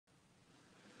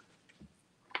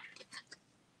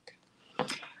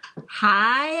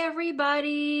Hi,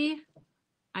 everybody.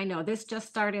 I know this just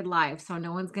started live, so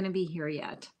no one's going to be here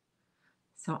yet.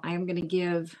 So I'm going to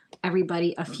give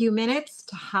everybody a few minutes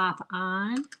to hop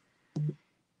on.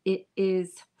 It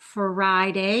is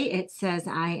Friday. It says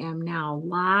I am now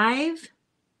live.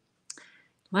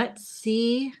 Let's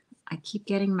see. I keep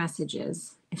getting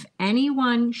messages. If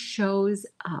anyone shows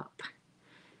up,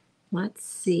 let's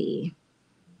see.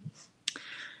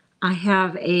 I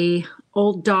have a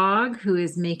old dog who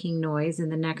is making noise in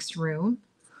the next room.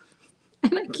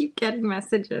 And I keep getting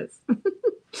messages.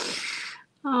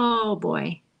 Oh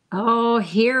boy. Oh,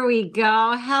 here we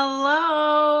go.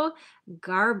 Hello,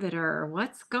 Garbiter.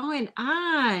 What's going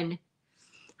on?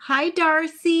 Hi,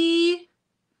 Darcy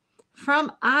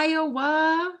from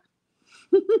Iowa.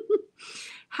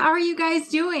 How are you guys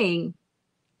doing?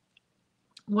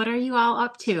 What are you all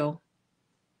up to?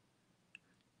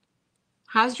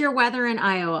 How's your weather in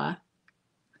Iowa?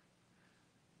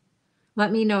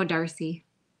 Let me know, Darcy.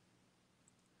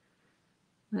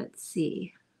 Let's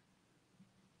see.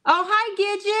 Oh, hi,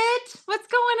 Gidget. What's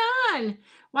going on?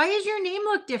 Why does your name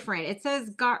look different? It says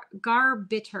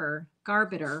Garbiter.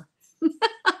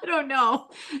 I don't know.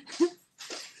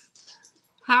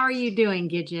 How are you doing,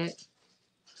 Gidget?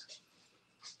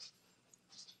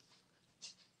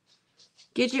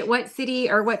 Gidget, what city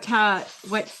or what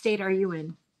state are you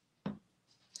in?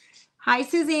 Hi,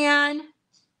 Suzanne.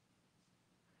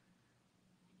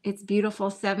 It's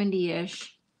beautiful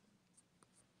 70-ish.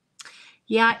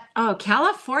 Yeah. Oh,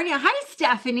 California. Hi,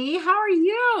 Stephanie. How are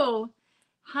you?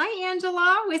 Hi,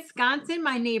 Angela. Wisconsin,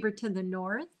 my neighbor to the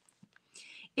north.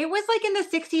 It was like in the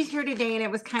 60s here today, and it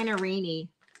was kind of rainy.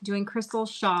 Doing Crystal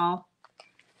Shawl.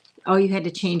 Oh, you had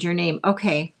to change your name.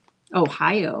 Okay.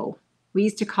 Ohio. We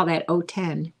used to call that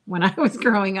O10 when I was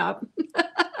growing up.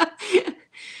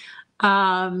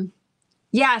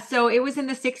 Yeah, so it was in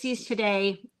the 60s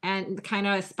today and kind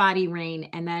of spotty rain.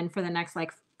 And then for the next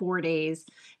like 4 days,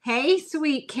 hey,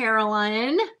 sweet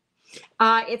Carolyn,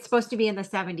 it's supposed to be in the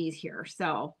 70s here.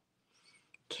 So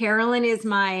Carolyn is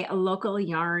my local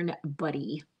yarn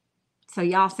buddy. So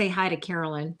y'all say hi to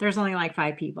Carolyn. There's only like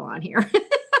 5 people on here.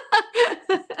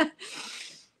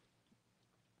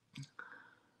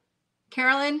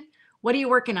 Carolyn, what are you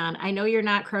working on? I know you're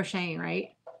not crocheting,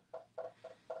 right?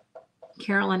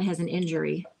 Carolyn has an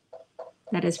injury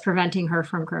that is preventing her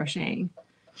from crocheting.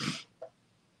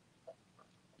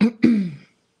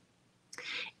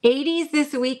 80s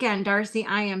this weekend, Darcy.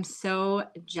 I am so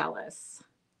jealous.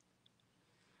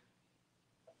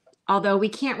 Although we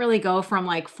can't really go from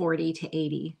like 40 to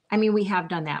 80. I mean, we have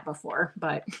done that before,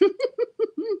 but.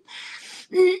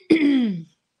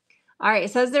 All right,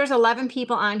 it says there's 11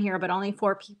 people on here, but only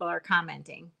 4 people are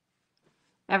commenting.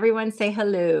 Everyone say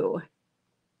hello.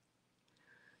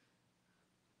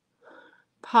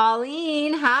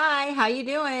 Pauline, hi, how you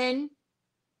doing?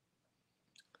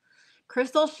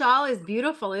 Crystal Shawl is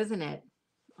beautiful, isn't it?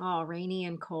 Oh, rainy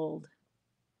and cold.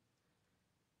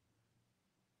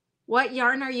 What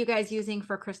yarn are you guys using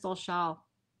for Crystal Shawl?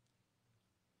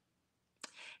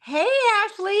 Hey,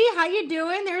 Ashley, how you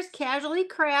doing? There's Casually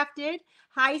Crafted.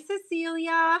 Hi,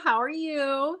 Cecilia, how are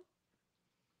you?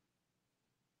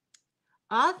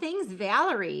 All things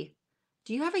Valerie.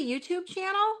 Do you have a YouTube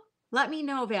channel? Let me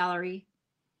know, Valerie.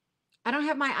 I don't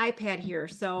have my iPad here,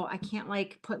 so I can't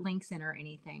like put links in or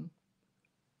anything.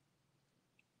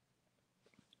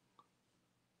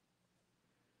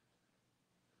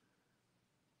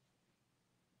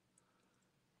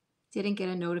 Didn't get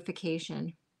a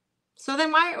notification. So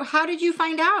then how did you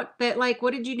find out that, like,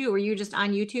 what did you do? Were you just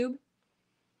on YouTube?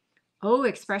 Oh,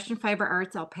 Expression Fiber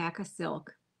Arts Alpaca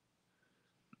Silk.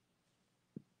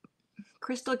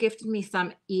 Crystal gifted me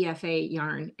some EFA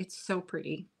yarn. It's so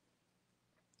pretty.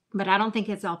 But I don't think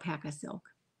it's alpaca silk.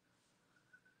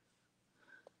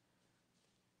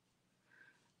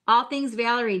 All Things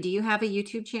Valerie, do you have a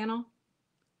YouTube channel?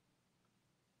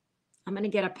 I'm going to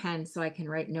get a pen so I can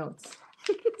write notes.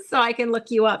 So I can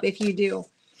look you up if you do.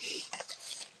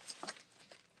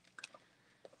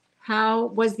 How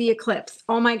was the eclipse?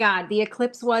 Oh my God, the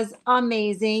eclipse was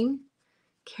amazing.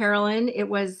 Carolyn, it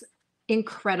was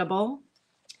incredible.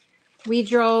 We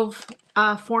drove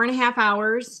 4.5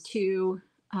 hours to,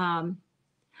 on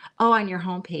your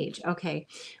homepage. Okay.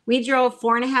 We drove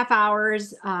 4.5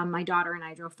 hours. My daughter and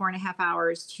I drove 4.5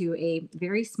 hours to a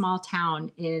very small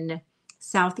town in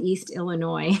Southeast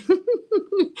Illinois.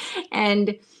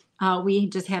 And we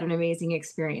just had an amazing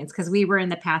experience because we were in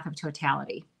the path of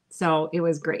totality. So it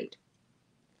was great.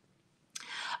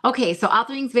 Okay, so All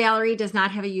Things Valerie does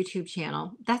not have a YouTube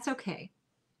channel. That's okay.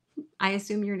 I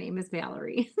assume your name is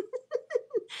Valerie.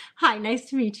 Hi, nice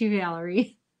to meet you,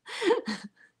 Valerie.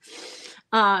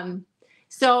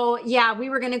 So yeah, we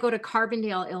were going to go to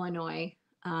Carbondale, Illinois.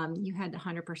 You had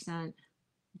 100%.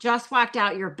 Just walked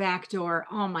out your back door.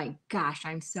 Oh my gosh,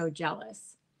 I'm so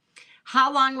jealous.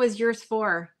 How long was yours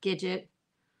for, Gidget?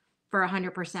 For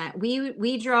 100%.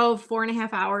 We drove 4.5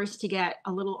 hours to get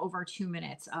a little over 2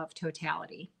 minutes of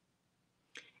totality.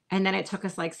 And then it took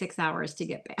us like 6 hours to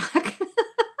get back.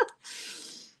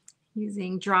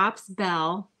 Using Drops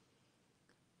Bell.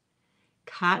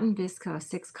 Cotton Visco,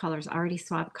 6 colors, already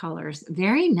swapped colors.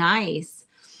 Very nice.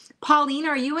 Pauline,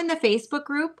 are you in the Facebook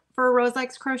group for Rose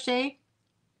Likes Crochet?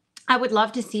 I would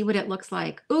love to see what it looks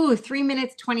like. Ooh, 3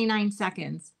 minutes, 29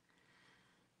 seconds.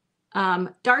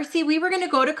 Darcy, we were going to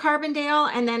go to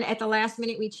Carbondale, and then at the last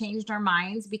minute we changed our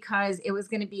minds because it was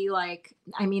going to be like,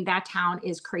 I mean, that town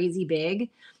is crazy big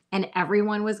and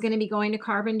everyone was going to be going to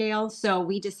Carbondale. So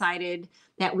we decided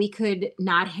that we could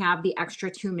not have the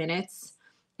extra 2 minutes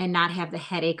and not have the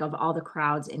headache of all the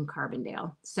crowds in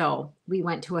Carbondale. So we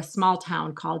went to a small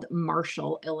town called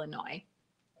Marshall, Illinois.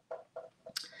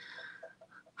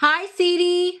 Hi,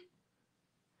 Ceedie.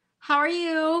 How are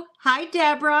you? Hi,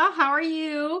 Deborah. How are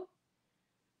you?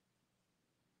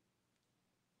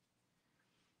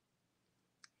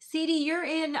 Ceedie, you're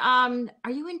in,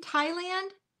 are you in Thailand?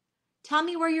 Tell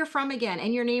me where you're from again.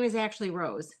 And your name is actually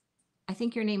Rose. I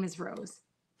think your name is Rose.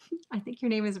 I think your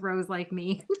name is Rose like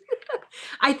me.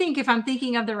 I think if I'm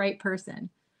thinking of the right person.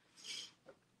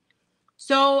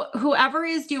 So whoever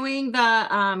is doing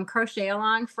the crochet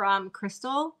along from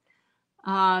Crystal,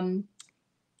 I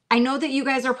know that you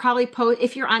guys are probably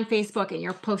if you're on Facebook and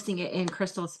you're posting it in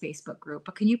Crystal's Facebook group,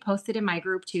 but can you post it in my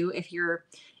group too if you're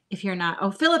not?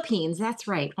 Oh, Philippines, that's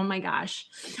right. Oh my gosh.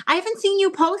 I haven't seen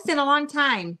you post in a long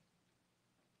time.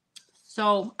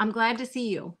 So I'm glad to see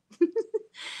you.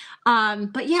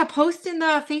 But yeah, post in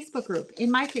the Facebook group, in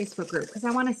my Facebook group, because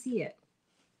I want to see it.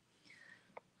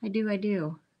 I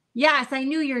do. Yes, I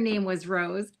knew your name was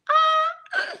Rose.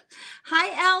 Ah!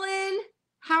 Hi, Ellen.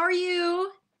 How are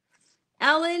you?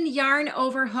 Ellen Yarn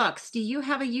Over Hooks. Do you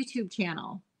have a YouTube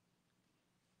channel?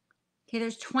 Okay,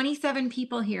 there's 27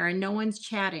 people here and no one's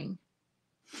chatting.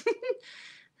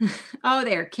 Oh,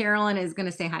 there. Carolyn is going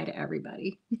to say hi to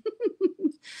everybody.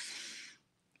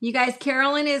 You guys,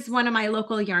 Carolyn is one of my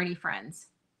local Yarny friends.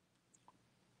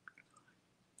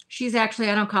 She's actually,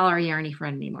 I don't call her a Yarny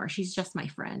friend anymore. She's just my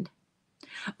friend.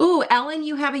 Ooh, Ellen,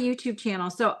 you have a YouTube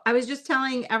channel. So I was just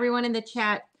telling everyone in the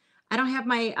chat, I don't have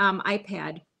my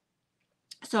iPad,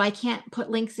 so I can't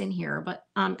put links in here. But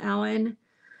Ellen,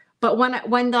 but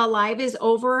when the live is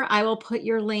over, I will put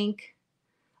your link.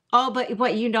 Oh,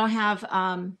 but you don't have,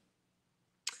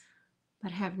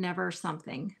 but have never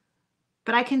something.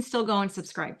 But I can still go and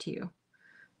subscribe to you.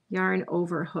 Yarn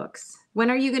Over Hooks. When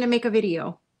are you going to make a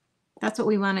video? That's what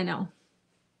we want to know.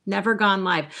 Never gone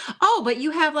live. Oh, but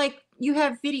you have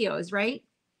videos, right?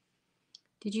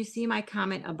 Did you see my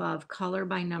comment above? Color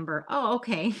by number. Oh,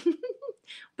 okay.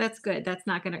 That's good. That's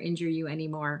not going to injure you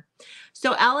anymore.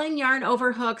 So Ellen Yarn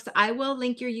Over Hooks, I will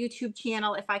link your YouTube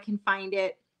channel if I can find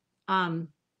it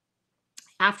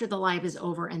after the live is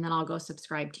over, and then I'll go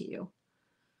subscribe to you.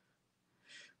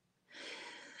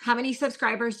 How many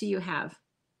subscribers do you have?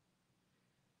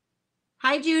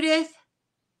 Hi, Judith.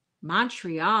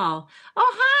 Montreal.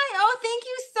 Oh, hi. Oh, thank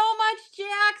you so much,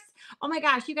 Jax. Oh my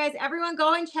gosh, you guys, everyone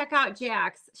go and check out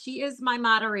Jax. She is my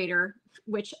moderator,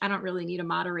 which I don't really need a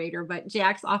moderator, but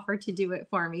Jax offered to do it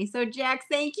for me. So Jax,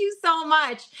 thank you so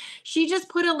much. She just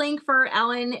put a link for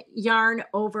Ellen Yarn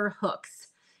Over Hooks.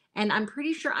 And I'm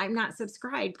pretty sure I'm not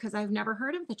subscribed because I've never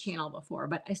heard of the channel before.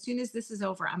 But as soon as this is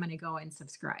over, I'm going to go and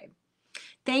subscribe.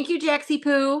 Thank you, Jaxie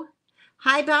Poo.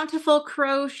 Hi, Bountiful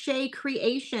Crochet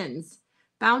Creations.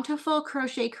 Bountiful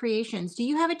Crochet Creations. Do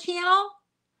you have a channel?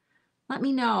 Let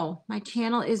me know. My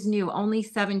channel is new, only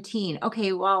 17.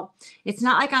 Okay, well, it's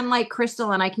not like I'm like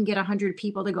Crystal and I can get 100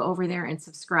 people to go over there and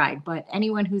subscribe, but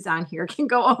anyone who's on here can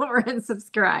go over and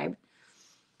subscribe.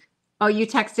 Oh, you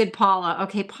texted Paula.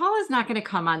 Okay, Paula's not going to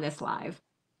come on this live.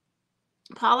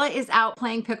 Paula is out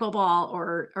playing pickleball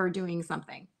or doing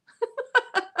something.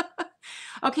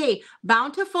 Okay,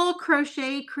 Bountiful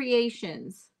Crochet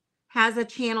Creations has a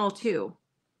channel too.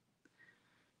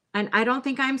 And I don't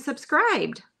think I'm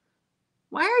subscribed.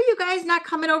 Why are you guys not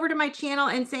coming over to my channel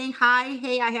and saying, hi,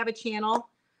 hey, I have a channel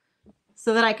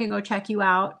so that I can go check you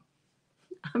out?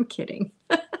 I'm kidding.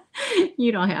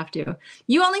 You don't have to.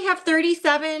 You only have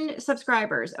 37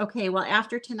 subscribers. Okay, well,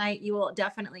 after tonight, you will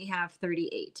definitely have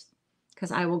 38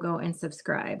 because I will go and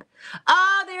subscribe.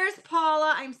 Oh, there's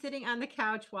Paula. I'm sitting on the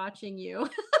couch watching you.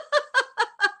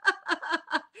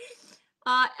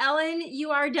 Ellen,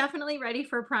 you are definitely ready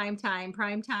for prime time.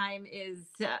 Prime time is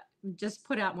just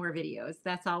put out more videos.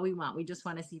 That's all we want. We just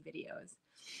want to see videos.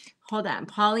 Hold on.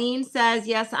 Pauline says,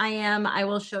 yes, I am. I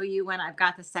will show you when I've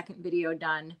got the second video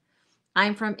done.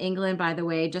 I'm from England, by the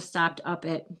way. Just stopped up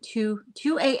at 2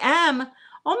 a.m.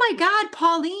 Oh my God,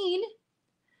 Pauline.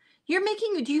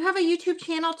 Do you have a YouTube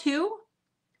channel too?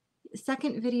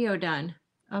 Second video done.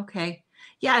 Okay.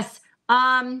 Yes.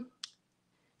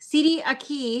 CD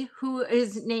Aki, who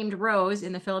is named Rose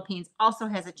in the Philippines, also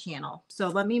has a channel. So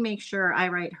let me make sure I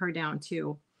write her down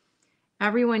too.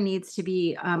 Everyone needs to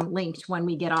be linked when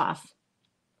we get off.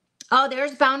 Oh,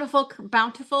 there's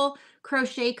Bountiful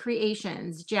Crochet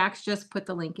Creations. Jax just put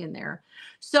the link in there.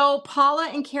 So Paula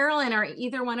and Carolyn, are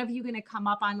either one of you going to come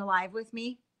up on the live with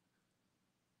me?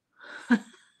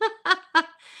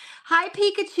 Hi,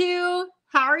 Pikachu.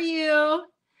 How are you?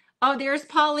 Oh, there's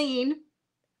Pauline.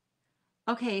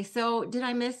 Okay, so did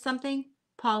I miss something?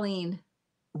 Pauline,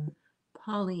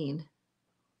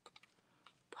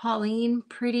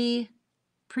 pretty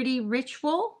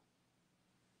ritual.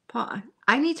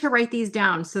 I need to write these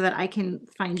down so that I can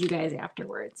find you guys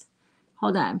afterwards.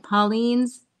 Hold on.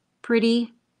 Pauline's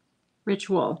pretty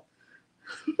ritual.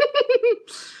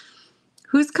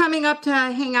 Who's coming up to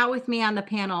hang out with me on the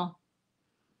panel?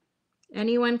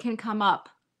 Anyone can come up.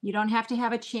 You don't have to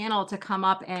have a channel to come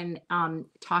up and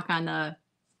talk on the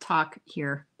talk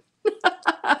here.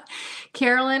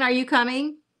 Carolyn, are you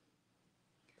coming?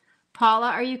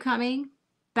 Paula, are you coming?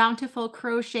 Bountiful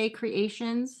Crochet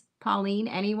Creations. Pauline,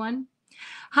 anyone?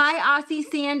 Hi, Aussie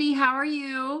Sandy. How are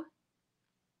you?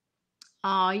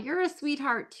 Oh, you're a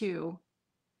sweetheart too.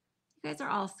 You guys are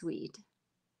all sweet.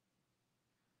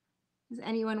 Does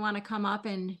anyone want to come up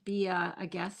and be a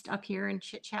guest up here and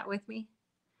chit chat with me?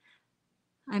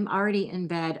 I'm already in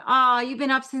bed. Oh, you've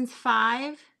been up since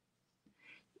 5?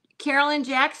 Carolyn,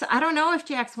 Jax, I don't know if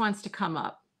Jax wants to come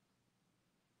up.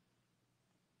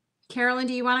 Carolyn,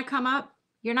 do you want to come up?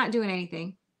 You're not doing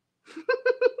anything.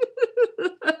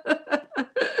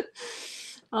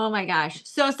 Oh my gosh.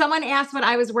 So someone asked what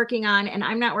I was working on, and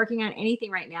I'm not working on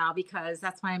anything right now because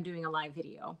that's why I'm doing a live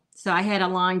video. So I had a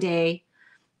long day,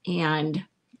 and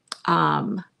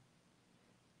I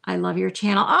love your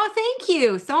channel. Oh, thank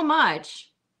you so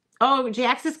much. Oh,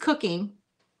 Jax is cooking,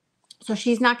 so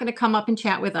she's not going to come up and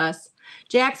chat with us.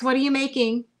 Jax, what are you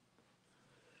making?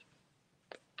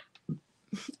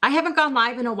 I haven't gone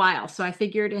live in a while, so I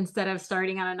figured instead of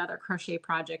starting on another crochet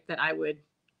project that I would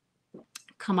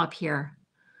come up here.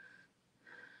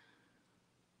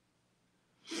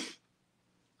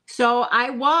 So I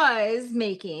was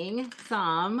making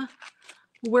some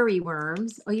worry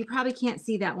worms. Oh, you probably can't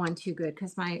see that one too good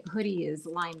because my hoodie is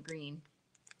lime green.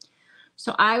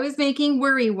 So I was making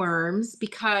worry worms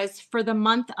because for the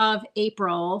month of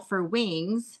April for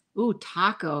wings, ooh,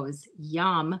 tacos,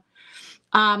 yum.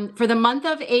 For the month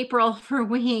of April for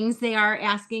wings, they are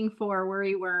asking for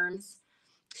worry worms,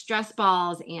 stress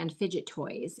balls, and fidget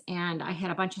toys. And I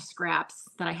had a bunch of scraps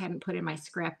that I hadn't put in my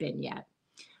scrap bin yet.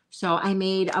 So I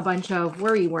made a bunch of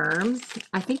worry worms.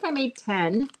 I think I made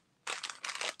 10.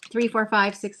 3, 4,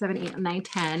 5, 6, 7, 8, 9,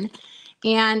 10.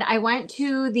 And I went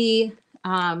to the,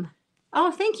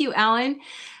 oh, thank you, Ellen.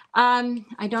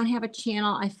 I don't have a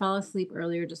channel. I fell asleep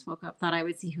earlier, just woke up, thought I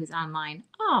would see who's online.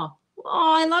 Oh,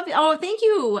 I love it. Oh, thank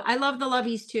you. I love the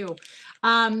lovies too.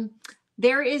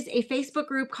 There is a Facebook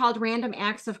group called Random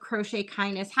Acts of Crochet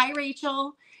Kindness. Hi,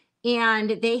 Rachel.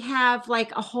 And they have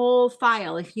like a whole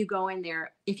file if you go in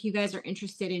there, if you guys are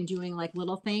interested in doing like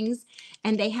little things.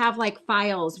 And they have like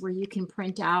files where you can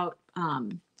print out,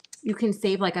 you can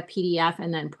save like a PDF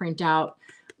and then print out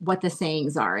what the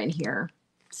sayings are in here.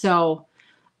 So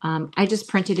I just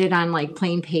printed it on like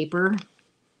plain paper.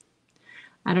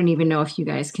 I don't even know if you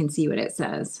guys can see what it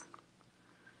says.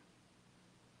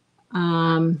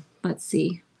 Let's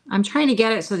see. I'm trying to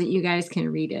get it so that you guys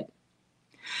can read it.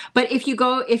 But if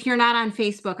you're not on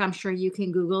Facebook, I'm sure you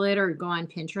can Google it or go on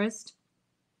Pinterest.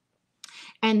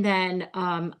 And then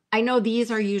I know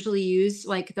these are usually used,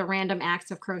 like the Random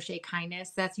Acts of Crochet Kindness.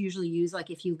 That's usually used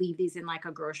like if you leave these in like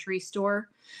a grocery store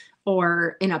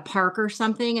or in a park or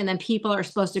something. And then people are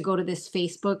supposed to go to this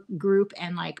Facebook group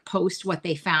and like post what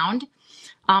they found.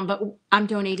 But I'm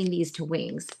donating these to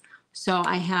Wings. So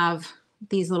I have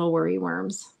these little worry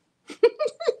worms.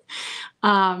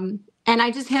 And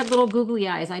I just had little googly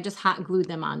eyes. I just hot glued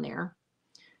them on there.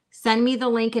 Send me the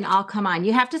link and I'll come on.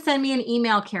 You have to send me an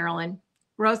email, Carolyn.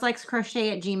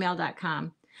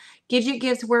 roselikescrochet@gmail.com. Gidget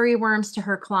gives worry worms to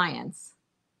her clients.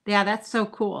 Yeah, that's so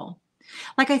cool.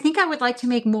 Like, I think I would like to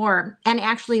make more and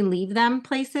actually leave them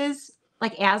places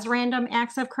like as Random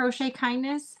Acts of Crochet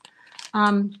Kindness.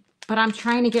 But I'm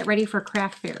trying to get ready for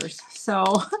craft fairs.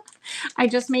 So I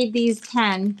just made these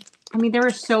 10. I mean, they were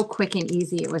so quick and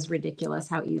easy. It was ridiculous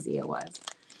how easy it was.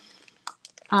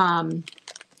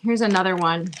 Here's another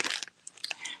one.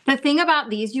 The thing about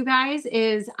these, you guys,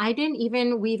 is I didn't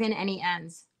even weave in any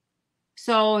ends.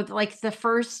 So like the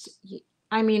first,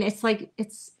 I mean,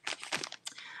 it's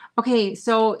okay.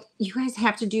 So you guys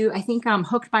have to do, I think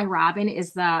Hooked by Robin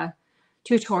is the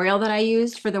tutorial that I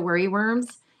used for the worry worms.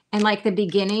 And like the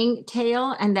beginning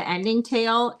tail and the ending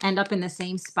tail end up in the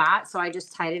same spot. So I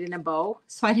just tied it in a bow.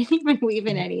 So I didn't even weave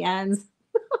in any ends.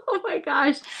 Oh my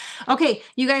gosh. Okay,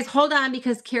 you guys hold on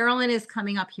because Carolyn is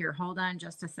coming up here. Hold on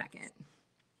just a second.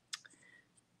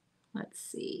 Let's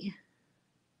see.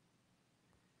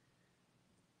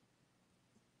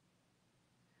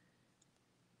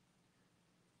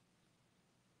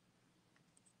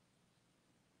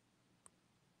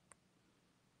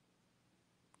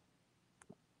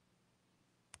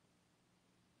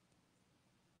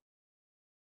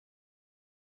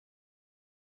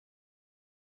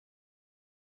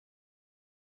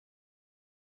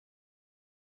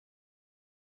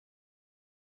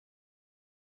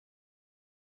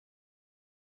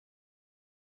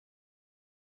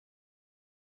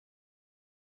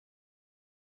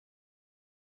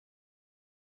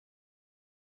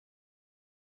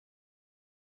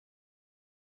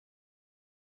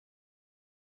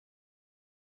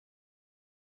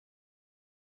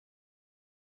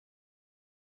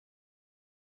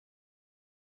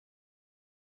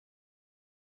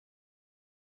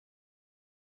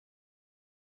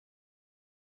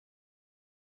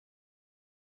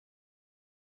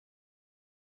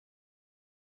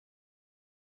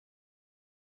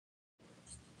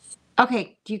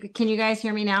 Okay, can you guys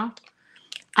hear me now?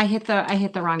 I hit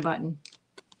the wrong button.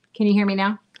 Can you hear me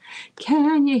now?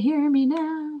 Can you hear me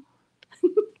now?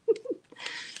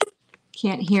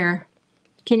 Can't hear.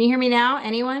 Can you hear me now?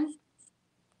 Anyone?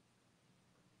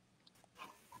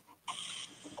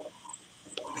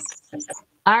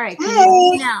 All right. Can you hear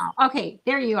me now? Okay,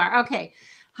 there you are. Okay.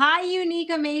 Hi,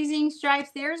 Unique Amazing Stripes.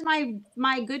 There's my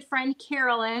good friend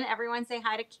Carolyn. Everyone say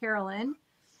hi to Carolyn.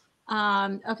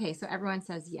 Okay, so everyone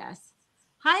says yes.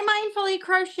 Hi, Mindfully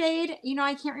Crocheted. You know,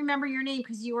 I can't remember your name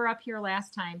because you were up here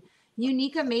last time.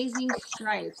 Unique Amazing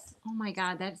Stripes. Oh my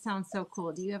God, that sounds so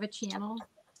cool. Do you have a channel?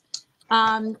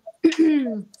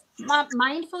 Mindfully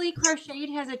Crocheted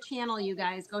has a channel, you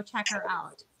guys. Go check her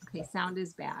out. Okay, sound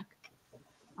is back.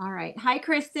 All right. Hi,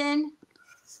 Kristen.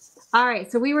 All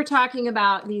right, so we were talking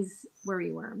about these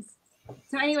worry worms.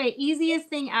 So anyway, easiest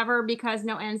thing ever because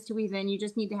no ends to weave in. You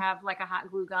just need to have like a hot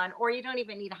glue gun, or you don't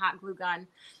even need a hot glue gun.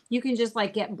 You can just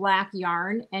like get black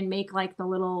yarn and make like the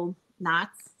little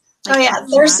knots. Like oh yeah,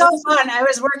 they're so fun. I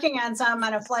was working on some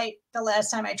on a flight the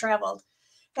last time I traveled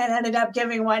and ended up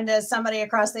giving one to somebody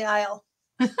across the aisle.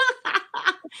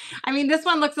 I mean, this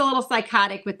one looks a little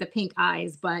psychotic with the pink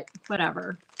eyes, but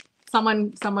whatever.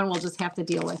 Someone will just have to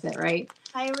deal with it, right?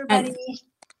 Hi, everybody.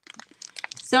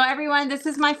 So everyone, this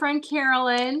is my friend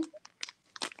Carolyn.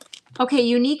 Okay,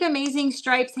 Unique Amazing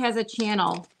Stripes has a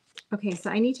channel. Okay, so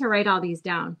I need to write all these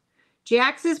down.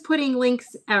 Jax is putting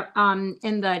links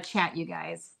in the chat, you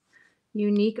guys.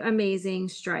 Unique Amazing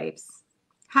Stripes.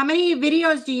 How many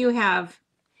videos do you have?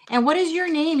 And what is your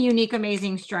name, Unique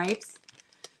Amazing Stripes?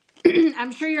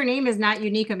 I'm sure your name is not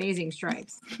Unique Amazing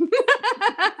Stripes.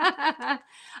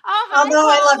 Oh, hi, although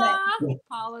Paula. I love it.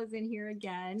 Paula's in here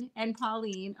again. And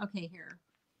Pauline. Okay, here.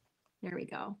 There we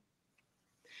go.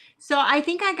 So I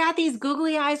think I got these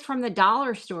googly eyes from the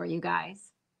dollar store, you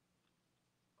guys.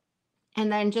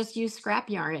 And then just use scrap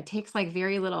yarn. It takes like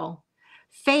very little.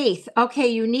 Faith. Okay,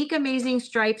 Unique Amazing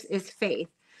Stripes is Faith.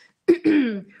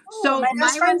 So my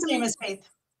best friend's name is Faith.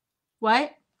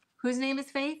 What? Whose name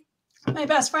is Faith? My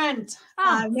best friend.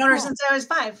 I've known her since I was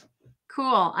 5.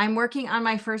 Cool. I'm working on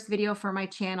my first video for my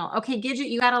channel. Okay, Gidget,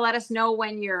 you got to let us know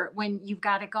when you've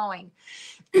got it going.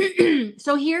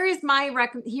 So here is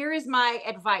my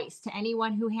advice to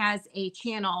anyone who has a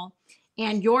channel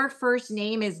and your first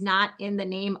name is not in the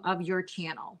name of your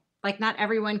channel. Like not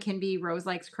everyone can be Rose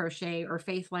Likes Crochet or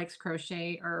Faith Likes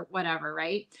Crochet or whatever,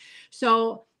 right?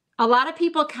 So a lot of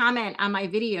people comment on my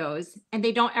videos and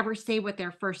they don't ever say what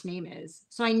their first name is.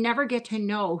 So I never get to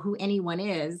know who anyone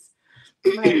is.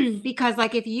 Right. Because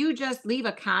like if you just leave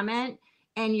a comment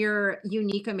and you're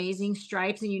Unique Amazing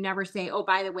Stripes and you never say, oh,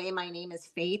 by the way, my name is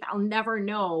Faith, I'll never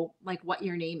know like what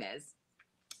your name is.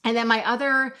 And then my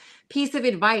other piece of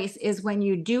advice is when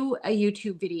you do a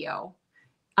YouTube video,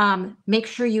 make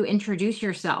sure you introduce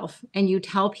yourself and you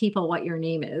tell people what your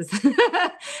name is.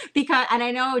 And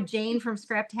I know Jane from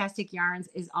Scraptastic Yarns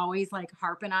is always like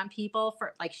harping on people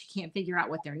for like, she can't figure out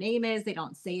what their name is. They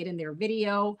don't say it in their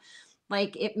video.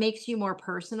 Like it makes you more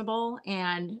personable,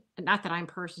 and not that I'm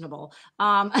personable.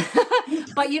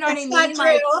 But you know what I mean? Not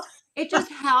true. it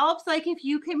just helps, like, if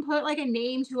you can put like a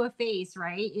name to a face,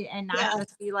 right? And not Yeah.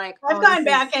 just be like, I've oh, gone this is,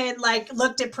 back and like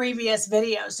looked at previous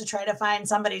videos to try to find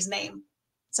somebody's name.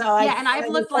 So yeah. And I I've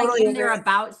would looked like totally in their agree.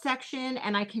 about section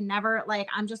and I can never, like,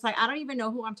 I'm just like, I don't even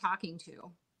know who I'm talking to.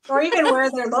 Or even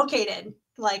where they're located.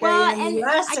 Like, are you Well, in the and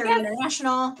US I or guess,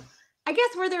 international?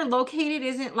 where they're located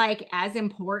isn't like as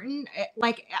important.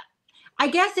 Like, I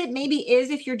guess it maybe is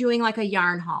if you're doing like a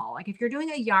yarn haul. Like if you're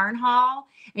doing a yarn haul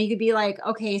and you could be like,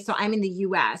 okay, so I'm in the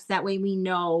US. That way we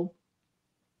know,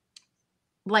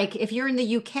 like if you're in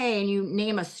the UK and you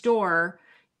name a store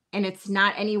and it's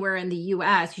not anywhere in the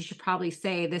US, you should probably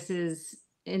say this is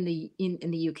in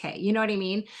the UK. You know what I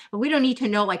mean? But we don't need to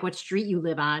know like what street you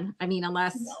live on. I mean,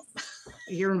 unless No.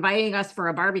 you're inviting us for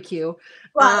a barbecue.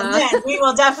 Well, then we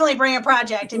will definitely bring a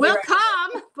project and be We'll ready.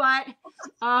 come, but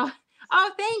oh,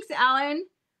 thanks, Ellen.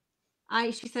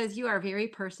 She says you are very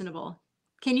personable.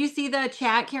 Can you see the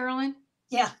chat, Carolyn?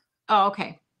 Yeah. Oh,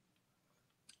 okay.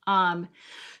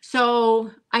 So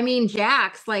I mean,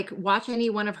 Jax, like watch any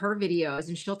one of her videos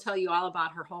and she'll tell you all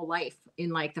about her whole life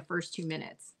in like the first 2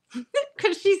 minutes.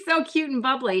 Because she's so cute and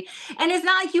bubbly. And it's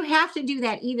not like you have to do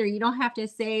that either. You don't have to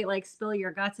say like spill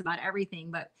your guts about everything,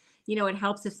 but it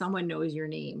helps if someone knows your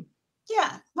name.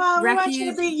 Yeah. Well, we want you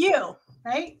to Refuge. be you,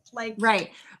 right? Like,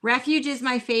 Right. Refuge is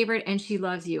my favorite and she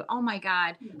loves you. Oh my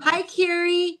God. Hi,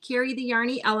 Carrie. Carrie the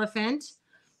Yarny Elephant.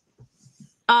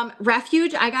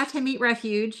 Refuge, I got to meet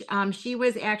Refuge. She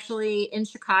was actually in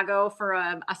Chicago for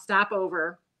a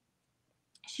stopover.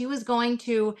 She was going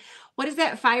to, what is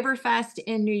that Fiber Fest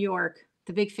in New York?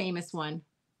 The big famous one.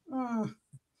 You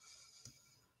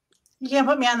can't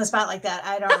put me on the spot like that.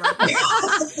 I don't remember.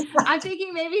 I'm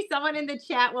thinking maybe someone in the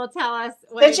chat will tell us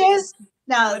what Stitches?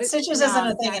 No, Stitches isn't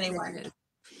a thing that's anymore.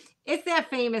 It's that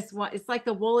famous one. It's like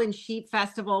the Wool and Sheep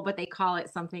Festival, but they call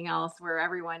it something else where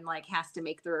everyone like has to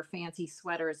make their fancy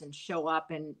sweaters and show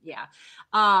up. And yeah,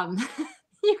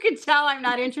 you can tell I'm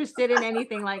not interested in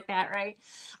anything like that, right?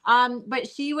 But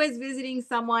she was visiting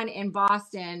someone in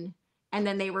Boston, and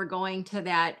then they were going to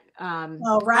that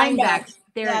Rhinebeck.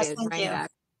 There yes, it is, thank Rhinebeck.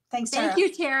 Thanks, Tara. Thank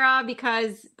you, Tara,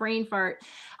 because brain fart.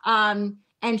 And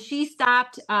she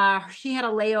stopped. She had a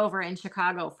layover in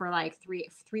Chicago for like three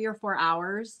or 4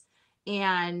 hours.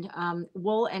 And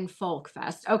Wool and Folk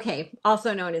Fest, okay,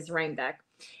 also known as Rhinebeck.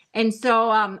 And so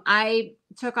I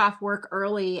took off work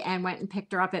early and went and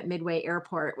picked her up at Midway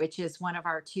Airport, which is one of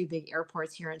our 2 big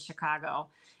airports here in Chicago.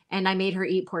 And I made her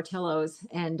eat Portillo's.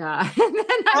 And,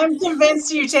 I'm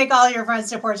convinced you take all your friends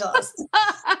to Portillo's.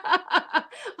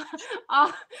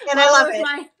 And I love it.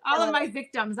 All of my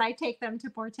victims, I take them to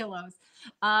Portillo's.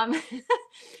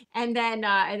 And then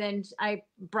I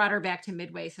brought her back to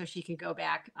Midway so she could go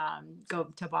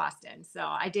to Boston. So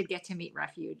I did get to meet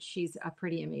Refuge. She's a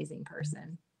pretty amazing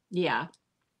person. Yeah.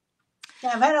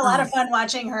 Yeah, I've had a lot of fun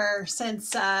watching her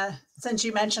since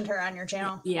you mentioned her on your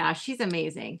channel. Yeah, she's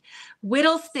amazing.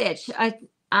 Whittle Stitch.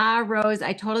 Rose,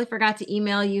 I totally forgot to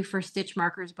email you for stitch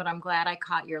markers, but I'm glad I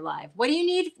caught your live. What do you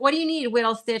need? What do you need,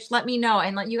 Whittle Stitch? Let me know.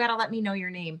 And you got to let me know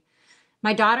your name.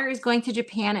 My daughter is going to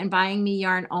Japan and buying me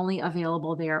yarn only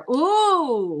available there.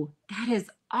 Ooh, that is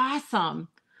awesome.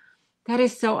 That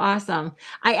is so awesome.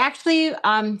 I actually,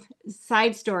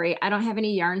 side story, I don't have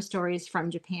any yarn stories from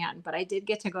Japan, but I did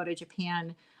get to go to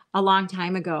Japan a long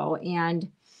time ago.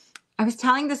 And I was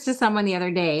telling this to someone the other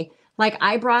day. Like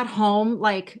I brought home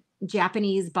like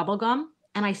Japanese bubble gum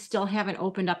and I still haven't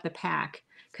opened up the pack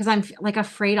because I'm like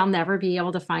afraid I'll never be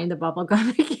able to find the bubble gum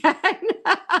again.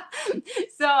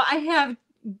 So I have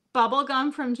bubble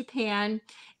gum from Japan,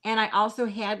 and I also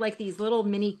had like these little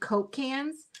mini Coke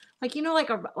cans. Like,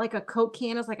 like a Coke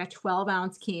can is like a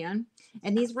 12-ounce can.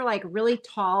 And these were like really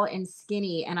tall and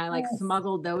skinny. And I like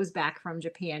smuggled those back from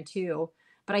Japan too.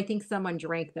 But I think someone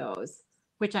drank those,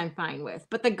 which I'm fine with.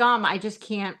 But the gum, I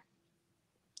can't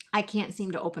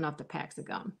seem to open up the packs of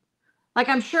gum. Like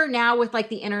I'm sure now with like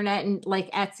the internet and like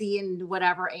Etsy and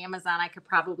whatever, Amazon, I could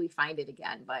probably find it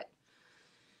again.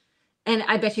 And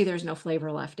I bet you there's no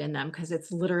flavor left in them because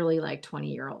it's literally like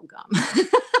 20-year-old gum.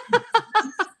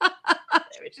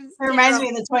 It reminds me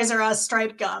of the Toys R Us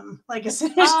striped gum. Like as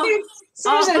soon as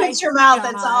it hits your mouth,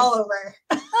 it's all over.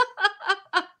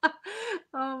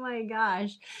 Oh my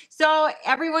gosh. So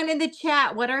everyone in the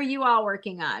chat, what are you all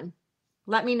working on?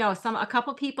 Let me know. A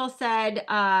couple people said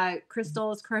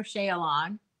Crystal's crochet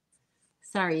along.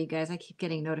 Sorry, you guys, I keep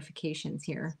getting notifications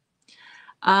here.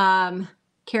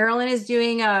 Carolyn is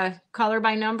doing a color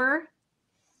by number.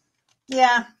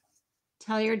 Yeah.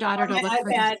 Tell your daughter to look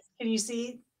for iPad. Can you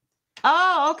see?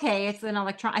 Oh, okay. It's an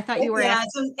electron. I thought you were. Yeah,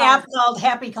 it's an app called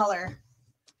Happy Color.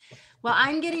 Well,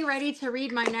 I'm getting ready to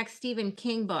read my next Stephen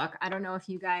King book. I don't know if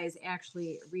you guys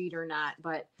actually read or not,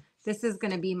 but this is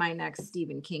going to be my next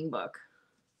Stephen King book.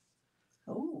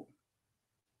 Oh.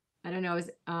 I don't know.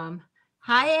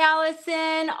 Hi,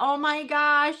 Allison. Oh my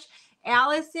gosh.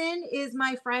 Allison is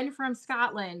my friend from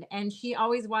Scotland, and she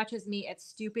always watches me at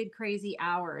stupid, crazy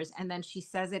hours. And then she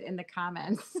says it in the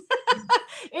comments.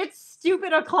 It's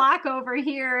stupid o'clock over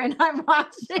here, and I'm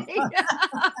watching.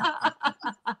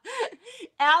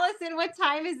 Allison, what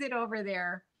time is it over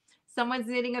there? Someone's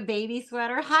knitting a baby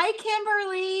sweater. Hi,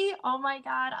 Kimberly. Oh my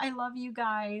God. I love you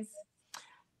guys.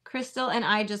 Crystal and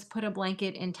I just put a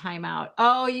blanket in timeout.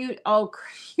 You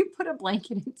put a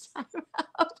blanket in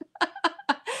timeout.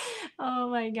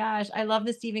 Oh my gosh. I love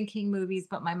the Stephen King movies,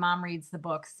 but my mom reads the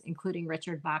books, including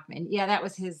Richard Bachman. Yeah, that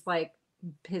was his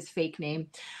fake name.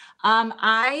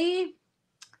 I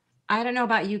don't know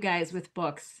about you guys with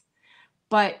books,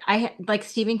 but I like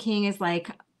Stephen King is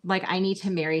like I need to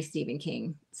marry Stephen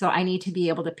King. So I need to be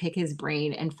able to pick his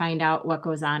brain and find out what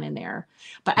goes on in there.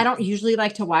 But I don't usually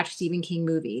like to watch Stephen King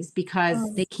movies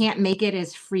because they can't make it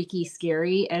as freaky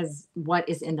scary as what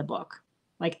is in the book,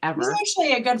 like ever. He's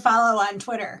actually a good follow on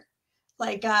Twitter.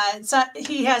 So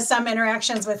he has some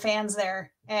interactions with fans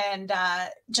there and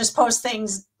just posts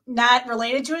things not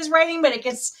related to his writing, but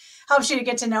helps you to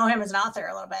get to know him as an author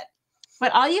a little bit.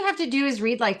 But all you have to do is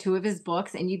read like 2 of his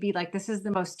books and you'd be like, this is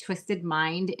the most twisted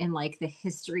mind in like the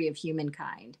history of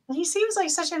humankind. Well, he seems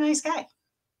like such a nice guy.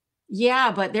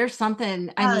 Yeah, but there's something,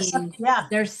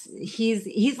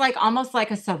 he's like almost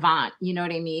like a savant, you know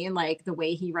what I mean? Like the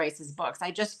way he writes his books. I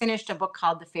just finished a book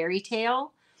called The Fairy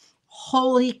Tale.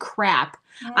 Holy crap.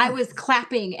 Yeah. I was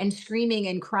clapping and screaming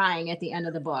and crying at the end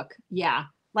of the book. Yeah.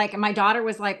 Like my daughter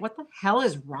was like, what the hell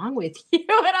is wrong with you?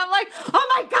 And I'm like, oh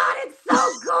my God, it's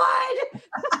so good.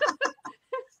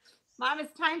 Mom,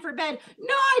 it's time for bed.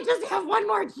 No, I just have one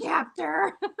more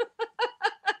chapter.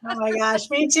 Oh my gosh,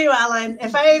 me too, Ellen.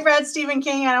 If I read Stephen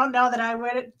King, I don't know that I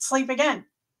would sleep again.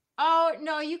 Oh,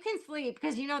 no, you can sleep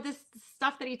because, this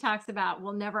stuff that he talks about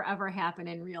will never, ever happen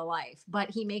in real life.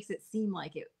 But he makes it seem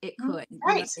like it could. Right. You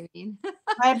know what I mean?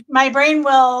 my brain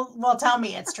will tell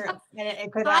me it's true. And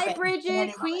it could happen. Hi,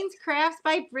 Bridget. Queen's Crafts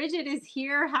by Bridget is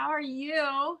here. How are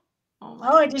you?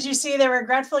 Oh, did you see the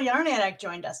Regretful Yarn Addict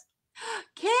joined us?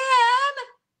 Kim,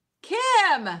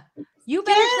 you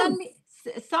better send me.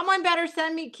 Someone better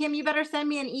send me, Kim, you better send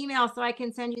me an email so I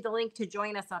can send you the link to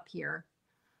join us up here.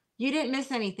 You didn't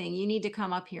miss anything. You need to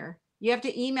come up here. You have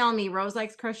to email me,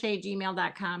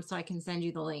 roselikescrochet@gmail.com, so I can send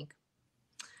you the link.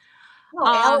 Oh,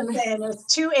 Allison, it's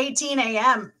 2:18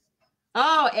 a.m.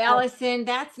 Oh, Allison,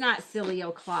 that's not silly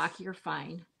o'clock. You're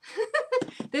fine.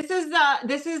 This is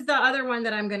the other one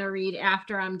that I'm going to read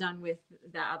after I'm done with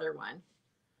the other one.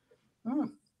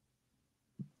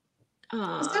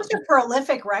 He's such a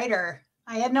prolific writer.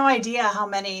 I had no idea how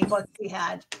many books he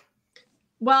had.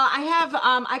 Well, I have,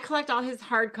 I collect all his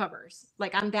hardcovers.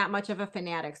 Like I'm that much of a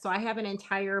fanatic. So I have an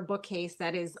entire bookcase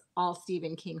that is all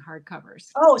Stephen King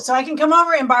hardcovers. Oh, so I can come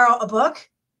over and borrow a book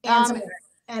and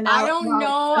I don't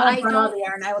know. I don't. The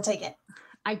yarn. I will take it.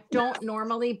 I don't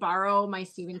normally borrow my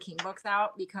Stephen King books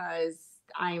out because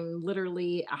I'm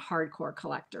literally a hardcore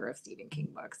collector of Stephen King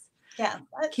books. Yeah.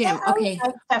 Kim, okay.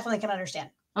 I definitely can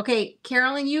understand. Okay,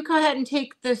 Carolyn, you go ahead and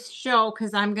take this show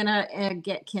because I'm going to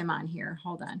get Kim on here.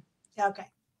 Hold on. Okay.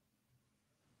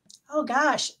 Oh,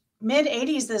 gosh.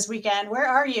 Mid-80s this weekend. Where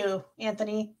are you,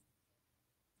 Anthony?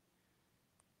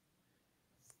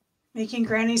 Making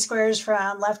granny squares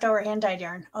from leftover hand-dyed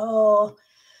yarn. Oh,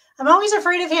 I'm always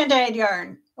afraid of hand-dyed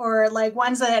yarn or like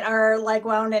ones that are like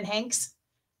wound in hanks.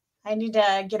 I need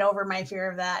to get over my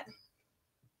fear of that.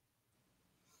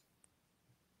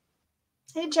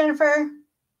 Hey, Jennifer.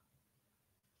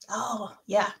 Oh,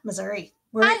 yeah, Missouri.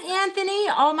 Hi, Anthony.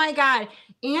 Oh my God.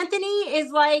 Anthony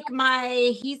is like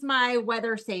he's my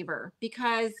weather saver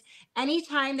because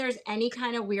anytime there's any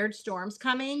kind of weird storms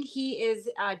coming, he is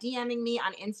DMing me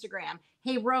on Instagram.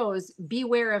 Hey, Rose,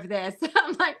 beware of this.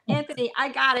 I'm like, Anthony, I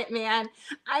got it, man.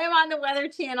 I am on the Weather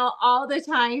Channel all the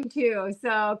time too.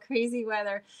 So crazy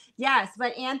weather. Yes.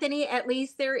 But Anthony, at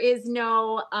least there is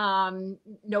no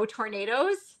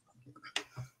tornadoes.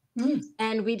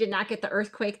 And we did not get the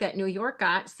earthquake that New York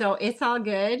got. So it's all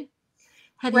good.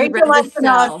 Have you read The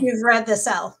Cell? If you've read The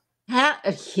Cell.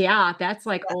 Yeah, that's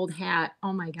like old hat.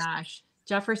 Oh my gosh.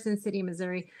 Jefferson City,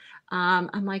 Missouri.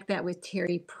 I'm like that with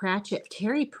Terry Pratchett.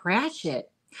 Terry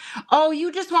Pratchett. Oh,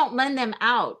 you just won't lend them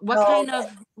out.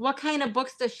 What kind of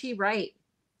books does she write,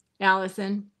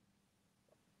 Allison?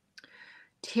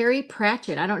 Terry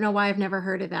Pratchett. I don't know why I've never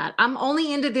heard of that. I'm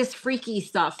only into this freaky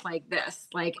stuff like this.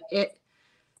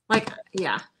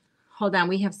 Yeah. Hold on.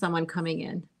 We have someone coming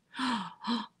in.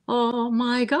 Oh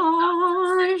my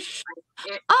gosh.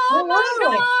 Oh my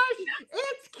Oh, gosh.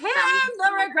 It's Kim,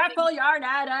 the regretful yarn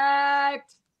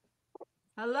addict.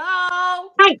 Hello.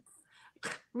 Hi,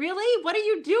 Really? What are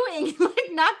you doing?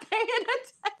 Like not paying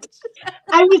attention.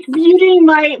 I was muting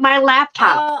my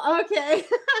laptop. Oh, okay.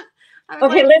 I was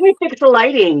Okay, like, let me fix the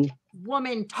lighting.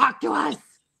 woman, talk to us.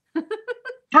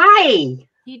 Hi.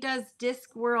 He does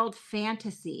Discworld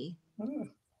Fantasy. mm.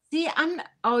 See,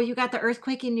 oh, you got the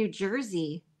earthquake in New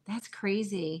Jersey. That's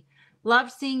crazy.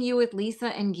 Love seeing you with Lisa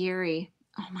and Gary.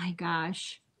 Oh my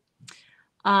gosh.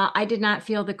 I did not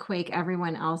feel the quake.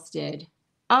 Everyone else did.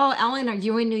 Oh, Ellen, are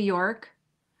you in New York?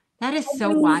 That is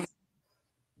so wild.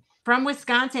 From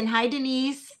Wisconsin. Hi,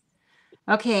 Denise.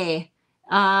 Okay.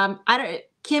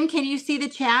 Kim, can you see the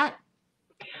chat?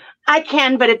 I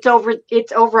can, but it's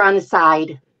over on the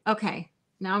side. Okay.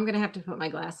 Now I'm gonna have to put my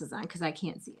glasses on because I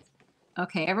can't see it.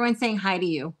 Okay, everyone's saying hi to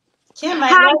you. Kim, I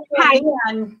Hi, love hi. the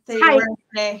neon that you're Hi. wearing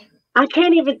today. I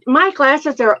can't even, my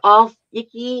glasses are all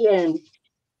icky and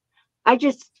I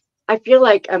feel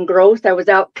like I'm gross. I was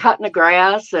out cutting the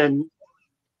grass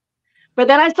but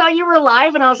then I saw you were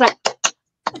live and I was like,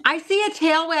 I see a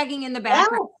tail wagging in the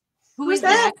background. Oh, Who who's is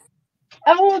that?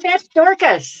 oh, that's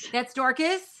Dorcas. That's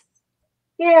Dorcas?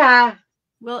 Yeah.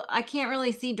 Well, I can't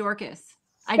really see Dorcas.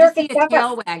 I just see a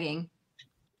tail wagging.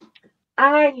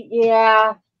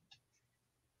 Yeah.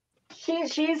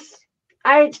 She's,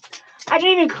 I didn't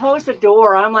even close the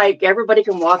door. I'm like, everybody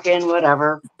can walk in,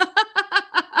 whatever.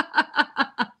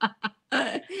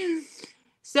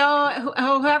 So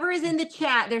whoever is in the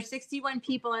chat, there's 61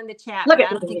 people in the chat, Look but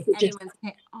at I don't me. think anyone's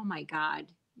oh my God.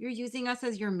 You're using us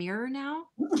as your mirror now?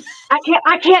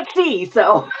 I can't see,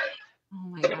 so. Oh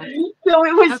my God. So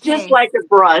it was just like a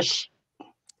brush.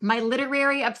 My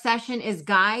literary obsession is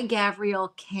Guy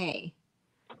Gavriel Kay.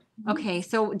 Okay,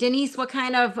 so Denise, what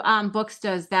kind of books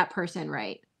does that person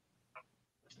write?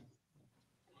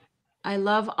 I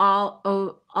love all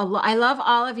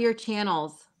of your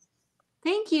channels.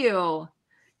 Thank you.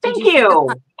 Thank you.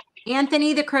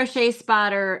 Anthony the Crochet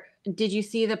Spotter, did you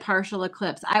see the partial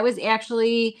eclipse? I was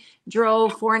actually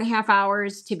drove 4.5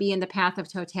 hours to be in the path of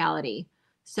totality.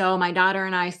 So my daughter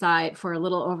and I saw it for a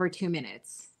little over 2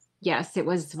 minutes. Yes, it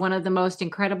was one of the most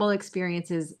incredible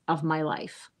experiences of my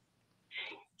life.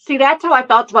 See, that's how I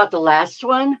felt about the last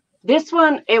one. This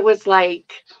one, it was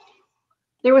like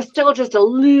there was still just a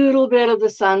little bit of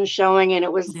the sun showing and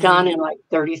it was done in like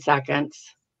 30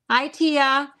 seconds. Hi,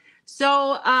 Tia.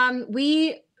 So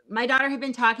my daughter had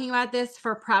been talking about this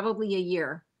for probably a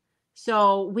year.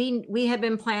 So we had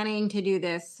been planning to do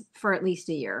this for at least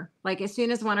a year. Like as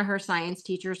soon as one of her science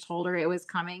teachers told her it was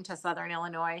coming to Southern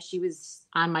Illinois, she was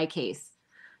on my case.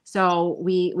 So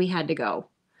we had to go.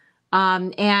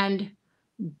 And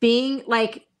being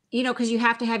like, you know, because you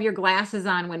have to have your glasses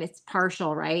on when it's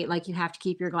partial, right? Like you have to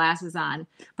keep your glasses on.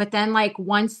 But then like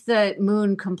once the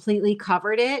moon completely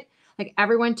covered it, like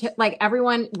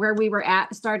everyone where we were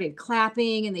at started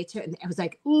clapping and it was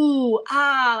like, ooh,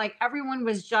 ah, like everyone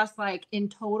was just like in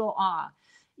total awe.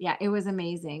 Yeah, it was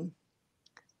amazing.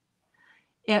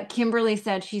 Yeah, Kimberly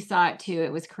said she saw it too.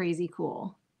 It was crazy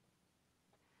cool.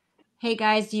 Hey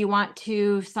guys, do you want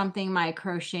to something my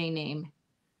crochet name?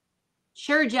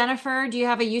 Sure, Jennifer, do you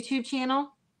have a YouTube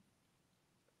channel?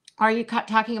 Or are you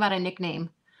talking about a nickname?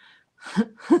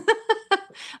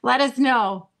 Let us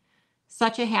know.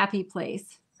 Such a happy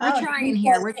place. We're trying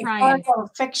here. We're trying.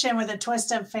 Fiction with a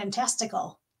twist of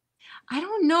fantastical. I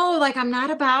don't know. Like I'm not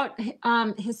about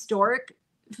historic.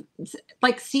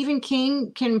 Like Stephen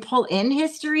King can pull in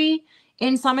history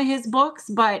in some of his books,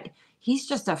 but he's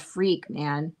just a freak,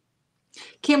 man.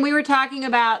 Kim, we were talking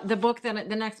about the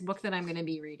next book that I'm going to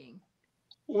be reading.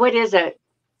 What is it?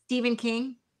 Stephen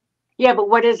King. Yeah, but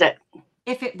what is it?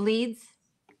 If It Bleeds.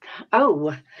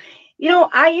 Oh, you know,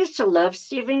 I used to love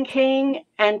Stephen King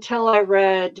until I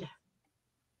read,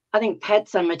 I think, Pet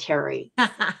Sematary.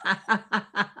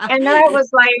 And then I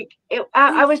was like,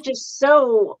 I was just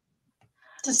so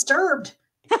disturbed.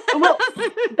 Well,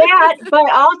 that,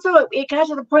 but also it got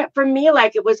to the point for me,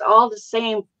 like it was all the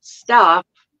same stuff,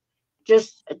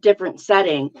 just a different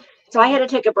setting. So I had to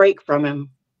take a break from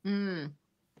him.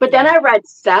 But then I read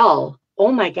Cell.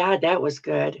 Oh my God, that was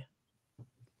good.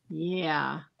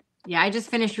 Yeah. Yeah, I just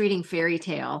finished reading Fairy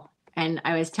Tale and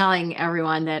I was telling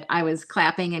everyone that I was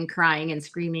clapping and crying and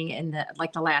screaming in the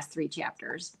last 3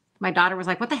 chapters. My daughter was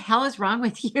like, "What the hell is wrong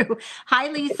with you?" Hi,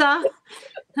 Lisa.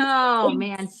 Oh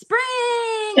man,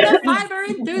 Spring, the fiber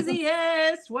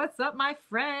enthusiast. What's up, my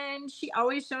friend? She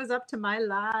always shows up to my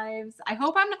lives. I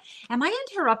hope am I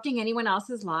interrupting anyone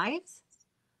else's lives?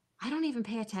 I don't even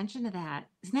pay attention to that.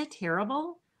 Isn't that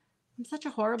terrible? I'm such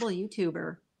a horrible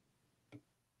YouTuber.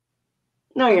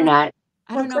 No, you're not.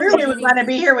 I Well, don't know. if clearly there's we any- want to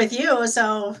be here with you.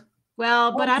 So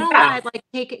Well, but I don't Yeah. want to like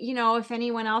take it, if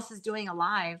anyone else is doing a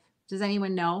live. Does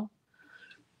anyone know?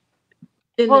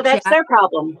 In Well, the that's their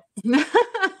problem. chat.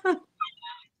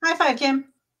 high five,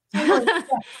 Kim. I know it.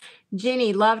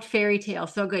 Ginny loved Fairy Tale.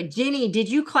 So good. Ginny, did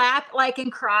you clap like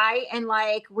and cry and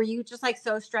like were you just like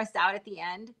so stressed out at the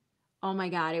end? Oh my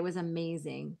God, it was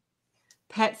amazing.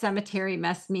 Pet Cemetery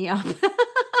messed me up.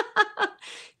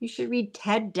 You should read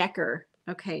Ted Decker.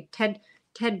 Okay, Ted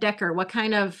Decker. What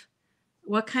kind of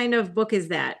book is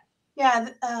that? Yeah.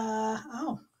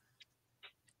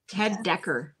 Ted Yeah.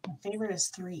 Decker. My favorite is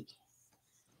 3.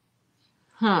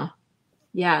 Huh.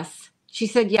 Yes. She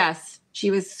said yes. She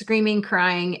was screaming,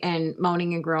 crying, and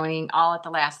moaning and groaning all at the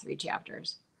last 3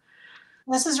 chapters.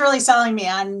 This is really selling me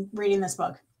on reading this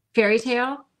book. Fairy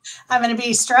Tale? I'm going to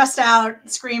be stressed out,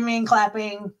 screaming,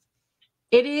 clapping.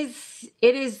 It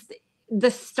is the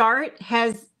start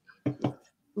has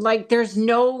like there's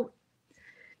no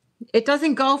it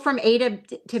doesn't go from A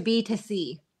to B to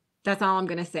C. That's all I'm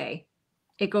going to say.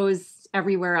 It goes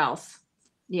everywhere else.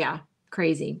 Yeah,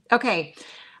 crazy. Okay.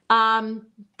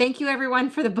 Thank you everyone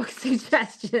for the book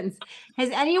suggestions. Has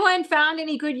anyone found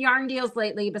any good yarn deals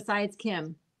lately besides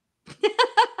Kim?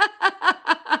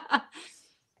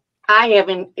 I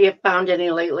haven't found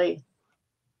any lately.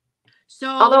 So,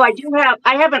 Although I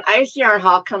have an ice yarn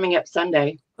haul coming up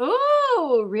Sunday.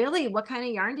 oh, really? What kind of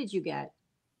yarn did you get?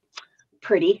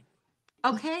 Pretty.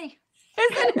 Okay.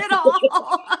 Isn't it all?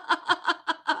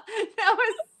 That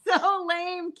was so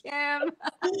lame, Kim.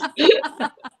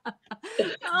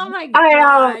 Oh my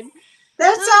God.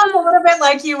 That sounds a little bit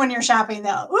like you when you're shopping, though.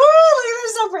 Ooh, look at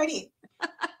this, so pretty.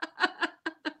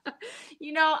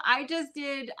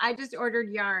 I just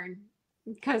ordered yarn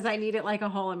because I needed like a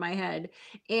hole in my head.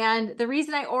 And the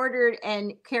reason I ordered,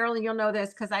 and Carolyn, you'll know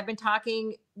this because I've been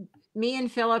talking, me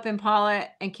and Philip and Paula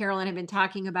and Carolyn have been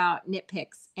talking about knit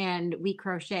picks and we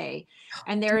crochet.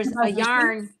 And there's a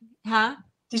yarn, huh?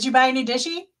 Did you buy any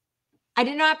Dishy? I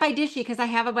did not buy Dishy because I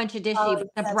have a bunch of Dishy. Oh, But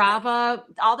the that's Brava,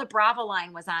 all the Brava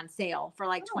line was on sale for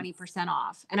like 20%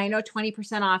 off. And I know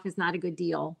 20% off is not a good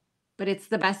deal, but it's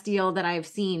the best deal that I've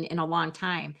seen in a long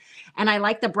time. And I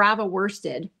like the Brava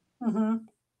worsted. Mm-hmm.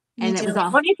 And it was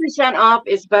all 20% off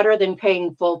is better than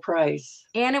paying full price.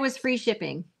 and it was free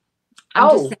shipping. I'm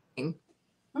just saying.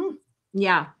 Hmm.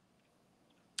 Yeah.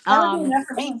 That would be enough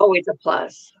for me. Always a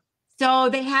plus. So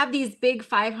they have these big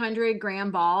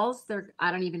 500-gram balls.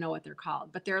 I don't even know what they're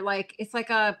called, but it's like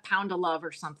a pound of love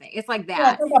or something. It's like Yeah,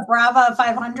 that. it's like a Brava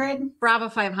 500. Brava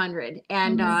 500.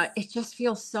 And it just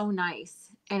feels so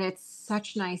nice. And it's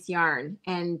such nice yarn.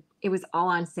 And it was all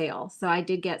on sale. So I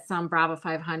did get some Brava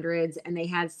 500s and they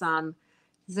had some,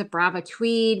 is it Brava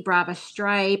tweed, Brava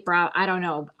stripe, I don't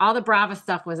know. All the Brava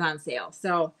stuff was on sale.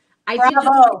 So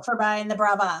Bravo for buying the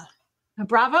Brava.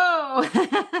 Bravo.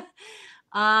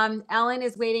 Ellen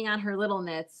is waiting on her little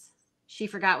knits. She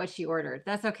forgot what she ordered.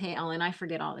 That's okay, Ellen. I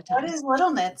forget all the time. What is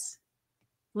Little Knits?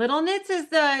 Little Knits is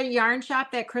the yarn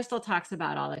shop that Crystal talks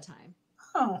about all the time.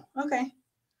 Oh, okay.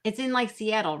 It's in like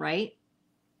Seattle, right?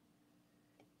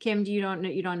 Kim, you don't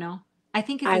know? I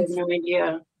think I have no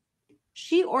idea.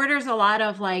 She orders a lot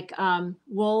of like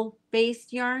wool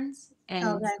based yarns and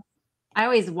Okay. I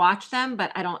always watch them,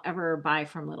 but I don't ever buy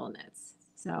from Little Knits.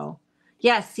 So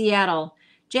yes, Seattle.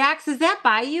 Jax, is that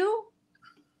by you?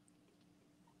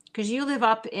 Because you live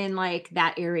up in like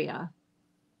that area.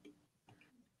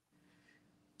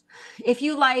 If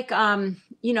you like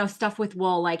stuff with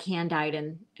wool like hand dyed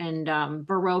and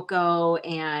Barocco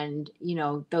and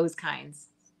those kinds.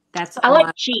 That's I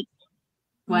like cheap.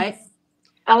 What?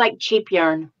 I like cheap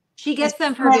yarn. She gets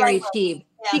them for very cheap.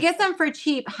 Yeah. She gets them for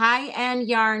cheap, high-end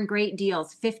yarn, great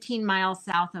deals, 15 miles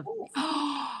south of.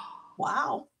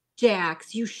 Wow.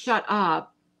 Jax, you shut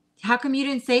up. How come you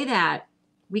didn't say that?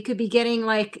 We could be getting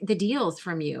like the deals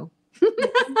from you.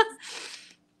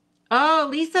 Oh,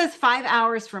 Lisa's 5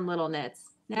 hours from Little Knits.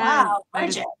 Wow.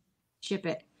 Ship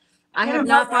it. I have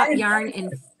not bought yarn in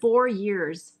 4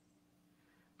 years.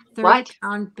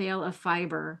 30-pound bale of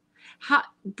fiber.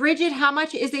 Bridget, how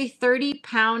much is a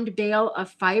 30-pound bale of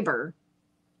fiber?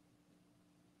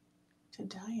 To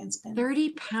dye and spin. 30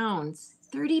 pounds.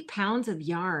 30 pounds of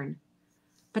yarn.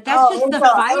 But that's just the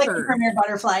fiber. I like the Premier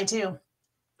Butterfly too.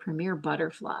 Premier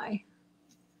Butterfly.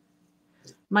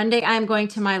 Monday, I'm going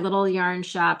to my little yarn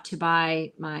shop to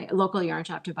buy my local yarn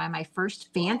shop to buy my first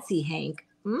fancy hank.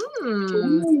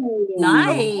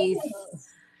 Nice.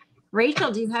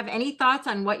 Rachel, do you have any thoughts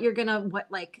on what you're gonna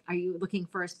are you looking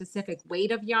for a specific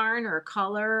weight of yarn or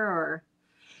color or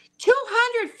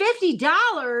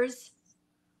 $250?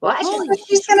 What?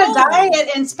 She's gonna dye it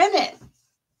and spin it.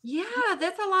 Yeah,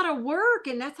 that's a lot of work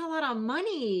and that's a lot of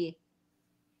money.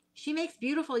 She makes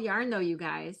beautiful yarn though, you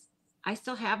guys. I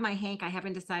still have my hank. I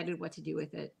haven't decided what to do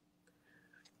with it.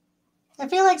 I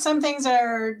feel like some things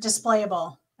are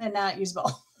displayable and not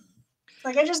usable.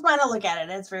 Like I just want to look at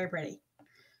it. It's very pretty.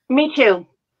 Me too.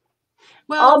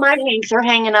 Well, All my hanks are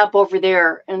hanging up over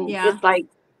there, and Yeah. it's like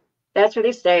that's where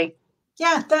they stay.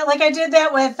 Yeah, like I did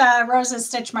that with Rose's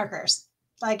stitch markers.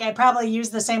 Like I probably use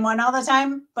the same one all the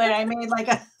time, but I made like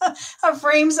a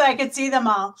frame so I could see them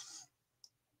all.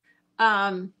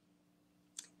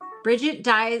 Bridget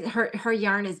dyes her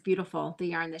yarn is beautiful. The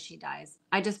yarn that she dyes.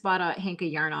 I just bought a hank of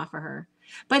yarn off of her.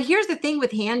 But here's the thing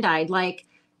with hand dyed, like,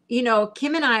 you know,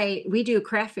 Kim and I, we do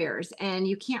craft fairs and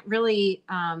you can't really,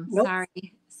 Nope.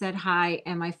 sorry, said hi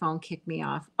and my phone kicked me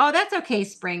off. Oh, that's okay,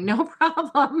 Spring. No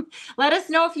problem. Let us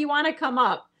know if you want to come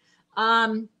up.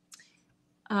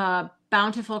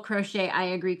 Bountiful crochet. I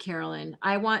agree, Carolyn.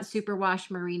 I want superwash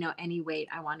merino any weight.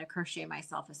 I want to crochet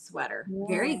myself a sweater.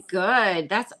 Very good.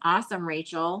 That's awesome,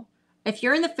 Rachel. If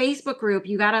you're in the Facebook group,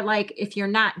 you got to like, if you're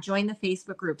not, join the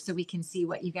Facebook group so we can see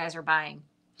what you guys are buying.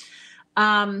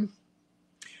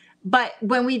 But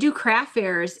when we do craft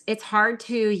fairs, it's hard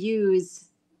to use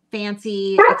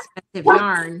fancy, expensive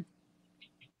yarn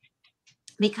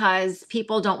because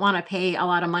people don't want to pay a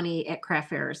lot of money at craft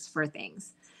fairs for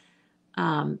things.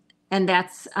 And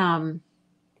that's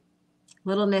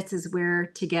Little Knits is where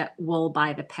to get wool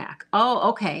by the pack. Oh,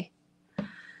 okay.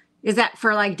 Is that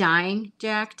for like dyeing,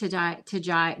 Jack? To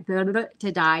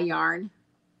dye yarn?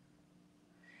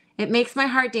 It makes my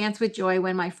heart dance with joy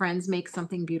when my friends make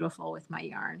something beautiful with my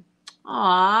yarn.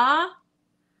 Aw.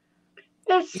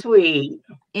 That's sweet.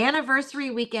 Anniversary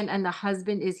weekend and the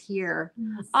husband is here.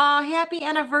 Oh, happy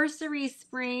anniversary,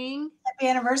 Spring. Happy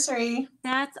anniversary.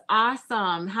 That's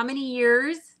awesome. How many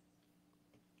years?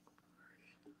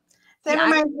 That Yeah,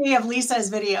 reminds me of Lisa's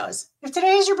videos. If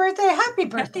today is your birthday, happy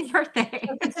birthday. Happy birthday.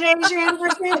 If today is your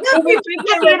anniversary,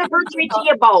 Happy anniversary to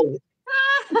you both.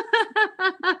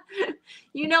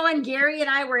 You know, when Gary and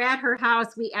I were at her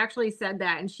house, we actually said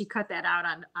that and she cut that out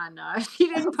on she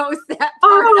didn't post that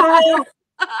part.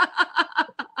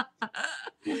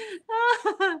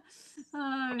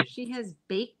 Oh, She has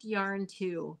baked yarn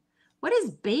too. What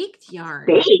is baked yarn?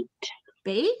 baked.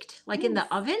 Baked? Like in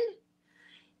the oven?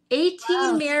 18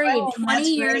 Wow, married, Spring, 20 that's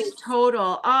years great.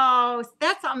 total. Oh,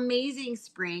 that's amazing,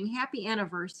 Spring. Happy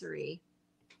anniversary.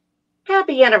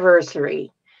 Happy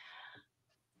anniversary.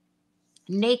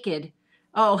 Naked.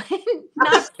 Oh,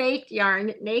 not baked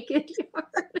yarn, naked yarn.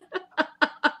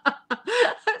 I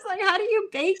was like, how do you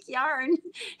bake yarn?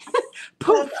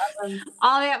 Poof, Awesome.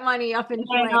 all that money up in I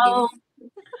flames. know.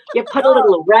 You put a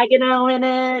little oregano in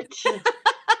it. Can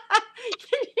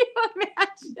you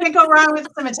imagine? Can't go wrong with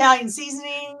some Italian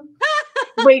seasoning.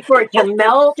 Wait for it to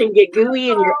melt and get gooey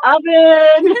in your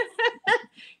oven.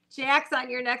 Jax, on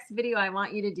your next video, I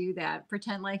want you to do that.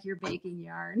 Pretend like you're baking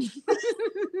yarn.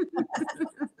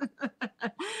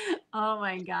 Oh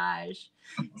my gosh.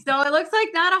 So it looks like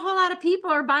not a whole lot of people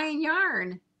are buying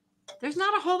yarn. There's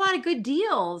not a whole lot of good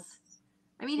deals.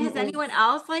 I mean, has anyone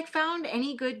else like found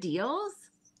any good deals?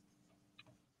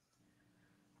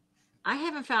 I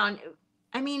haven't found,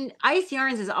 I mean, Ice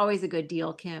Yarns is always a good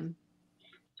deal, Kim.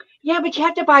 Yeah, but you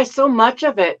have to buy so much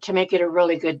of it to make it a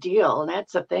really good deal. And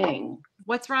that's the thing.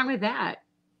 What's wrong with that?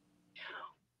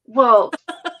 Well,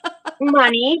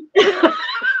 money.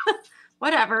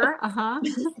 Whatever. Uh-huh.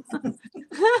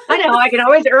 I know, I can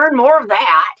always earn more of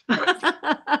that.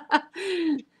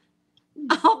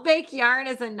 I'll bake yarn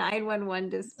as a 911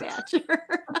 dispatcher.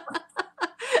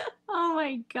 Oh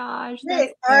my gosh.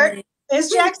 Wait, that's funny.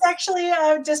 is Jax actually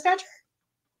a dispatcher?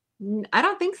 I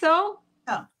don't think so.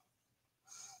 Oh.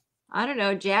 I don't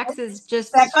know. Jax is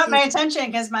just. That caught my attention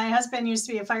because my husband used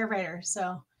to be a firefighter.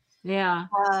 So Yeah.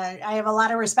 I have a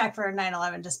lot of respect for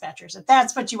 911 dispatchers, if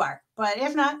that's what you are. But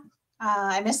if not,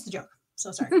 I missed the joke.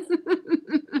 So sorry.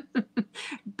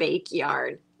 Bake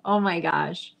yarn. Oh my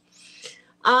gosh.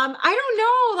 I don't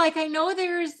know. Like I know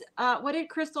there's what did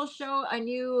Crystal show? A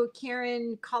new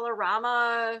Karen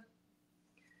Colorama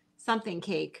something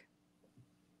cake.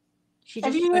 She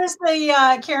Have just you used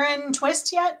the Karen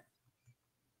twist yet?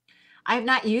 I have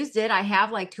not used it. I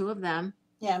have like 2 of them.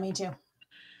 Yeah, me too.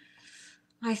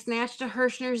 I snatched a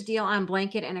Hirschner's deal on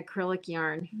blanket and acrylic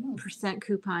yarn. %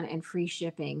 coupon and free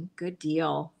shipping. Good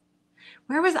deal.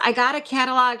 Where was I got a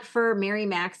catalog for Mary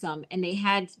Maxim and they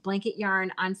had blanket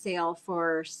yarn on sale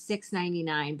for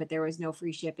 $6.99, but there was no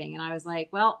free shipping. And I was like,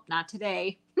 well, not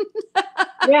today.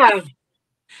 Yeah,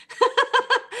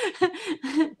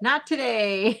 Not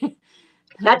today.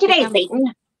 not today,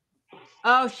 Satan.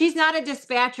 Oh, she's not a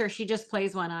dispatcher. She just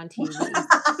plays one on TV.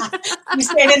 You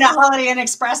stayed in a Holiday Inn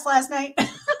Express last night?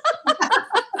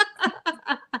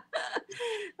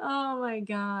 Oh my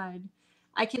God.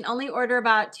 I can only order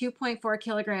about 2.4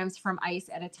 kilograms from ICE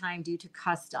at a time due to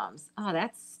customs. Oh,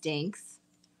 that stinks.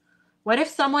 What if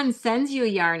someone sends you a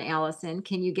yarn, Allison?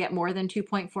 Can you get more than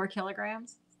 2.4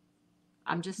 kilograms?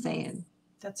 I'm just saying.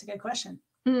 That's a good question.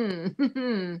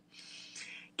 K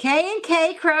and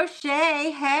K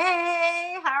Crochet.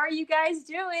 Hey, how are you guys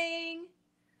doing?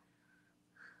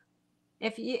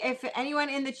 If anyone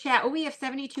in the chat, we have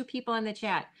 72 people in the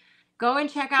chat. Go and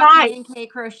check out Hi. K and K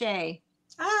Crochet.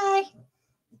 Hi.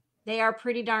 They are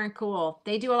pretty darn cool.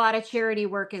 They do a lot of charity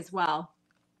work as well.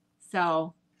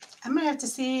 So I'm going to have to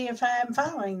see if I'm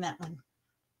following that one.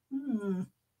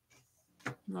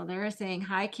 well, they're saying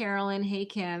hi, Carolyn. Hey,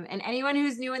 Kim. And anyone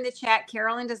who's new in the chat,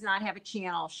 Carolyn does not have a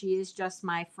channel. She is just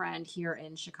my friend here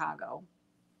in Chicago.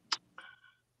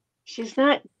 She's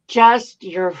not just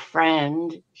your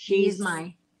friend. She's She's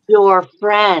my your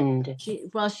friend.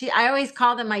 I always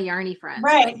call them my yarny friends.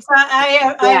 Right. So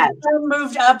I've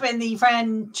moved up in the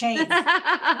friend chain.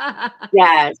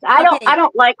 Yes. I Okay.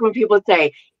 don't like when people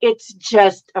say it's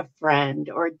just a friend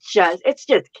or it's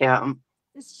just Kim.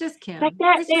 It's just Kim. Like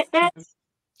that. It's just That's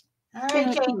Kim.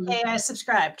 All right, Kay, I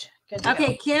subscribed. Good to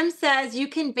Okay, go. Kim says you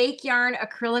can bake yarn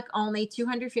acrylic only,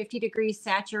 250 degrees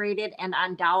saturated and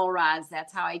on dowel rods.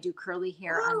 That's how I do curly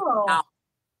hair on Oh. dowel.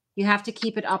 You have to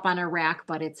keep it up on a rack,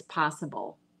 but it's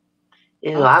possible.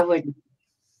 ew, Okay.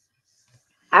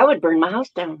 I would burn my house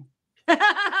down.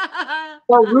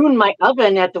 Or ruin my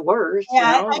oven at the worst.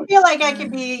 Yeah, You know? I feel like I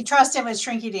could be trusted with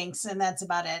Shrinky Dinks, and that's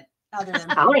about it. Other than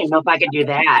I don't even know if I could do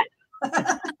that.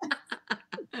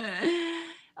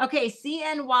 Okay,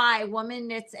 CNY, Woman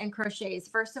Knits and Crochets.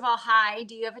 First of all, hi,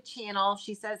 do you have a channel?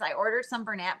 She says, I ordered some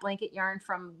Bernat blanket yarn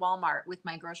from Walmart with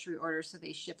my grocery order, so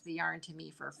they shipped the yarn to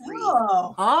me for free.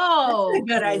 Oh, that's a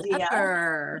good idea.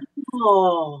 Clever.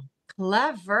 Oh,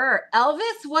 Clever.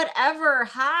 Elvis, whatever.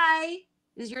 Hi.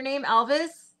 Is your name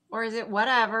Elvis or is it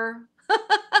whatever?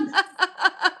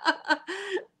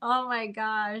 Oh my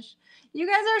gosh. You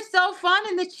guys are so fun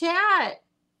in the chat.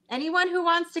 Anyone who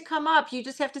wants to come up, you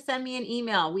just have to send me an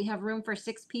email. We have room for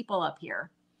 6 people up here.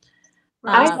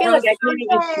 I feel like I can't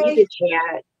even see the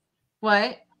chat.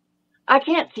 What? I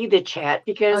can't see the chat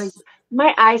because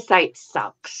my eyesight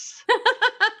sucks.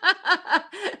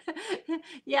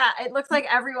 Yeah, it looks like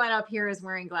everyone up here is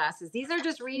wearing glasses. These are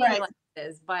just reading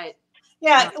glasses, but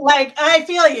yeah, like I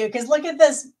feel you because look at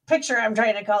this picture I'm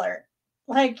trying to color.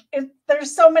 Like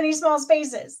there's so many small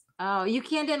spaces. Oh, you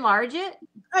can't enlarge it?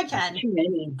 I can. Too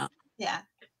many. Yeah.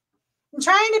 I'm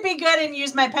trying to be good and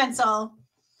use my pencil.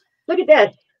 Look at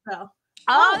this. So.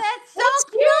 Oh, that's so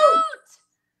cute.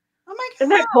 Oh my god. Isn't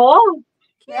that cool?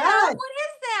 Yeah. What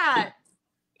is that?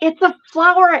 It's a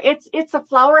flower. It's a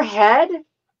flower head.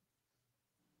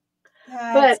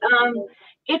 But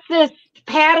it's this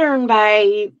pattern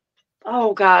by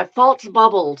False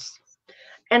Bubbles.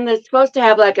 And it's supposed to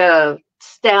have like a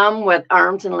stem with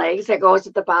arms and legs that goes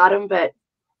at the bottom, but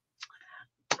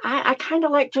I kind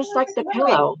of like just like the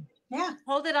pillow. Yeah.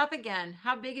 Hold it up again.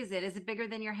 How big is it? Is it bigger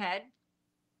than your head?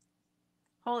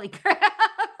 Holy crap.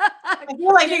 I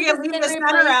feel like you could leave the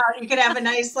center out. You could have a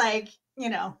nice,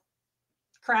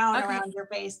 crown around your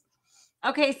face.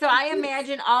 Okay, so I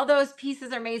imagine all those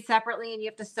pieces are made separately and you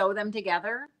have to sew them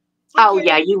together. Oh,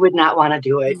 yeah, you would not want to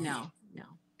do it. No.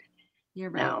 You're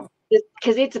right. No,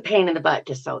 because it's a pain in the butt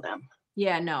to sew them.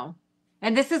 Yeah, no.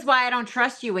 And this is why I don't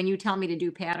trust you when you tell me to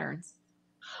do patterns.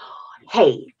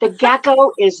 Hey, the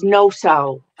gecko is no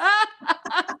sew.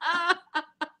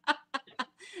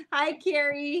 Hi,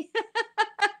 Carrie.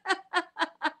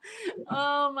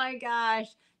 Oh my gosh.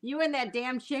 You and that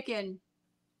damn chicken.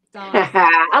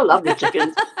 I love the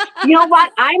chickens. You know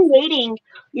what? I'm waiting.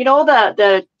 You know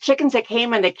the chickens that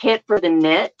came in the kit for the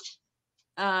knit?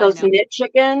 Those knit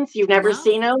chickens? You've never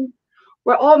seen them?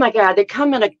 Well, oh my God, they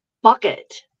come in a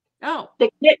bucket. Oh.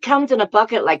 The kit comes in a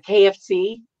bucket like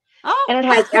KFC. Oh. And it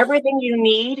has everything you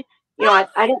need. You know,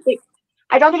 I don't think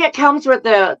it comes with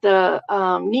the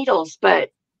needles, but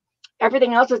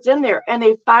everything else that's in there. And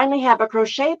they finally have a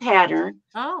crochet pattern.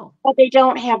 Oh. But they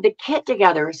don't have the kit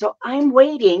together. So I'm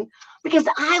waiting because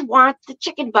I want the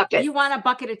chicken bucket. You want a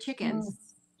bucket of chickens?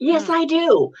 Yes, I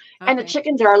do. Okay. And the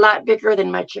chickens are a lot bigger than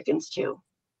my chickens too.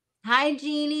 Hi,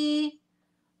 Jeannie.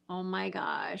 Oh my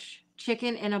gosh.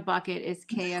 Chicken in a bucket is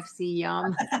KFC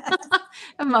yum.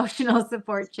 Emotional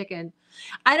support chicken.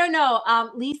 I don't know.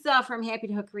 Lisa from Happy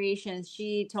to Hook Creations,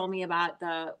 she told me about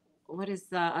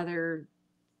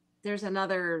there's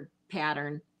another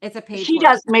pattern. It's a page. She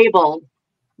does Mabel.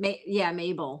 Yeah,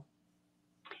 Mabel.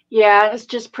 Yeah, it's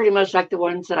just pretty much like the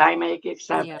ones that I make,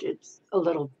 except Yeah. it's a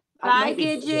little. It Bye, might be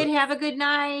Gidget. bigger. Have a good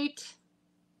night.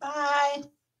 Bye.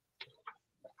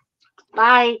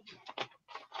 Bye.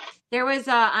 There was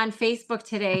on Facebook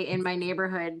today in my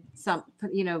neighborhood,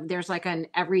 there's like an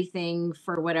everything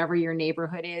for whatever your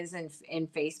neighborhood is in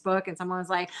Facebook. And someone was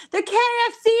like, the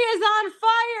KFC is on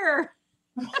fire.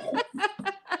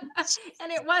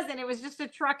 And it wasn't. It was just a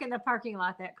truck in the parking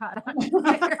lot that caught on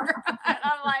fire. And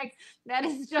I'm like, that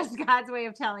is just God's way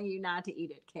of telling you not to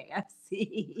eat at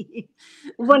KFC.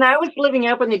 When I was living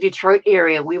up in the Detroit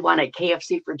area, we wanted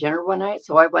KFC for dinner one night.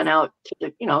 So I went out to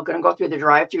the, going to go through the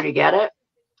drive-thru to get it.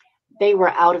 They were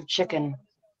out of chicken.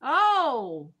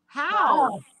 Oh, how?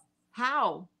 Wow.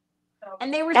 How?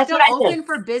 And they were That's still what I said. open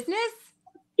for business?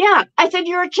 Yeah, I said,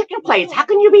 you're a chicken place. How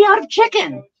can you be out of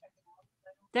chicken?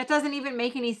 That doesn't even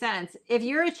make any sense. If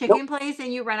you're a chicken place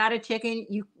and you run out of chicken,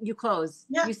 you close.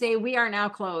 Yeah. You say, we are now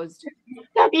closed.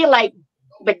 That'd be like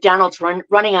McDonald's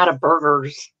running out of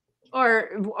burgers.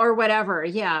 Or whatever.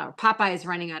 Yeah. Popeye's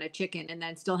running out of chicken and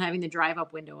then still having the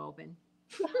drive-up window open.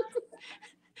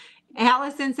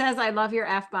 Allison says, I love your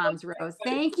F-bombs, Rose.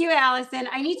 Thank you, Allison.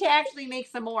 I need to actually make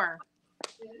some more.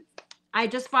 I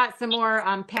just bought some more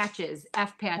patches,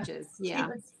 F patches. Yeah.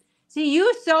 See,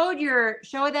 you sewed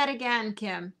show that again,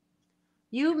 Kim.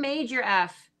 You made your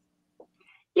F.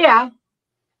 Yeah.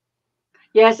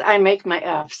 Yes, I make my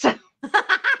Fs. So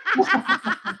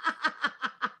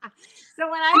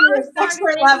when I You're first started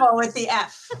expert level with the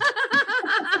F.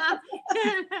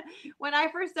 when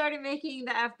I first started making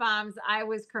the F-bombs, I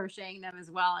was crocheting them as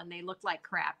well, and they looked like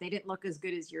crap. They didn't look as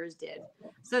good as yours did.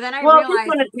 So then I Well, realized, this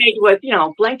one is made with,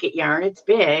 blanket yarn. It's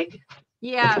big.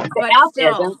 yeah, The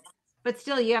F but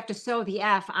still, you have to sew the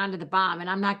F onto the bomb, and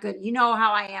I'm not good. You know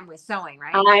how I am with sewing,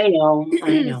 right? I know.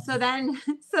 So then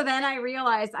I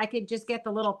realized I could just get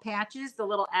the little patches, the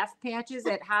little F patches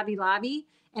at Hobby Lobby,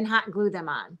 and hot glue them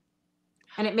on.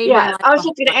 And it made my Yeah, life I was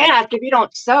just going to ask if you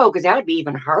don't sew, because that would be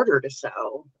even harder to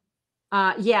sew.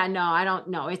 Yeah, no, I don't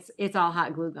know. It's all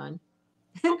hot glue gun.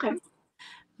 Okay.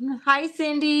 Hi,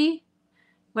 Cindy.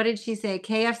 What did she say?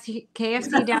 KFC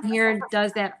down here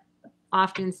does that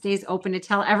often, stays open to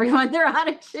tell everyone they're out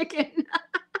of chicken. It's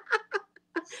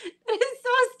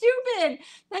so stupid.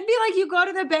 That'd be like you go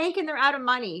to the bank and they're out of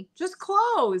money. Just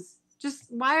close. Just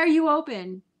why are you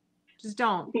open? Just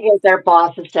don't. Because their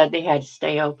boss had said they had to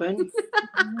stay open.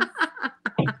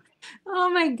 Oh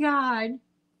my God.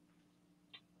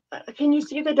 Can you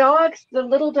see the dogs? The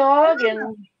little dog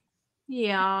and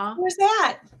Yeah. Who's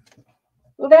that?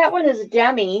 well, that one is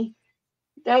Demi.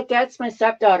 That's my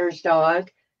stepdaughter's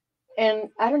dog. And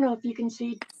I don't know if you can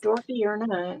see Dorothy or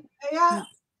not. Yeah,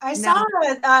 I saw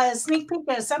a sneak peek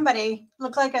of somebody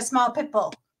look like a small pit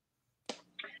bull.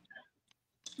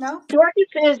 No? Dorothy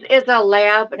is a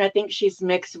lab, and I think she's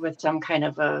mixed with some kind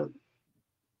of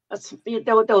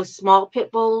those small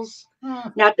pit bulls,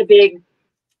 not the big,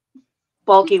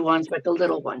 bulky ones, but the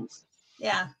little ones.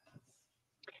 Yeah.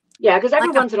 Yeah, because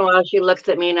every once in a while she looks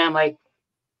at me, and I'm like,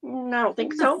 I don't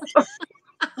think so.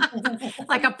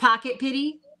 Like a pocket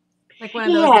pity. Like one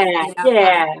of those.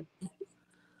 Yeah.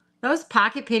 Those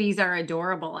pocket pitties are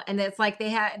adorable, and it's like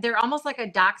they're almost like a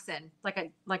dachshund,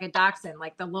 like a dachshund,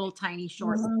 like the little tiny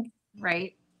short,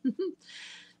 right?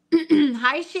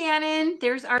 Hi, Shannon.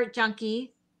 There's Art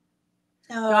Junkie.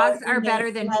 Dogs are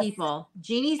better than people.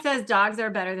 Jeannie says dogs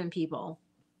are better than people.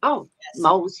 Oh, yes.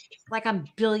 Most. Like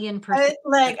 1,000,000,000%.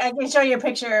 I can show you a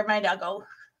picture of my doggo.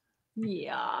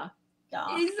 Yeah.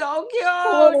 Dog. He's so cute.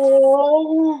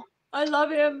 Oh. I love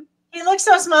him. He looks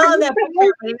so small in that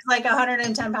picture, but he's like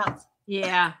 110 pounds.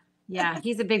 Yeah. Yeah.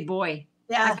 He's a big boy.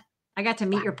 Yeah. I got to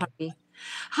meet your puppy.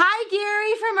 Hi,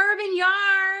 Gary from Urban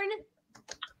Yarn.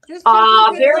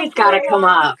 Gary's got to come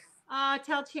up.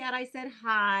 Tell Chad I said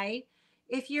hi.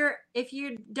 If you're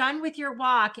done with your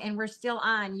walk and we're still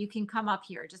on, you can come up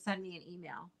here. Just send me an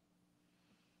email.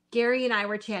 Gary and I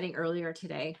were chatting earlier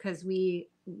today because we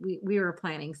were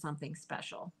planning something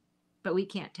special, but we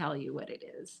can't tell you what it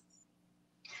is.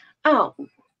 Oh,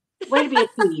 way to be a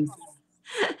tease.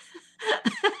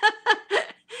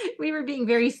 We were being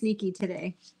very sneaky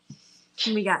today.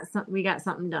 We got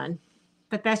something done,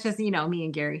 but that's just me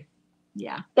and Gary.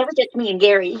 Yeah, that was just me and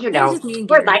Gary. We're like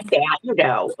that.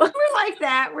 We're like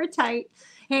that. We're tight.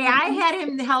 Hey, I had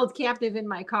him held captive in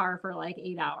my car for like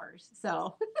 8 hours.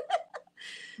 So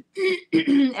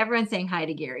everyone's saying hi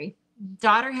to Gary.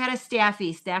 Daughter had a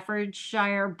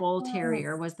Staffordshire Bull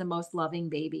Terrier. Was the most loving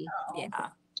baby. Yeah.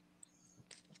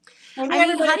 How do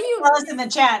you tell us in the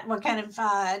chat what kind of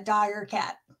dog or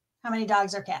cat? How many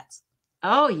dogs or cats?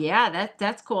 Oh yeah,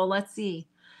 that's cool. Let's see.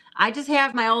 I just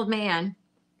have my old man.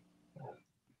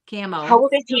 Camo. How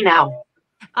old is he now?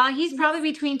 He's probably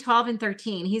between 12 and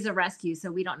 13. He's a rescue,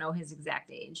 so we don't know his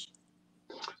exact age.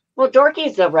 Well,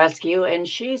 Dorky's a rescue, and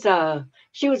she was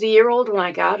a year old when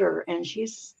I got her, and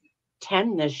she's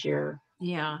 10 this year.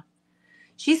 Yeah.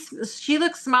 She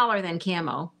looks smaller than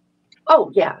Camo.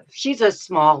 Oh yeah, she's a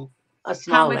small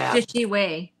How much lab. does she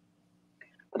weigh?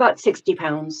 About 60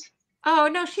 pounds. Oh,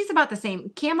 no, she's about the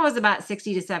same. Camo is about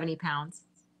 60 to 70 pounds.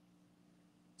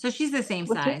 So she's the same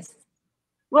size.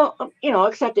 Well,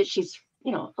 except that she's,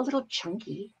 a little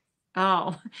chunky.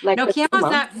 Oh, Like no,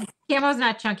 the Camo's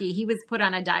not chunky. He was put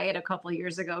on a diet a couple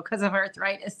years ago because of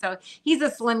arthritis. So he's a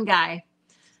slim guy.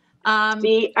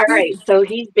 See, all right, so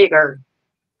he's bigger.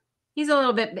 He's a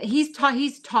little bit, he's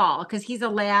tall because he's a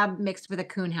lab mixed with a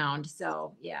coonhound.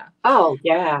 So yeah. Oh,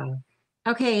 yeah.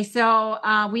 Okay, so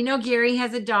we know Gary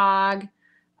has a dog.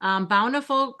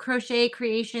 Bountiful Crochet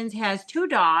Creations has 2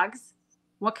 dogs.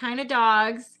 What kind of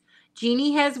dogs?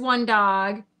 Jeannie has 1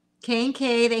 dog.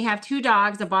 K&K, they have 2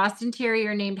 dogs, a Boston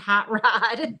Terrier named Hot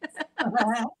Rod and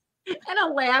a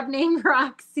lab named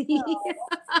Roxy.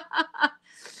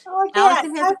 Oh,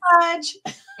 Allison has Fudge.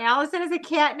 Allison has a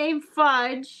cat named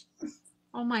Fudge.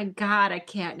 Oh my God, a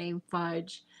cat named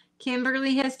Fudge.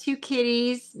 Kimberly has 2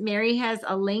 kitties. Mary has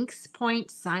a Lynx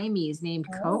Point Siamese named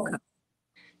Coco.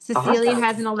 Cecilia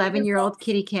has an 11-year-old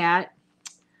kitty cat.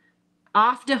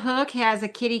 Off the Hook has a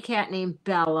kitty cat named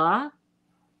Bella.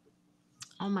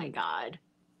 Oh my God.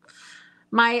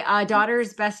 My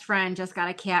daughter's best friend just got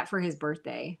a cat for his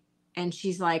birthday. And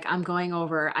she's like, I'm going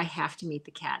over. I have to meet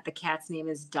the cat. The cat's name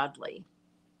is Dudley.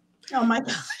 Oh my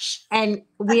gosh. And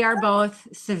we are both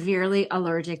severely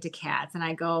allergic to cats. And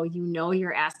I go,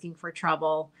 you're asking for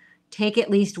trouble. Take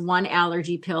at least 1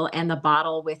 allergy pill and the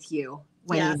bottle with you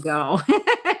when you go.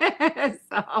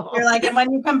 So. You're like, and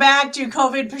when you come back, do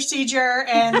COVID procedure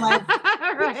and like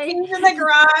right. in the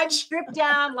garage. Strip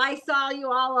down, Lysol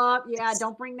you all up. Yeah,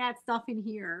 don't bring that stuff in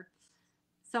here.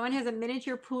 Someone has a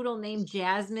miniature poodle named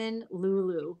Jasmine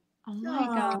Lulu. Oh my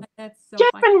God, that's so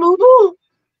Jasmine funny. Lulu.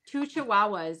 2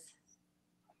 chihuahuas.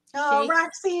 Oh,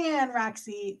 Roxy and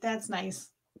Roxy. That's nice.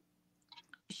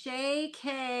 Shay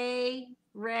K.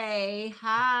 Ray.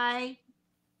 Hi.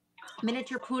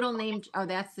 Miniature poodle named,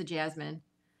 that's the Jasmine.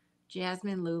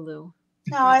 Jasmine Lulu.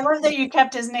 Oh, I love that you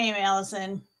kept his name,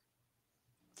 Allison.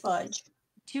 Fudge.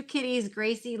 2 kitties,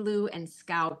 Gracie, Lou, and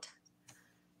Scout.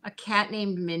 A cat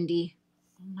named Mindy.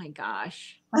 Oh my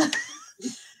gosh.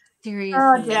 Seriously.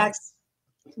 Oh, Jax.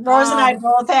 Rose and I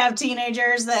both have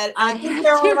teenagers that I think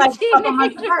they're only like a couple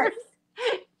months apart.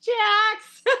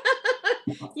 Jax,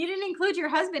 you didn't include your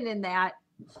husband in that.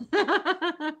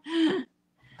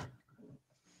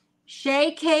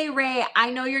 Shay K. Ray.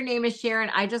 I know your name is Sharon.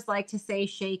 I just like to say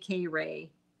Shay K. Ray.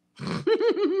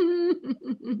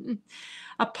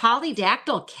 A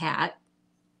polydactyl cat.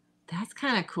 That's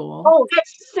kind of cool. Oh,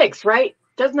 that's 6, right?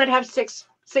 Doesn't it have six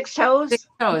toes? 6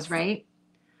 toes, right?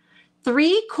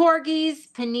 3 corgis,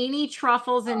 panini,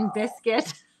 truffles, and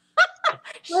biscuit.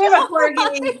 We have a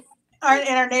corgi in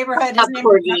our neighborhood. His name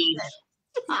is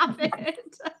Stop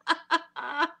it.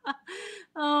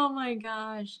 Oh my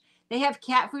gosh. They have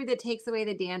cat food that takes away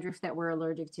the dandruff that we're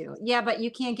allergic to. Yeah, but you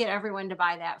can't get everyone to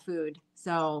buy that food.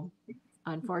 So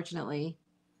unfortunately,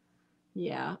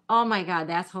 yeah. Oh my God,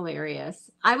 that's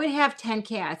hilarious. I would have 10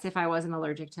 cats if I wasn't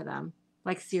allergic to them.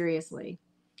 Like seriously.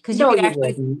 Because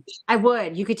I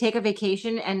would. You could take a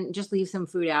vacation and just leave some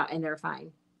food out and they're fine.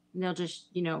 And they'll just,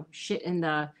 shit in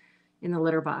the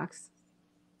litter box.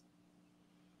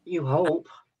 You hope.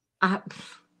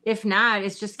 If not,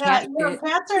 it's just cat shit.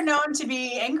 Cats are known to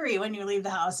be angry when you leave the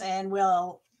house and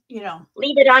will,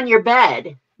 leave it on your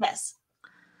bed. Yes.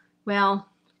 Well,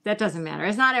 that doesn't matter.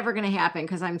 It's not ever going to happen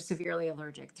because I'm severely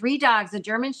allergic. 3 dogs, a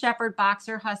German Shepherd,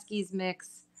 Boxer, Huskies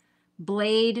mix,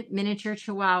 Blade, miniature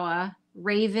Chihuahua,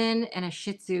 Raven, and a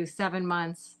Shih Tzu, 7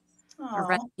 months. Aww. A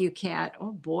rescue cat.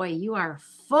 Oh boy, you are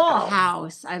full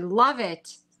house. I love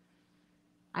it.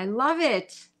 I love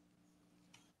it.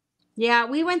 Yeah,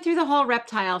 we went through the whole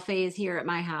reptile phase here at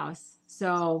my house.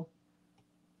 So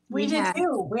we did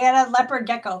too. We had a leopard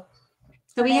gecko.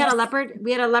 So we had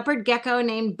a leopard gecko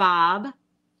named Bob.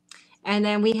 And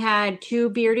then we had 2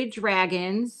 bearded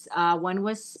dragons. One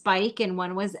was Spike and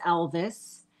one was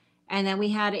Elvis. And then we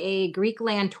had a Greek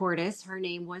land tortoise. Her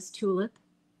name was Tulip.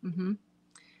 Mm-hmm.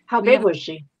 How big was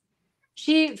she?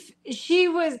 She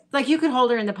was like, you could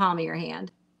hold her in the palm of your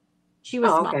hand. She was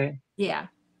small. Okay. Yeah.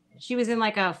 She was in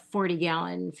like a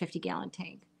 40-gallon, 50-gallon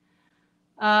tank.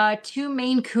 2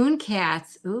 Maine Coon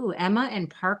cats. Ooh, Emma and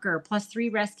Parker, plus 3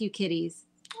 rescue kitties.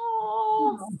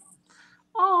 Oh.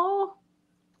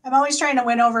 I'm always trying to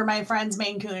win over my friend's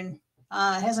Maine Coon.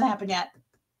 It hasn't happened yet.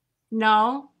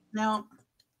 No. No.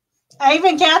 I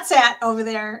even cat sat over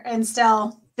there and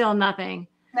still nothing.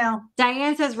 no.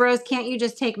 Diane says, Rose, can't you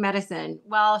just take medicine?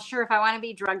 Well, sure. If I want to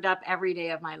be drugged up every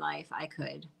day of my life, I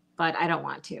could, but I don't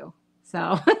want to.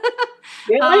 So,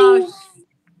 Really?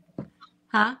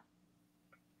 huh?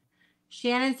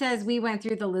 Shannon says we went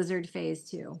through the lizard phase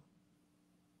too.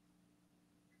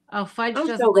 Oh, Fudge I'm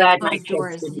doesn't so like glad my closed kids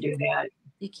doors. didn't do that.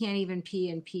 You can't even pee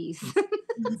in peace.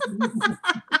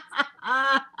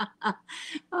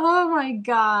 Oh my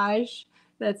gosh.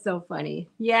 That's so funny.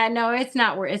 Yeah, no, it's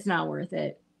not worth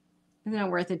it. It's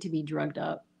not worth it to be drugged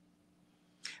up.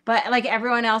 But like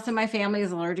everyone else in my family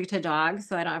is allergic to dogs,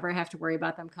 so I don't ever have to worry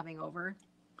about them coming over.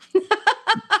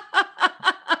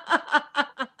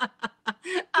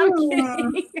 I'm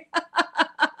kidding.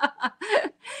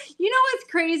 You know what's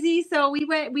crazy? So we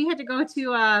had to go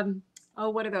to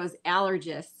what are those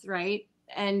allergists, right?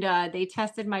 And they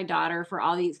tested my daughter for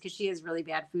all these because she has really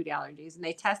bad food allergies, and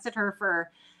they tested her for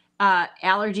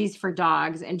allergies for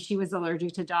dogs, and she was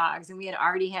allergic to dogs, and we had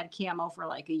already had Camo for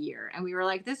like a year, and we were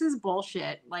like, this is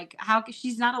bullshit. Like, how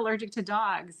she's not allergic to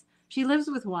dogs? She lives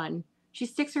with one. She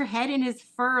sticks her head in his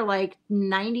fur like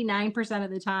 99%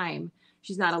 of the time.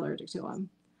 She's not allergic to him.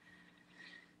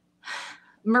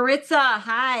 Maritza,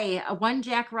 hi. One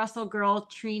Jack Russell girl,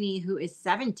 Trini, who is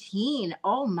 17.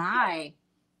 Oh my,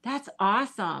 that's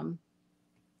awesome.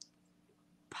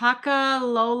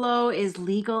 Paca-Lolo is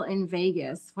legal in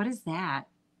Vegas. What is that?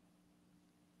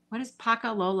 What is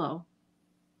Paca-Lolo?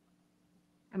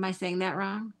 Am I saying that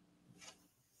wrong?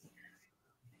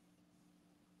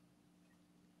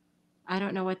 I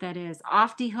don't know what that is.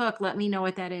 Off the hook, let me know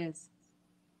what that is.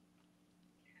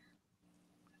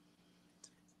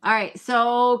 All right,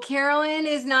 so Carolyn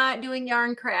is not doing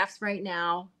yarn crafts right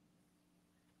now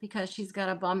because she's got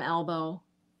a bum elbow.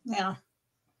 Yeah.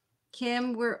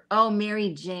 Kim,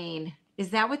 Mary Jane.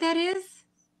 Is that what that is?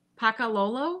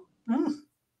 Paca-Lolo?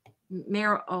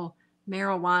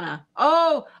 Marijuana.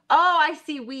 Oh, I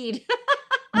see weed.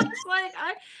 I was like,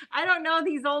 I don't know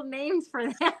these old names for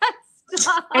that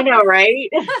stuff. I know, right?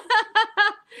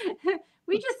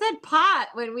 We just said pot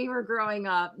when we were growing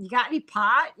up. You got any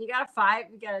pot? You got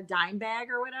a dime bag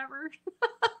or whatever?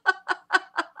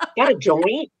 Got a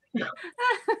joint?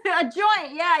 A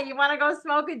joint. Yeah. You want to go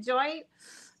smoke a joint?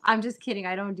 I'm just kidding.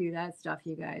 I don't do that stuff,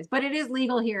 you guys. But it is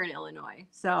legal here in Illinois.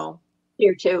 So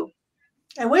Here too.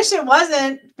 I wish it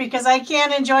wasn't because I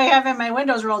can't enjoy having my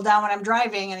windows rolled down when I'm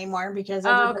driving anymore because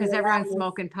everyone's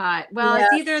smoking pot. Well, Yeah.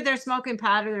 it's either they're smoking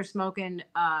pot or they're smoking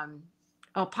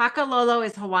Paca-Lolo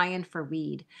is Hawaiian for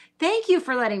weed. Thank you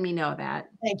for letting me know that.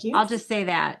 Thank you. I'll just say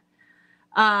that.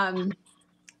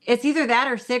 It's either that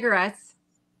or cigarettes.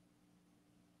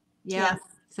 Yeah.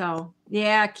 So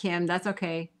yeah, Kim, that's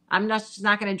okay. I'm just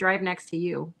not going to drive next to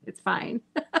you. It's fine.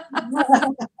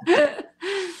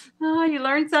 Oh, you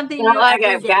learned something Not new like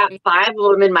every I've got day. 5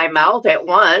 of them in my mouth at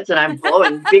once and I'm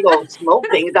blowing big old smoke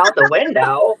things out the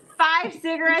window. 5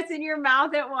 cigarettes in your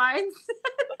mouth at once.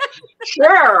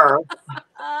 Sure.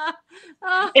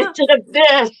 Instead of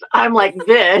this, I'm like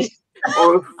this.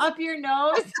 Or, Up your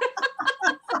nose.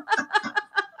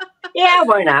 yeah,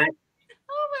 why not?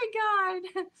 Oh my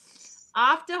God.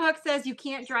 Off the Hook says you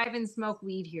can't drive and smoke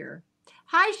weed here.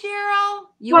 Hi, Cheryl.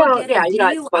 You will get a you're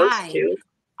not supposed DUI. to.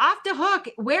 Off the Hook.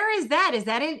 Where is that? Is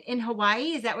that in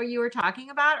Hawaii? Is that where you were talking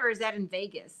about? Or is that in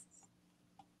Vegas?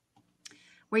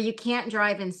 Where you can't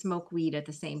drive and smoke weed at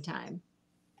the same time.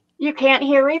 You can't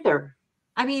hear either.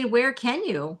 I mean, where can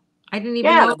you? I didn't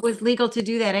even know it was legal to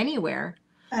do that anywhere.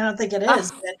 I don't think it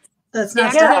is. But that's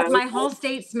not. Yeah, my whole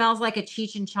state smells like a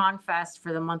Cheech and Chong fest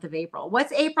for the month of April.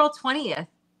 What's April 20th?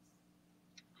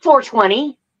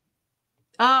 420.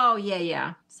 Oh,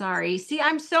 yeah. Sorry. See,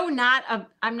 I'm not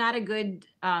a good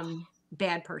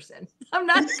bad person. I'm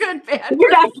not a good bad person.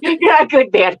 You're not a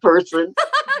good bad person.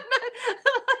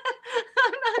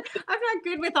 I'm not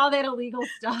good with all that illegal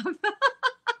stuff.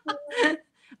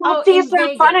 Well, see, it's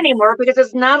not fun anymore because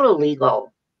it's not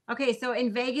illegal. Okay, so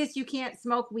in Vegas, you can't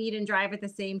smoke weed and drive at the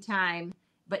same time,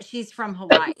 but she's from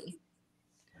Hawaii.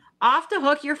 Off the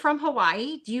Hook, you're from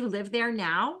Hawaii? Do you live there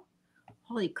now?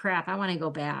 Holy crap, I want to go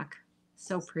back.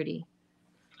 So pretty.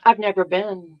 I've never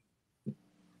been.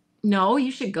 No,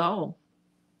 you should go.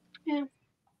 Yeah.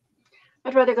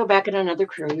 I'd rather go back on another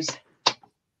cruise.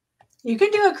 You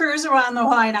can do a cruise around the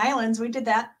Hawaiian Islands. We did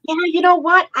that. Yeah, you know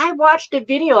what? I watched a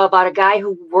video about a guy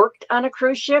who worked on a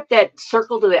cruise ship that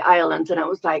circled the islands, and I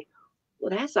was like, well,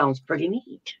 that sounds pretty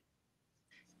neat.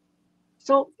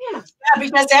 So, yeah. Yeah,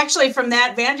 because actually from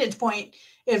that vantage point,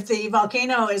 if the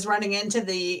volcano is running into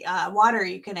the water,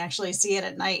 you can actually see it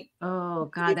at night. Oh,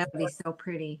 God, that would be so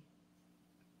pretty.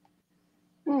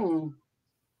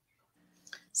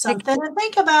 Something to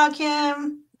think about,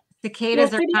 Kim.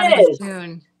 Cicadas Yes, are it coming is.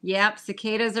 soon. Yep,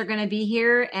 cicadas are going to be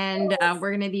here, and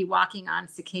we're going to be walking on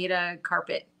cicada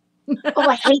carpet. Oh,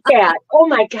 I hate that. Oh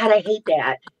my God, I hate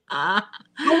that. Uh,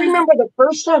 I remember the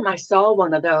first time I saw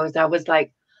one of those, I was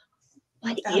like,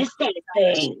 what Oh is that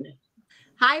thing?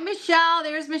 Hi, Michelle.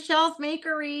 There's Michelle's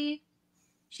Makery.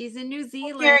 She's in New Here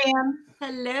Zealand. I am.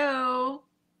 Hello.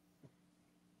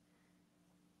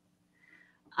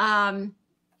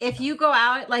 If you go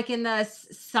out like in the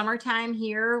summertime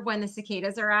here when the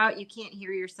cicadas are out, you can't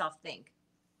hear yourself think.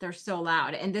 They're so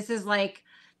loud. And this is like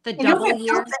the And you'll double get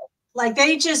year. pelted. Like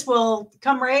they just will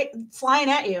come right flying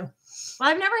at you. Well,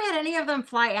 I've never had any of them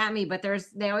fly at me, but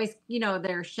they always,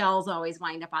 their shells always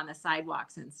wind up on the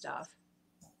sidewalks and stuff.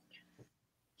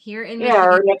 Here in Yeah,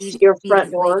 or Michigan, next to your weed front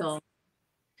is door. legal.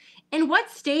 In what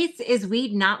states is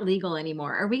weed not legal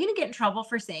anymore? Are we going to get in trouble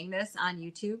for saying this on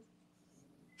YouTube?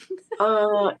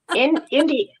 In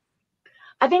India,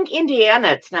 I think Indiana,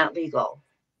 it's not legal.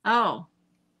 Oh.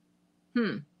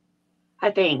 I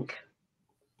think.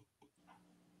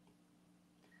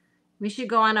 We should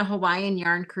go on a Hawaiian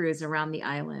yarn cruise around the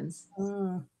islands.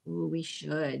 Mm. Ooh, we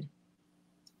should.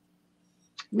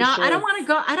 We No, I don't should. want to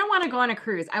go. I don't want to go on a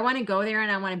cruise. I want to go there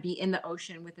and I want to be in the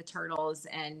ocean with the turtles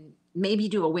and maybe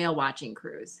do a whale watching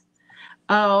cruise.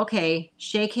 Oh, okay.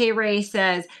 Shay K. Ray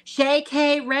says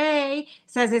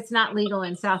it's not legal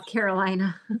in South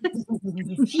Carolina.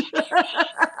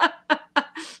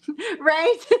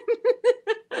 Right?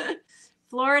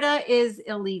 Florida is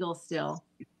illegal still.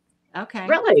 Okay.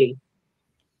 Really?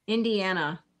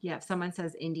 Indiana. Yeah, someone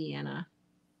says Indiana.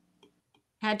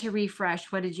 Had to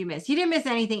refresh. What did you miss? You didn't miss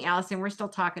anything, Allison. We're still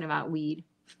talking about weed.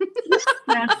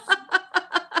 Yeah.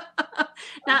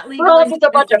 Not legal. Well, in it's a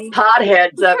bunch of Tennessee.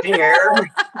 potheads up here.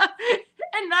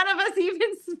 And none of us even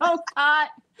smoke pot.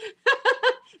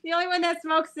 The only one that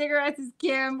smokes cigarettes is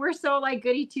Kim. We're so like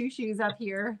goody two shoes up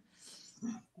here.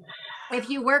 If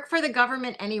you work for the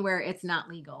government anywhere, it's not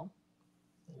legal.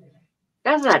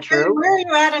 That's not true. Where are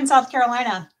you at in South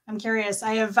Carolina? I'm curious.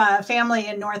 I have family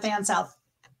in North and South.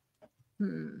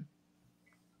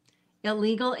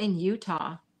 Illegal in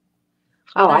Utah.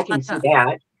 Oh, I there's can lots see of-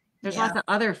 that. There's Yeah. lots of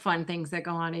other fun things that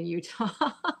go on in Utah.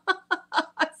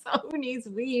 So who needs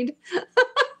weed?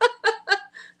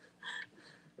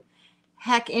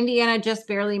 Heck, Indiana just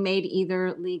barely made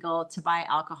either legal to buy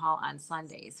alcohol on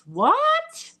Sundays.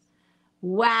 What?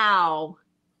 Wow.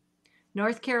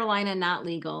 North Carolina, not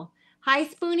legal. Hi,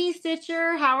 Spoonie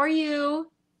Stitcher. How are you?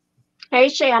 Hey,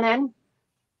 Shannon.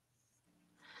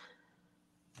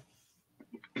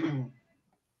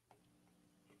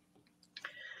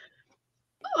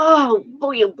 Oh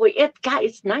boy,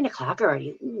 it's 9 o'clock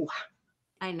already. Ooh,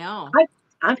 I know.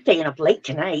 I'm staying up late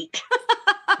tonight.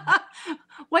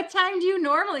 What time do you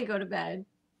normally go to bed?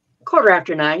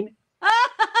 9:15.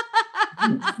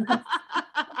 I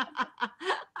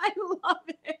love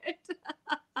it.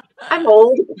 I'm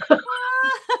old.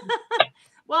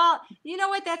 Well, you know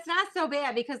what? That's not so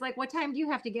bad because, like, what time do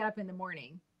you have to get up in the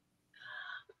morning?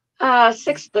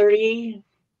 6:30.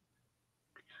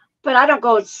 But I don't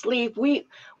go to sleep. We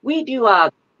do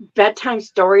bedtime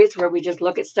stories where we just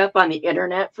look at stuff on the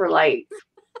internet for like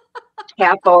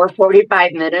half hour,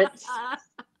 45 minutes.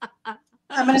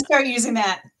 I'm going to start using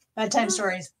that. Bedtime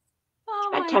stories. Oh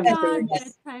my Bedtime God, stories.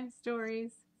 bedtime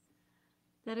stories.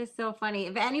 That is so funny.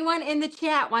 If anyone in the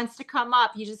chat wants to come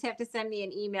up, you just have to send me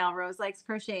an email,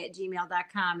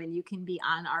 roselikescrochet@gmail.com, and you can be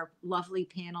on our lovely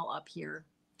panel up here.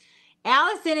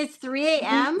 Allison, it's 3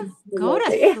 a.m. Go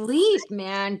to sleep,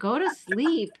 man. Go to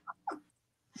sleep.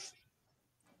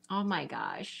 Oh my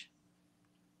gosh.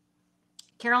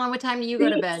 Carolyn, what time do you go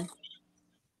to bed?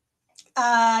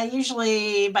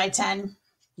 Usually by 10.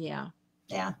 Yeah.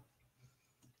 Yeah.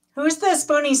 Who's the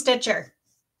Spoonie Stitcher?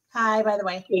 Hi, by the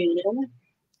way. Shannon.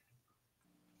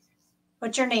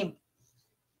 What's your name?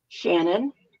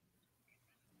 Shannon.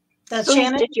 That's Spoonie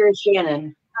Shannon? Stitcher is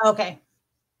Shannon. Okay.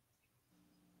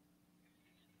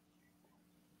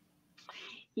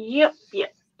 Yep.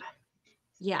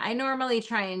 Yeah, I normally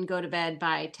try and go to bed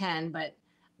by 10, but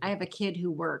I have a kid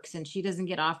who works and she doesn't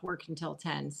get off work until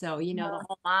 10. So, the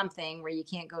whole mom thing where you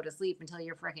can't go to sleep until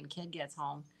your freaking kid gets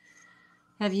home.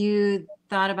 Have you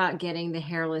thought about getting the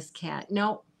hairless cat?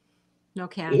 No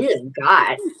cat. Ew,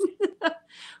 God.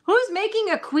 Who's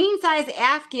making a queen size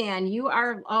Afghan? You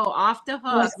are off the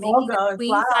hook. Making a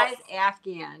queen size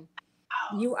Afghan.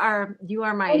 You are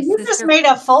my You sister. just made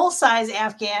a full size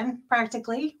Afghan,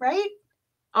 practically, right?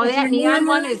 Oh, with that your neon neon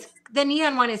one one? is the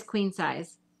neon one is queen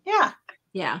size. Yeah.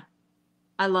 Yeah,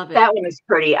 I love it. That one is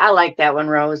pretty. I like that one,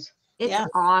 Rose. It's Yeah.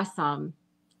 awesome.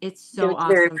 It's so It's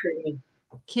very awesome. pretty.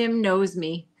 Kim knows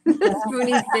me.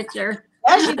 Spoonie Stitcher.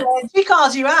 Yeah, she did. She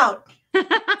calls you out.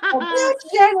 Oh,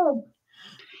 Janet.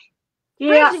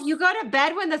 Yeah. Bridget, you go to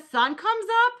bed when the sun comes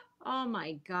up? Oh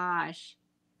my gosh.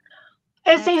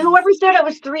 And see, whoever said it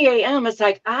was 3 a.m., it's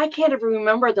like, I can't even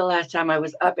remember the last time I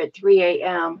was up at 3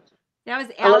 a.m. That was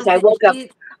Unless Allison. I woke up.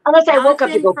 Unless I woke up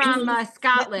to Allison go from pee.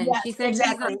 Scotland. Yes, She said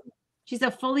exactly. she's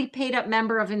a fully paid up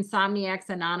member of Insomniacs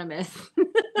Anonymous.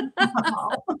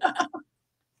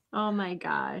 Oh my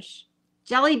gosh.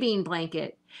 Jelly bean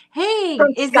blanket. Hey,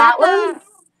 From is Scotland? that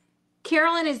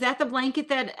Carolyn, is that the blanket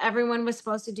that everyone was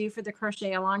supposed to do for the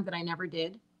crochet along that I never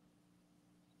did?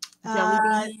 Jelly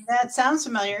bean? That sounds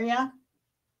familiar, yeah.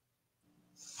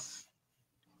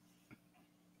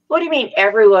 What do you mean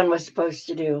everyone was supposed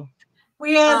to do?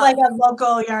 We had like a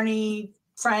local Yarny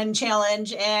friend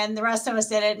challenge, and the rest of us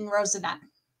did it, and Rose did not.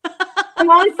 I'm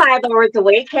only 5 hours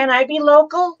away. Can I be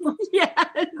local? Yes,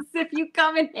 if you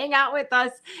come and hang out with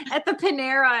us at the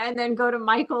Panera and then go to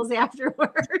Michael's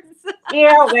afterwards.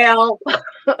 Yeah, well.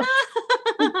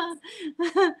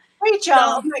 Rachel,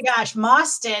 oh my gosh,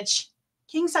 moss stitch,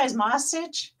 king size moss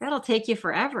stitch. That'll take you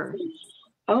forever.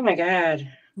 Oh my God.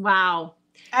 Wow.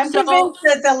 I'm convinced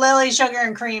that the Lily Sugar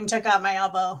and Cream took out my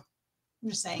elbow. I'm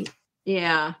just saying.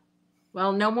 Yeah.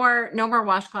 Well, no more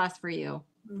washcloths for you.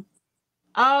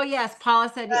 Oh yes, Paula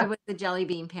said it was the jelly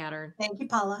bean pattern. Thank you,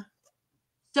 Paula.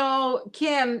 So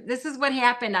Kim, this is what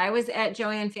happened. I was at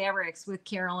Joann Fabrics with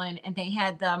Carolyn, and they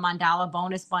had the mandala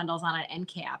bonus bundles on an end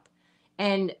cap,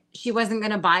 and she wasn't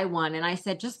going to buy one. And I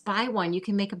said, just buy one. You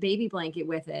can make a baby blanket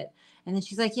with it. And then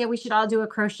she's like, yeah, we should all do a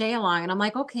crochet along. And I'm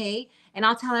like, okay. And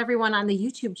I'll tell everyone on the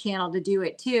YouTube channel to do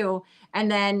it too.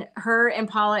 And then her and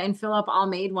Paula and Philip all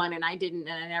made one, and I didn't.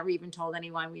 And I never even told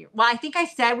anyone. Well, I think I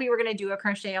said we were going to do a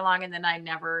crochet along, and then I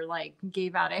never like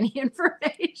gave out any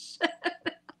information.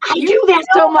 I do that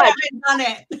so much. I haven't done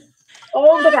it.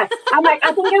 Oh my God. I'm like,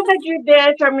 I think I'm going to do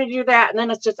this, or I'm going to do that. And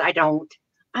then it's just, I don't.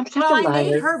 I'm such a liar. I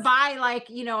made her buy like,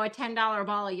 a $10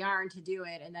 ball of yarn to do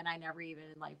it. And then I never even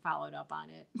like followed up on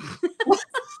it.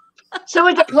 So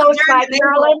is it close by,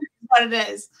 Carolyn? What it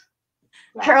is.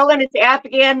 Carolyn, is the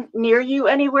Afghan near you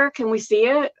anywhere? Can we see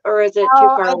it? Or is it too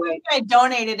far I away? think I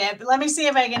donated it, but let me see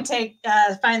if I can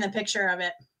find the picture of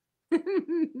it.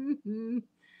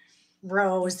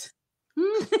 Rose.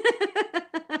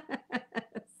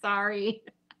 Sorry.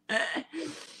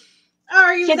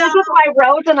 Are you See, this is why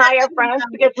Rose and I are friends,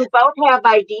 because we both have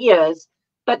ideas,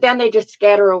 but then they just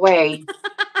scatter away.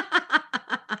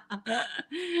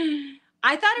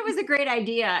 I thought it was a great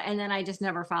idea, and then I just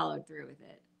never followed through with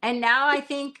it. And now I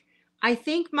think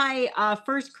my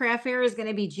first craft fair is going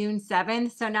to be June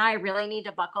 7th. So now I really need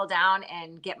to buckle down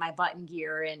and get my button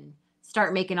gear and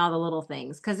start making all the little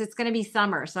things, because it's going to be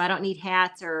summer. So I don't need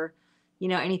hats or,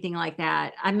 anything like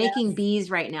that. I'm making bees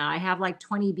right now. I have like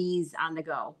 20 bees on the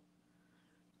go.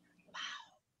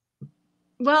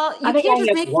 Well, you can't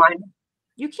just make one.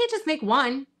 You can't just make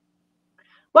one.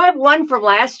 Well, I have one from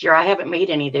last year. I haven't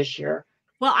made any this year.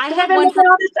 Well, I have one from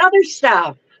all this other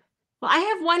stuff. Well, I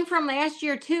have one from last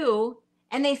year too,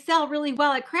 and they sell really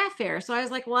well at craft fair. So I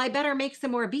was like, well, I better make some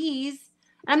more bees.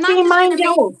 I'm not. See, mine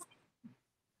don't.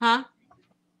 Huh?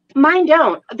 Mine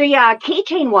don't. The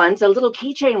keychain ones, the little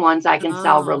keychain ones, I can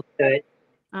sell really good.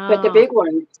 But the big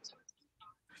ones.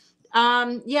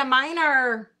 Yeah, mine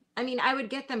are. I mean, I would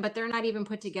get them, but they're not even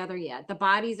put together yet. The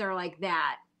bodies are like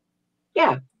that.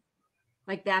 Yeah.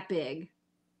 Like that big.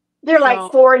 They're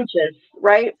like 4 inches,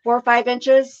 right? 4 or 5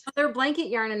 inches. They're blanket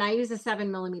yarn, and I use a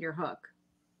 7mm hook.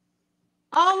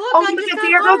 Oh, look!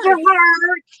 There goes your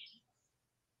heart.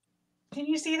 Can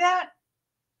you see that?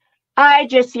 I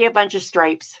just see a bunch of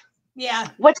stripes. Yeah.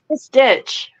 What's the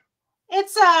stitch?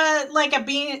 It's like a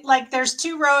bean. Like there's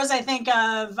 2 rows, I think,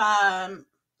 of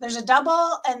there's a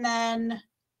double and then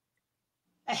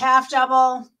a half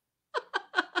double,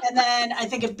 and then I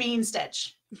think a bean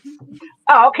stitch.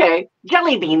 Oh, okay.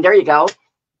 Jelly bean. There you go.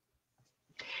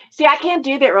 See, I can't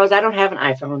do that, Rose. I don't have an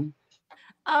iPhone.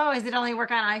 Oh, does it only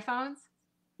work on iPhones?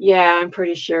 Yeah, I'm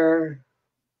pretty sure.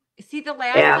 See, the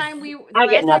last time I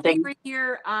get nothing. We were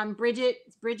here,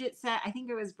 Bridget said, I think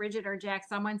it was Bridget or Jack,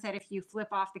 someone said if you flip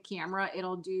off the camera,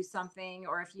 it'll do something.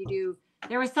 Or if you do,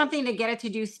 there was something to get it to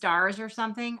do stars or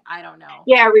something. I don't know.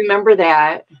 Yeah, I remember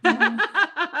that.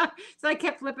 So I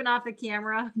kept flipping off the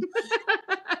camera.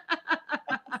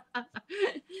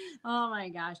 Oh my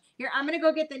gosh. Here, I'm going to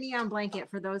go get the neon blanket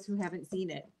for those who haven't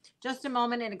seen it. Just a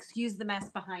moment, and excuse the mess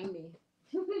behind me.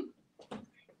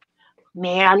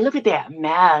 Man, look at that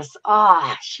mess.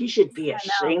 Oh, she should be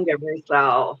ashamed of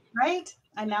herself. Right?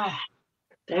 I know.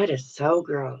 That is so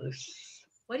gross.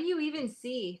 What do you even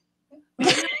see?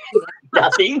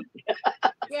 Nothing.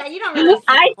 Yeah, you don't really see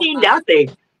I see nothing.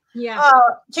 Yeah. Oh,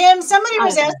 Kim, somebody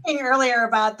was Okay. asking earlier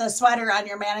about the sweater on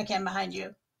your mannequin behind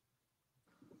you.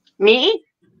 Me?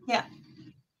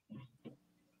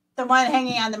 The one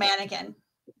hanging on the mannequin.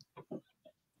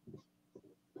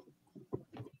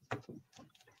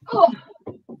 Oh,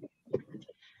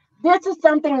 this is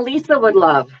something Lisa would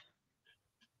love.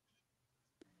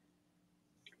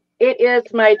 It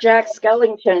is my Jack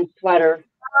Skellington sweater.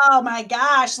 Oh my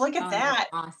gosh, look at Oh, that. that's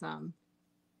awesome.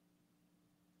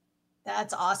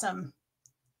 That's awesome.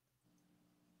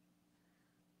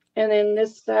 And then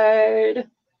this side.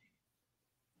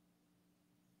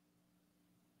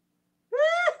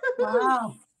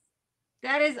 Wow.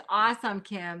 That is awesome,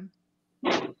 Kim.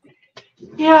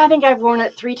 Yeah, I think I've worn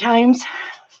it 3 times.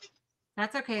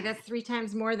 That's okay. That's 3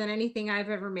 times more than anything I've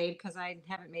ever made because I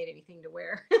haven't made anything to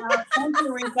wear. Thank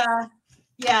you, Rika.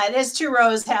 Yeah, it is 2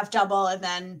 rows, half double, and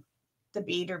then the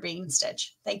bead or bean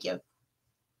stitch. Thank you.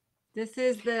 This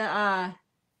is the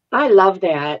I love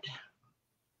that.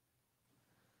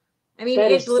 I mean,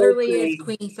 That it is so literally is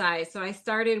pretty. queen size. So I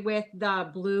started with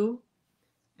the blue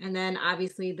and then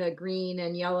obviously the green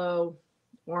and yellow,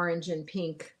 orange and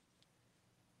pink.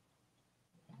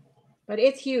 But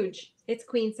it's huge. It's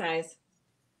queen size.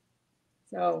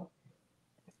 So,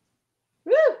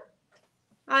 woo!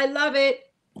 I love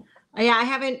it. Yeah, I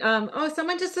haven't oh,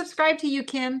 someone just subscribed to you,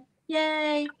 Kim.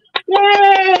 Yay.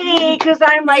 Yay! Because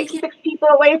I'm like Thank you. 6 people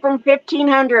away from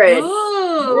 1,500.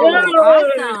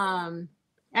 Oh, awesome.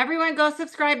 Everyone go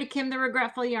subscribe to Kim the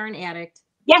Regretful Yarn Addict.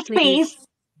 Yes, please.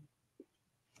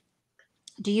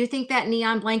 Do you think that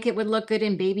neon blanket would look good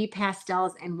in baby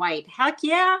pastels and white? Heck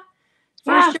yeah.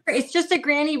 For Yeah. sure. It's just a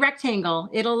granny rectangle.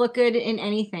 It'll look good in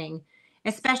anything.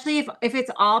 Especially if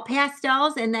it's all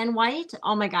pastels and then white.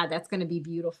 Oh my God, that's going to be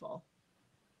beautiful.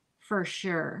 For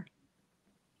sure.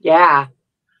 Yeah.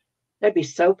 That'd be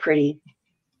so pretty.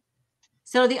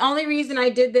 So the only reason I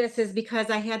did this is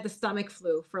because I had the stomach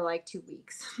flu for like 2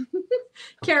 weeks.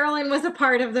 Carolyn was a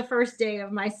part of the first day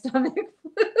of my stomach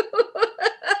flu.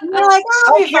 You're like,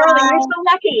 Oh, Carolyn, you're so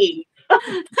lucky.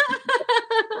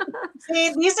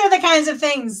 See, these are the kinds of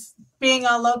things being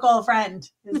a local friend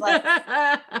is like.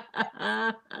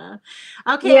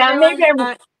 Okay, Yeah, everyone.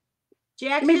 maybe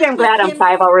Jack maybe just I'm put glad I'm Kim-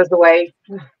 5 hours away.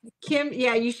 Kim,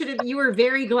 yeah, you were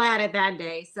very glad at that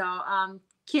day. So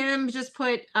Kim just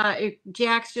put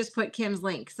Jack's just put Kim's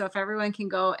link. So if everyone can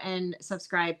go and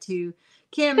subscribe to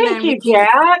Kim, Thank you,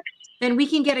 Jack. then we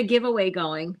can get a giveaway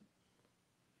going.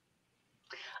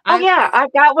 Oh, yeah,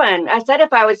 I've got one. I said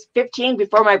if I was 15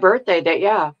 before my birthday, that,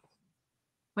 yeah.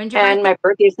 When's your And birthday? my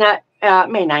birthday's not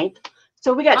May 9th.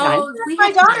 So we got time. Oh, we My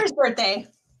have time. daughter's birthday.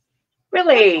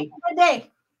 Really? Good day.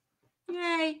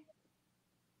 Yay.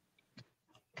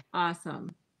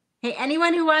 Awesome. Hey,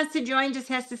 anyone who wants to join just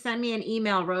has to send me an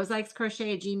email,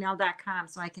 roselikescrochet@gmail.com,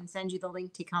 so I can send you the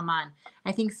link to come on.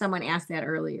 I think someone asked that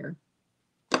earlier.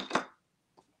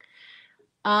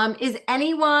 Is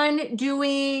anyone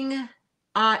doing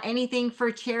anything for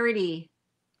charity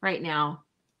right now?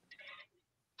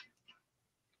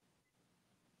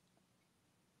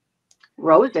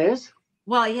 Roses.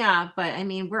 Well, yeah, but I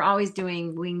mean, we're always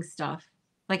doing wing stuff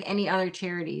like any other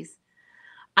charities.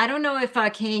 I don't know if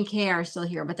K&K are still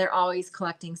here, but they're always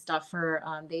collecting stuff for,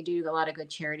 they do a lot of good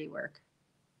charity work.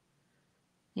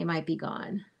 They might be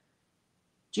gone.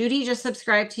 Judy just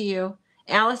subscribed to you.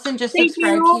 Allison just Thank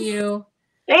subscribed you. to you.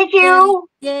 Thank you.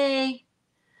 Yay.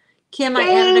 Kim, I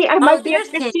Yay, added I might be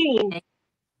at there's K. 15.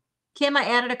 Kim, I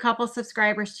added a couple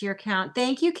subscribers to your account.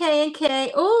 Thank you,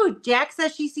 K&K. Oh, Jack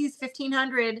says she sees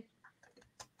 1,500.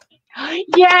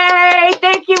 Yay!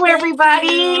 Thank you,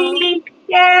 everybody.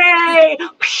 Yay!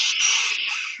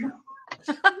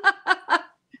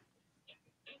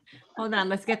 Hold on,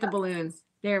 let's get the balloons.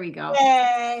 There we go.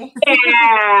 Yay.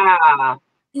 Yeah.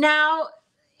 Now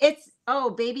it's,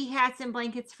 baby hats and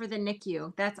blankets for the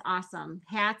NICU. That's awesome.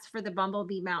 Hats for the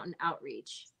Bumblebee Mountain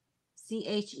Outreach.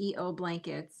 CHEO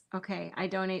blankets. Okay, I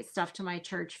donate stuff to my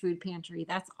church food pantry.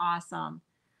 That's awesome.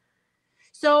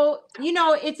 So,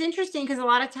 it's interesting because a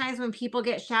lot of times when people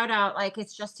get shout out, like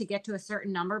it's just to get to a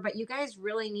certain number, but you guys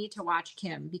really need to watch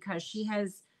Kim because she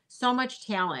has so much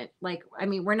talent. Like, I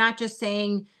mean, we're not just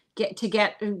saying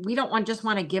we don't just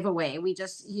want a giveaway. We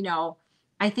just,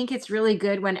 I think it's really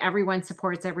good when everyone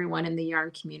supports everyone in the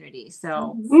yarn community.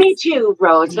 So Me too,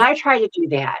 Rose. I try to do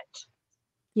that.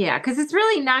 yeah, because it's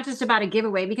really not just about a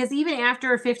giveaway, because even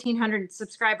after a 1,500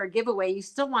 subscriber giveaway, you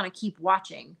still want to keep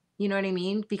watching. You know what I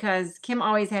mean? Because Kim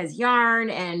always has yarn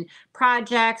and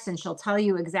projects, and she'll tell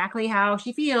you exactly how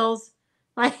she feels.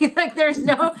 Like there's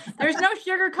no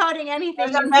sugarcoating anything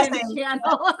There's no in Kim's messing.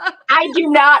 channel. I do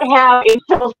not have a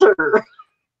filter.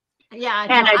 Yeah,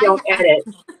 And no, I don't edit.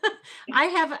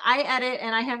 I edit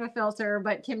and I have a filter,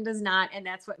 but Kim does not, and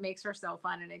that's what makes her so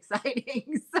fun and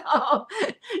exciting.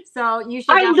 So you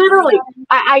should I definitely. literally,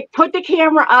 I put the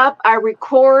camera up, I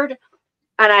record,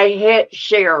 and I hit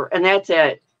share, and that's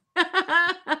it.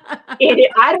 I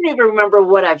don't even remember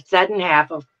what I've said in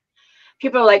half of.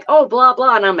 People are like, oh, blah,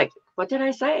 blah. And I'm like, what did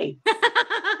I say?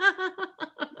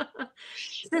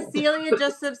 Cecilia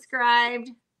just subscribed.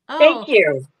 Oh, Thank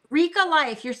you. Rika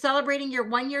Life, you're celebrating your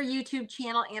 1-year YouTube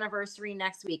channel anniversary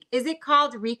next week. Is it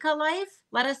called Rika Life?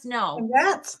 Let us know.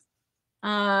 Congrats.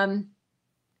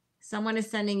 Someone is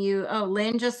sending you. Oh,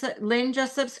 Lynn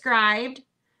just subscribed.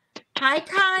 Hi,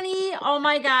 Connie. Oh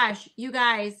my gosh, you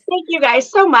guys. Thank you guys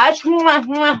so much. Mwah,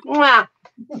 mwah,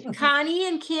 mwah. Connie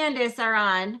and Candace are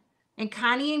on, and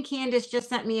Connie and Candace just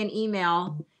sent me an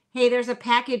email. Hey, there's a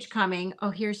package coming. Oh,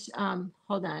 here's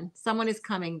hold on. Someone is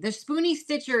coming. The Spoonie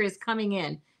Stitcher is coming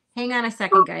in. Hang on a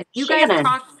second, guys. You guys Shannon.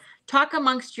 talk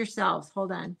amongst yourselves.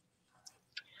 Hold on.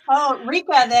 Oh,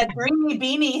 Rika, that Bring Me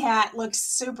Beanie hat looks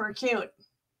super cute.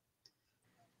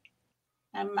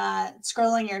 I'm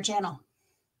scrolling your channel.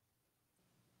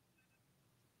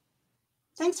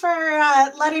 Thanks for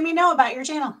letting me know about your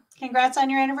channel. Congrats on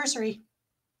your anniversary.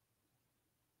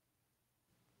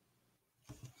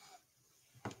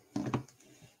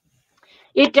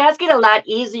 It does get a lot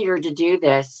easier to do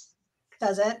this.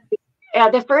 Does it? Yeah,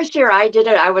 the first year I did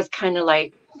it, I was kind of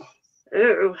like,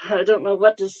 oh, I don't know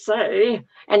what to say.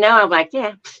 And now I'm like,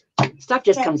 yeah, stuff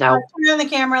just comes out. Turn on the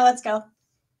camera. Let's go.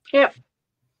 Yep.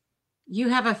 You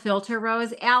have a filter,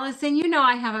 Rose. Allison, you know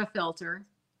I have a filter.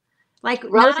 Like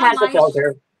Rose not on has a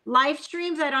filter. Live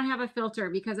streams, I don't have a filter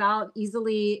because I'll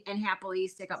easily and happily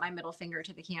stick up my middle finger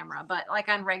to the camera. But like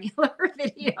on regular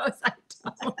videos, I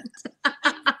don't.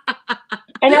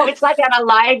 I know it's like on a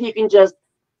live, you can just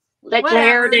let your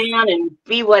hair Whatever. down and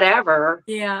be whatever.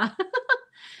 Yeah.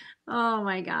 Oh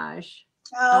my gosh.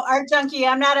 Oh, Art Junkie,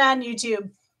 I'm not on YouTube.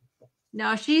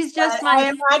 No, she's just I my.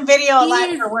 am on video a She lot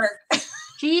is- for work.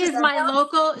 She is that my help?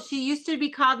 local. She used to be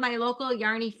called my local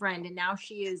Yarny friend, and now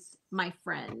she is my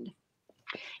friend.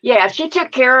 Yeah, she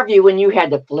took care of you when you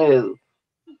had the flu.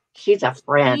 She's a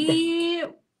friend.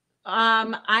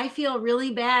 I feel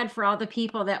really bad for all the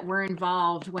people that were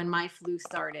involved when my flu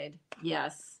started.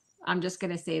 Yes, I'm just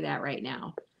gonna say that right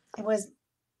now. It was,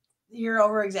 you're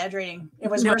over exaggerating.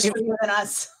 It was No, worse for you than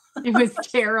us. It was It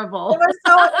terrible. was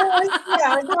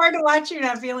it was hard to watch you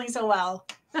not feeling so well.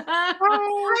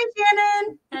 Hi,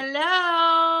 Shannon.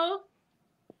 Hello.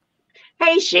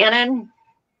 Hey, Shannon.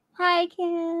 Hi,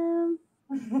 Kim.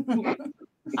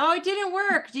 Oh, it didn't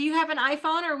work. Do you have an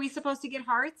iPhone? Or are we supposed to get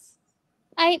hearts?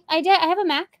 I did. I have a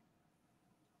Mac.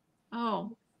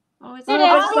 Oh, it's It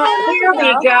Oh, is. here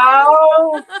we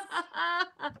go.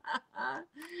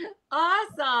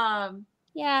 Awesome.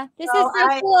 Yeah, this So is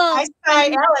so cool. I spy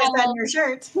Alice on your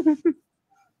shirt.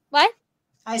 What?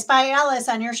 I spy Alice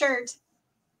on your shirt.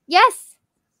 Yes,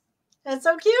 That's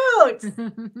so cute.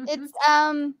 it's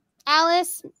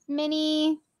Alice,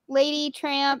 Minnie, Lady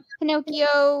Tramp,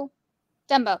 Pinocchio,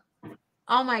 Dumbo.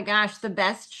 Oh my gosh, the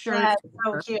best shirt. That's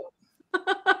so cute.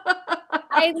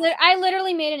 I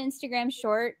literally made an Instagram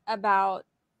short about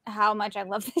how much I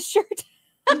love this shirt.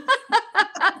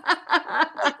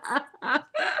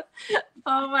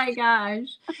 Oh my gosh.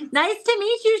 Nice to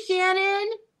meet you, Shannon.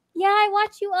 Yeah, I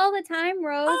watch you all the time,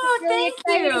 Rose. Oh, It's really thank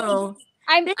exciting. you.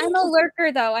 I'm a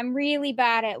lurker though. I'm really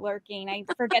bad at lurking. I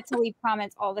forget to leave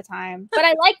comments all the time. But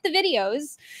I like the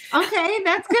videos. Okay,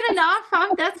 that's good enough.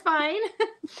 Huh? That's fine.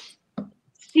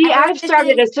 See, I was I've started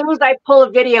thinking- as soon as I pull a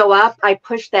video up, I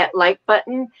push that like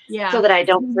button Yeah. so that I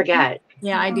don't forget.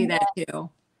 Yeah, I do that too.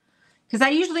 Because I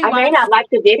usually I may watch- not like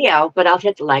the video, but I'll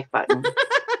hit the like button.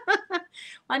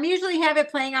 I'm usually have it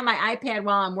playing on my iPad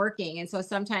while I'm working. And so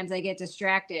sometimes I get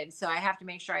distracted. So I have to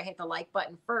make sure I hit the like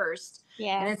button first. And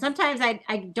Yeah. then sometimes I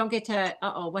don't get to,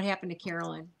 what happened to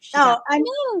Carolyn? She Oh, got-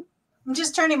 I'm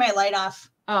just turning my light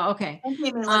off. oh, okay. Don't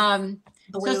make me look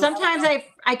So blue. sometimes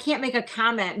I can't make a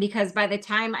comment because by the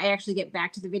time I actually get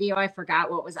back to the video, I forgot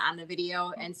what was on the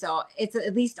video. And so it's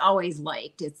at least always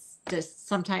liked. It's just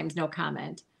sometimes no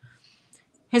comment.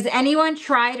 Has anyone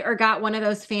tried or got one of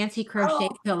those fancy crochet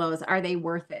pillows? Are they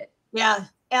worth it? Yeah,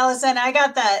 Allison, I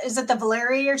got that. Is it the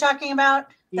Valerie you're talking about?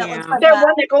 That Yeah. looks like That that.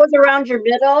 one that goes around your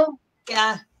middle.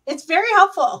 Yeah, it's very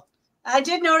helpful. I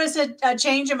did notice a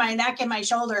change in my neck and my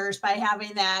shoulders by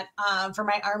having that for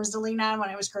my arms to lean on when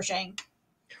I was crocheting.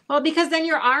 Well, because then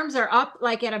your arms are up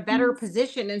like at a better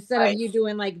position instead Right. of you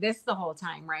doing like this the whole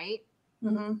time, right?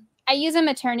 Mm-hmm. I use a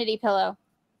maternity pillow.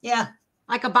 Yeah,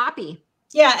 Like a boppy.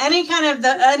 Yeah, any kind of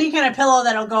pillow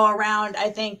that'll go around, I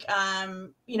think,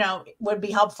 would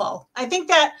be helpful. I think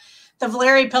that the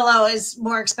Valeri pillow is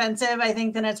more expensive, I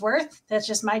think, than it's worth. That's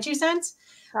just my 2 cents.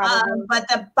 Probably. But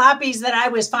the boppies that I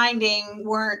was finding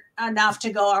weren't enough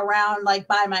to go around like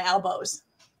by my elbows.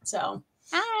 So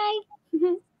Hi.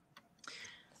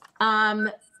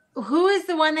 Who is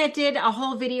the one that did a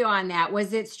whole video on that?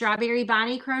 Was it Strawberry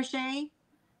Bonnie Crochet?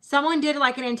 Someone did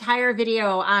like an entire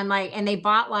video on like, and they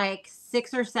bought like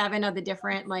 6 or 7 of the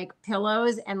different like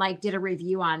pillows and like did a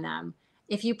review on them.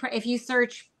 If you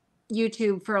search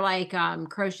YouTube for like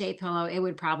crochet pillow, it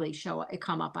would probably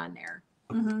come up on there.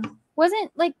 mhm.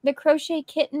 Wasn't like the Crochet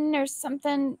Kitten or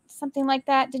something like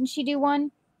that? Didn't she do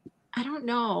one? I don't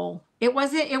know. It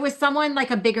was someone like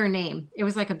a bigger name. It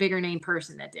was like a bigger name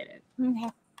person that did it. Okay.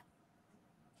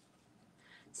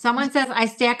 Someone says I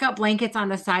stack up blankets on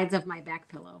the sides of my back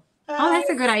pillow. Oh, that's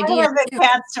a good I idea. love the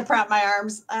cats to prop my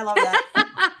arms. I love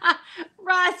that.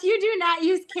 Ross, you do not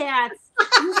use cats.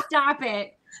 You stop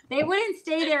it. They wouldn't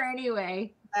stay there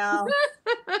anyway. No.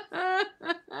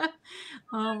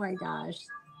 Oh my gosh.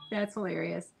 That's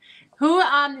hilarious. Who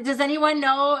does anyone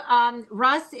know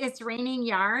Russ It's Raining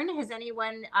Yarn?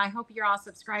 I hope you're all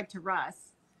subscribed to Russ.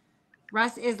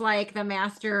 Russ is like the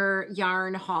master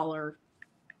yarn hauler.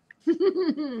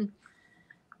 Is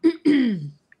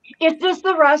this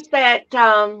the Russ that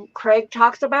Craig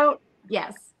talks about?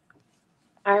 Yes.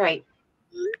 All right.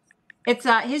 It's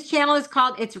his channel is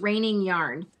called It's Raining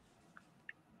Yarn.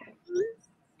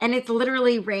 And it's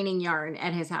literally raining yarn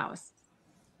at his house.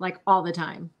 Like all the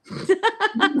time.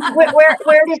 Where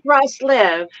does Russ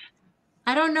live?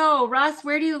 I don't know. Russ,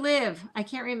 where do you live? I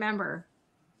can't remember.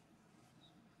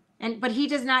 But he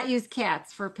does not use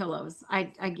cats for pillows. I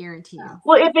guarantee you.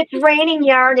 Well, if it's raining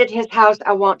yarn at his house,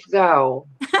 I want to go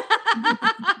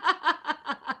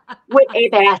with a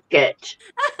basket.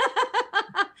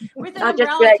 With an I'll just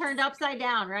umbrella like- turned upside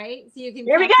down, right? So you can.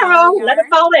 Here we catch all go. the Let it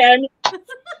yarn. fall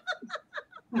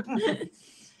in.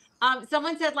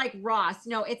 Someone said like Ross.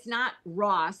 No, it's not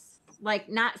Ross. Like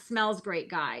not smells great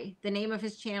guy. The name of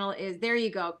his channel is, there you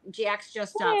go. Jack's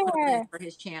just put the link for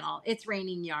his channel. It's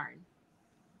Raining Yarn.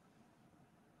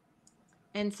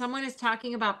 And someone is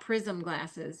talking about prism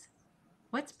glasses.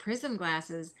 What's prism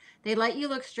glasses? They let you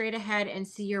look straight ahead and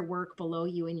see your work below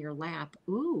you in your lap.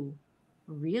 Ooh,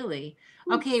 really?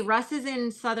 Okay, Russ is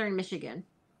in Southern Michigan.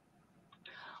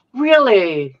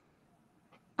 Really?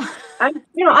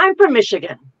 I'm from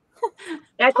Michigan.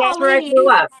 That's where I grew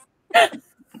up.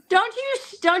 Don't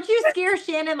you scare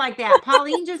Shannon like that.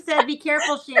 Pauline just said, be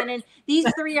careful, Shannon. These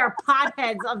 3 are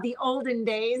potheads of the olden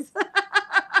days.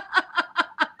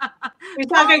 You're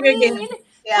talking Pauline, again.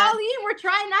 Yeah. Pauline, we're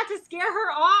trying not to scare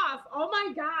her off. Oh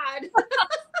my God.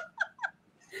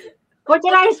 What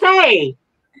did I say?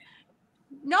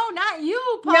 No, not you.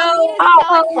 No. Pauline is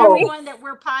telling Oh. everyone that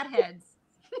we're potheads.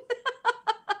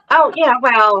 Oh, yeah,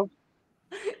 well.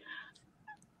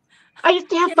 I used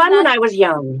to have Kim's fun when not- I was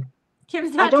young.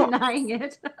 Kim's I not don't- denying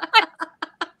it.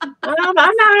 I'm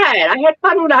not. I had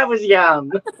fun when I was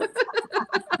young.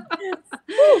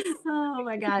 Oh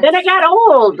my God. Then I got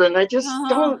old and I just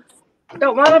Uh-huh.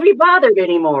 don't want to be bothered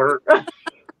anymore.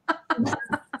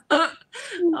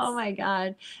 Oh my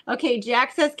God. Okay,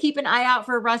 Jack says keep an eye out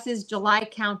for Russ's July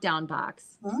countdown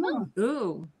box. Mm.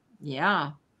 Ooh,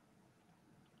 yeah.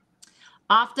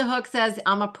 Off the Hook says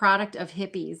I'm a product of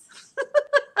hippies.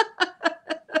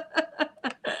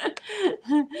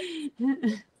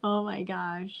 Oh my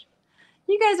gosh.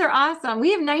 You guys are awesome.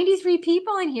 We have 93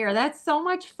 people in here. That's so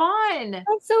much fun.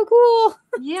 That's so cool.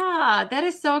 Yeah, that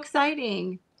is so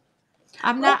exciting. I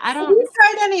Have don't, you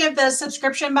tried any of the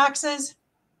subscription boxes,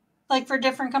 like for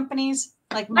different companies?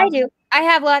 Like I do. I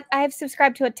have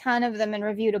subscribed to a ton of them and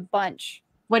reviewed a bunch.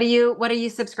 what are you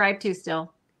subscribed to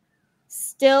still?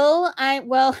 Still,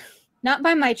 not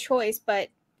by my choice, but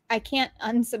I can't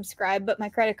unsubscribe, but my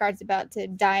credit card's about to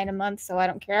die in a month, so I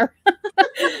don't care.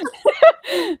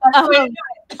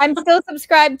 I'm still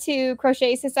subscribed to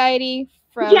Crochet Society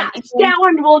from Yeah, that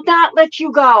one will not let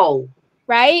you go.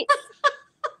 right?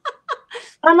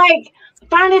 I'm like,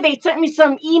 finally they sent me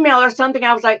some email or something.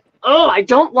 I was like, oh, I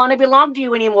don't want to belong to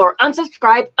you anymore.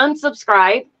 Unsubscribe.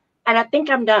 And I think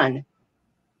I'm done.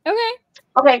 Okay.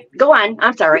 Okay, go on.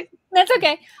 I'm sorry. That's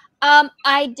okay.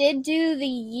 I did do the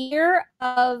year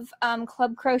of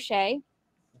Club Crochet.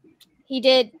 He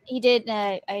did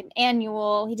an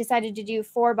annual. He decided to do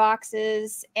 4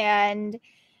 boxes, and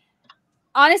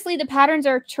honestly, the patterns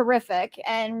are terrific.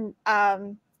 And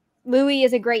Louie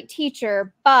is a great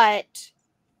teacher, but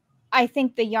I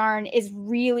think the yarn is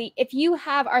really, if you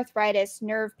have arthritis,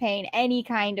 nerve pain, any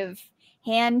kind of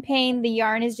hand pain, the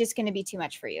yarn is just going to be too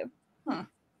much for you.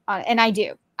 And I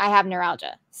do. I have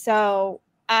neuralgia. So,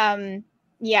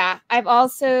 yeah, I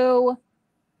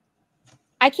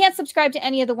can't subscribe to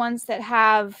any of the ones that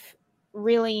have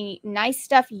really nice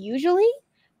stuff usually,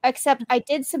 except I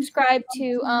did subscribe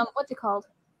to, what's it called?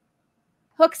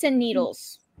 Hooks and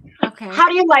Needles. Okay. How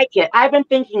do you like it? I've been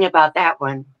thinking about that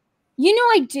one. You know,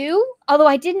 I do, although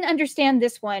I didn't understand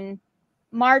this one.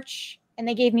 March, and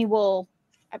they gave me wool.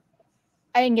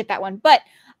 I didn't get that one, but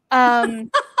I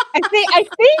think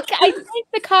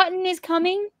the cotton is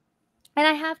coming, and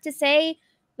I have to say,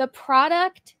 the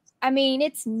product. I mean,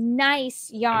 it's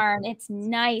nice yarn. It's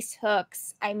nice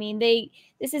hooks. I mean,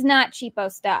 this is not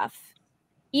cheapo stuff.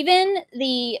 Even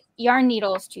the yarn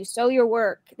needles to sew your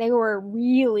work, they were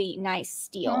really nice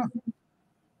steel.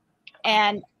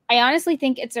 And I honestly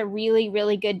think it's a really,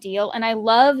 really good deal. And I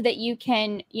love that you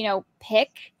can,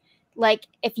 pick, like,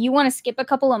 if you want to skip a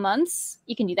couple of months,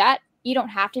 you can do that. You don't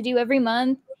have to do every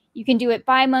month. You can do it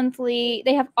bi-monthly.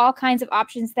 They have all kinds of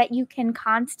options that you can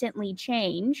constantly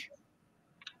change.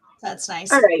 That's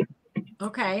nice. All right.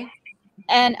 Okay.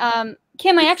 And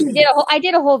Kim, I actually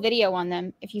did a whole video on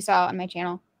them, if you saw on my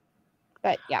channel.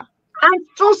 But yeah. I'm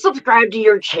still subscribed to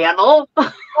your channel.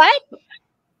 What?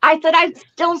 I said I'm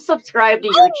still subscribed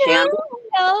to your channel.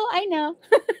 I know.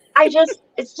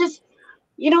 It's just,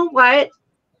 you know what?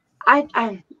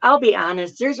 I'll be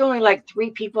honest. There's only like 3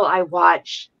 people I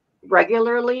watch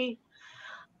regularly,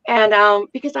 and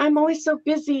because I'm always so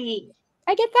busy.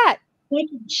 I get that.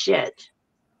 Making shit.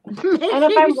 And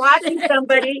if I'm watching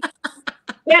somebody,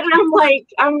 then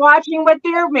I'm watching what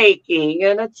they're making,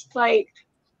 and it's like,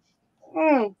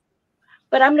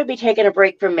 But I'm going to be taking a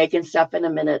break from making stuff in a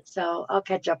minute, so I'll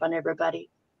catch up on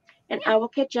everybody. And I will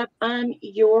catch up on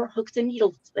your hooks and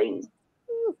needles thing.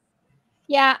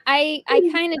 Yeah, I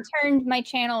kind of turned my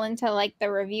channel into like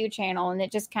the review channel, and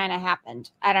it just kind of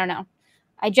happened. I don't know.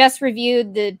 I just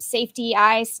reviewed the safety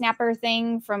eye snapper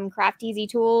thing from Craft Easy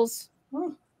Tools.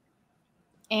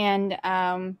 And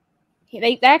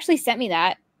they actually sent me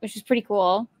that, which is pretty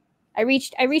cool. I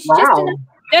reached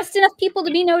just enough people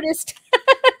to be noticed.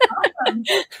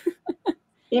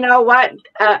 You know what?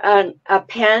 A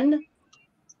pen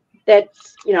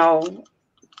that's,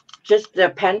 just the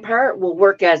pen part will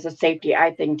work as a safety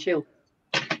eye thing too.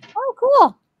 Oh,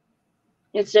 cool.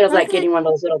 Instead of like getting one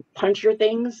of those little puncher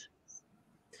things.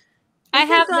 I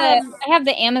have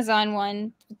the Amazon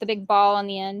one with the big ball on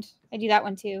the end. I do that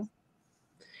one too.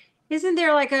 Isn't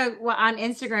there like on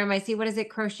Instagram, I see, what is it,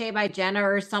 Crochet by Jenna,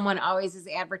 or someone always is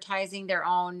advertising their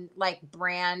own like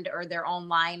brand or their own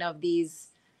line of these.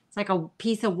 It's like a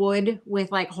piece of wood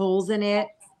with like holes in it.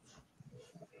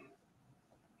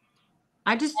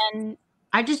 I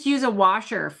just use a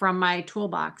washer from my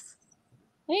toolbox.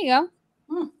 There you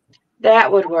go.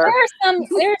 That would work.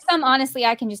 There are some honestly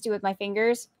I can just do with my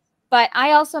fingers, but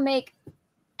I also make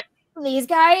these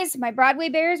guys, my Broadway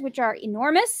bears, which are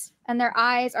enormous, and their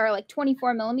eyes are like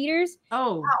 24 millimeters.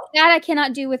 Oh, that I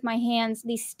cannot do with my hands.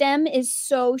 The stem is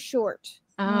so short.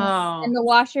 Oh, And the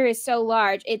washer is so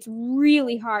large. It's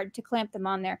really hard to clamp them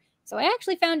on there. So I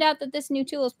actually found out that this new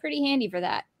tool is pretty handy for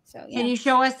that. So yeah. Can you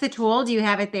show us the tool? Do you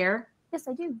have it there? Yes,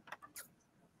 I do.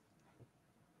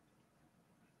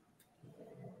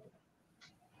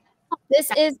 This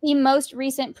is the most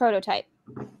recent prototype.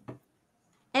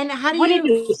 And how do What did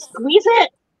you squeeze it?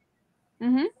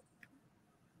 Mm-hmm.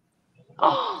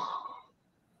 Oh,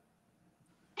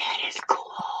 that is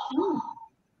cool.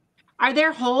 Are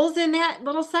there holes in that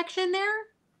little section there?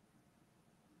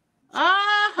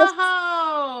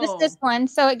 Oh, Just this one.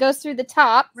 So it goes through the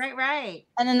top. Right.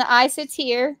 And then the eye sits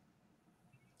here.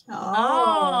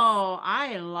 Oh,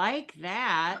 I like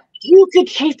that. You could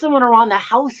chase someone around the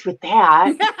house with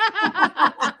that.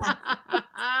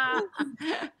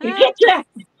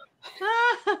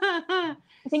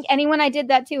 I think anyone I did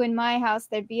that to in my house,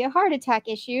 there'd be a heart attack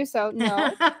issue. So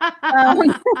no.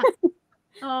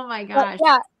 Oh my gosh.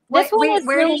 Yeah.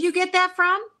 Where did you get that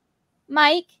from?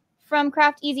 Mike from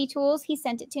Craft Easy Tools. He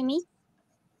sent it to me.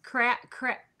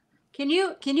 Can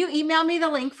you email me the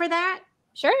link for that?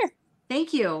 Sure.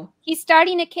 Thank you. He's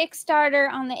starting a Kickstarter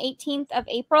on the 18th of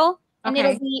April. And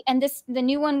Okay. the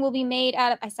new one will be made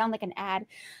out of, I sound like an ad.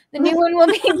 The new one will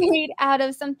be made out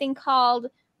of something called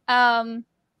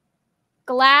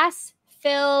glass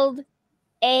filled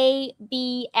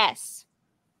ABS.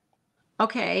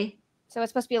 Okay. So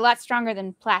it's supposed to be a lot stronger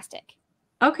than plastic.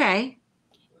 Okay.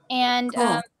 And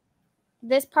Cool.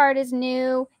 this part is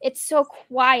new. It's so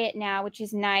quiet now, which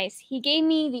is nice. He gave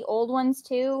me the old ones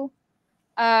too.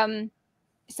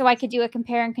 so I could do a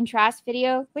compare and contrast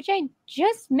video, which I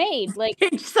just made. Like,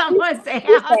 Pinch someone's ass.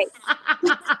 Tuesday.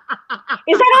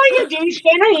 Is that all you do,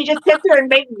 Shannon? You just sit there and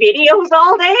make videos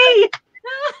all day?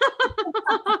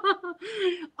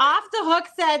 Off the Hook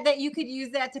said that you could use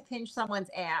that to pinch someone's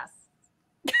ass.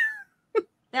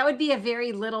 That would be a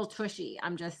very little tushy.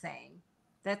 I'm just saying.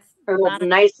 That's Or not a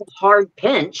nice hard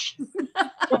pinch.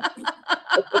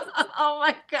 Oh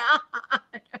my god.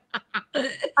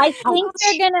 I think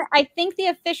I think the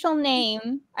official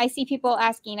name, I see people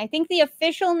asking, I think the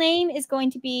official name is going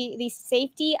to be the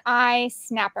Safety Eye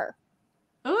Snapper.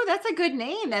 Oh, that's a good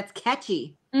name. That's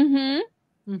catchy. Mm-hmm.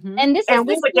 Mm-hmm. And this And is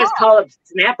we the would just call it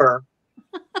Snapper.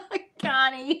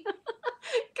 Connie.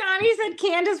 Connie said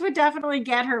Candace would definitely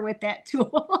get her with that tool.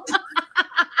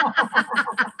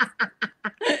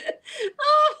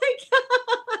 Oh my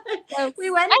god. So,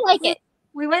 We went I like it.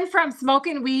 We went from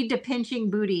smoking weed to pinching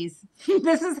booties.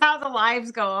 This is how the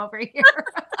lives go over here.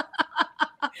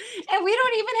 And we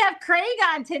don't even have Craig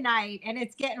on tonight, and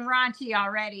it's getting raunchy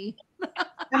already. I'm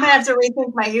gonna have to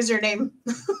rethink my username.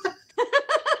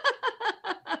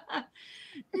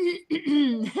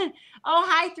 Oh,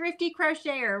 hi, Thrifty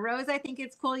Crocheter. Rose, I think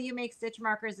it's cool you make stitch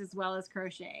markers as well as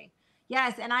crochet.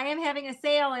 Yes, and I am having a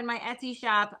sale in my Etsy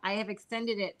shop. I have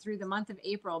extended it through the month of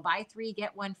April. Buy 3,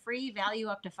 get 1 free, value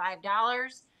up to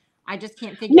 $5. I just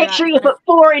can't figure Make out. sure you put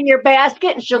 4 in your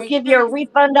basket and she'll Make give sure you a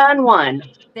refund on 1.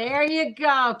 There you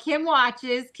go. Kim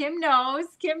watches. Kim knows.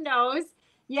 Kim knows.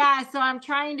 Yeah, so I'm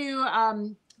trying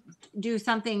to do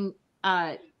something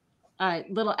a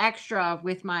little extra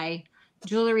with my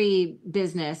jewelry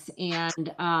business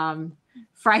and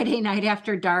Friday night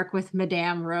after dark with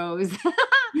Madame Rose.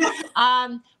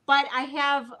 But I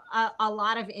have a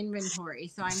lot of inventory,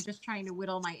 so I'm just trying to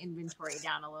whittle my inventory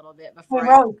down a little bit before.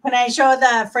 Hey, Rose, can I show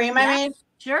the frame I made?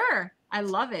 Sure, I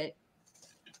love it.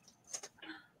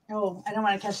 Oh, I don't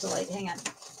want to catch the light. Hang on.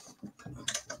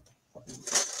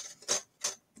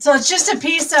 So it's just a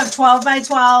piece of 12 by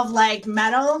 12 like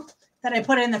metal that I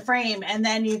put in the frame, and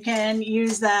then you can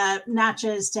use the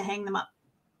notches to hang them up.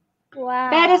 Wow.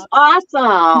 That is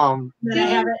awesome. Then I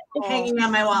have it hanging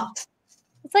on my wall.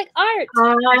 It's like art.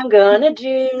 I'm gonna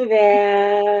do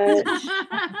that.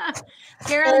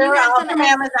 Carol, They're all from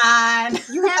Amazon.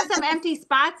 you have some empty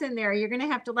spots in there. You're gonna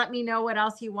have to let me know what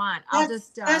else you want. I'll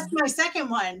just That's my second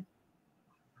one.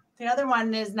 The other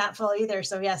one is not full either.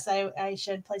 So yes, I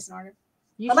should place an order.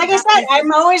 But like I said,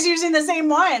 I'm always using the same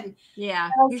one. Yeah,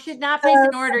 you should not place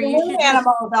an order. You should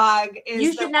animal dog is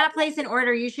you should not place an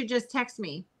order. You should just text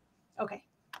me. Okay,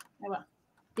 I will.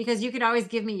 Because you could always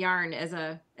give me yarn as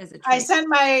a treat. I sent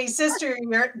my sister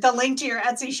the link to your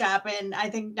Etsy shop, and I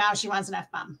think now she wants an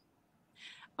F-bomb.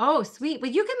 Oh, sweet.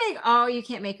 But you can make. Oh, you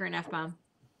can't make her an F-bomb.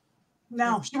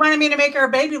 No, she wanted me to make her a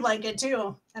baby blanket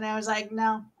too, and I was like,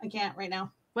 no, I can't right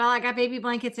now. Well, I got baby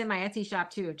blankets in my Etsy shop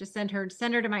too. Just send her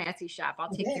to my Etsy shop. I'll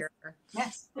take care of her.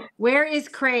 Yes. Where is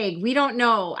Craig? We don't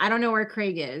know. I don't know where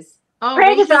Craig is. Oh,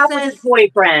 Craig is Rachel off with his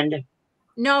boyfriend.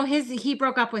 No, he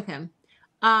broke up with him.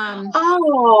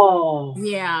 Oh.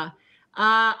 Yeah.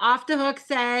 Off the Hook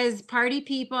says party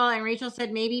people, and Rachel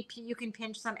said maybe you can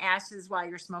pinch some ashes while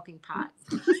you're smoking pot.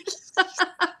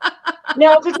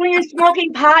 No, because when you're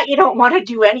smoking pot, you don't want to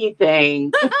do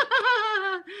anything.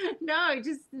 No,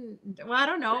 just well, I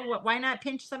don't know. Why not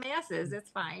pinch some asses? It's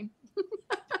fine.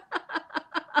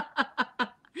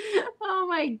 Oh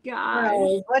my god!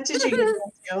 Right. What did you do?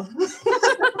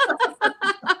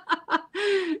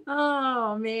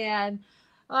 Oh man!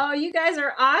 Oh, you guys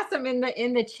are awesome in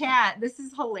the chat. This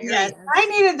is hilarious. Yes, I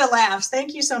needed the laughs.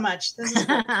 Thank you so much. This is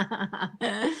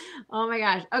Oh my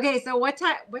gosh. Okay, so what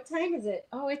time is it?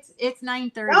 Oh, it's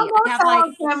 9:30. Don't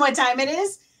tell Kim what time it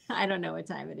is. I don't know what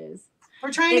time it is.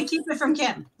 We're trying to keep it from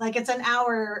Kim. Like it's an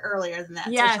hour earlier than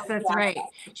that. Yes, so that's right.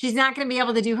 She's not going to be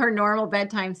able to do her normal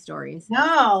bedtime stories.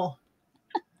 No.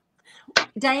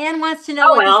 Diane wants to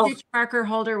know what the stitch marker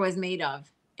holder was made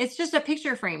of. It's just a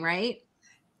picture frame, right?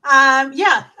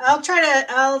 Yeah,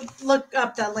 I'll look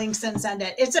up the links and send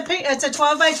it. It's a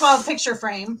 12 by 12 picture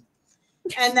frame.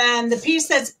 And then the piece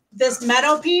this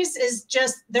metal piece is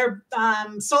just, they're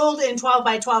sold in 12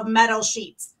 by 12 metal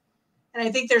sheets. And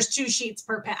I think there's 2 sheets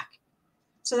per pack.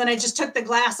 So then I just took the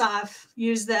glass off,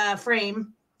 used the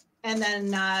frame, and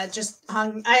then just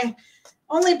hung. I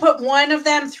only put one of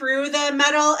them through the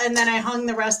metal, and then I hung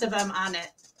the rest of them on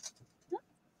it.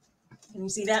 Can you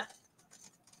see that?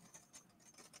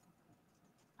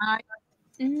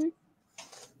 Mm-hmm.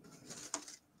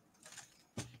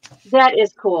 That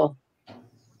is cool.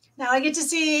 Now I get to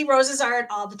see Rose's art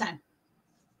all the time.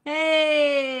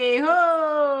 Hey,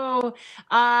 ho!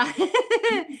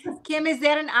 Kim, is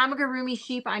that an amigurumi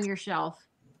sheep on your shelf?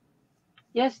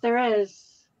 Yes, there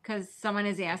is. Because someone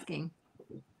is asking.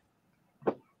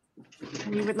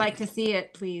 We would like to see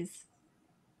it, please.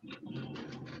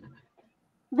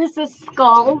 This is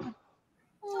Skull.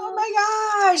 Oh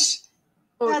my gosh.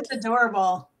 That's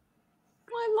adorable.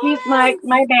 I love He's it.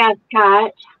 my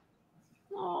mascot.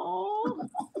 Oh,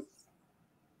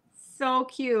 so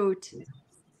cute.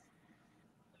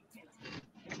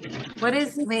 What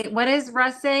is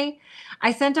Russ say?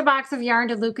 I sent a box of yarn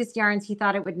to Lucas Yarns. He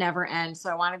thought it would never end,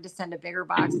 so I wanted to send a bigger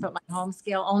box, but my home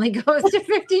scale only goes to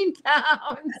 15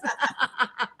 pounds.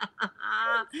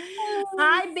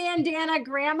 Hi, Bandana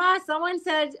Grandma. Someone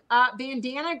said,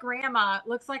 Bandana Grandma,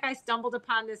 looks like I stumbled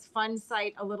upon this fun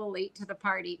site a little late to the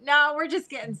party. No, we're just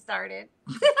getting started.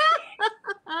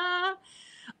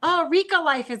 Oh, Rika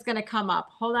Life is going to come up.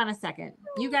 Hold on a second.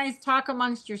 You guys talk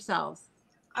amongst yourselves.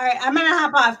 All right, I'm going to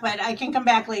hop off, but I can come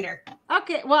back later.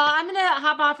 Okay, well, I'm going to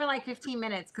hop off in like 15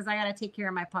 minutes because I got to take care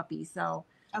of my puppy. So,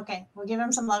 okay, we'll give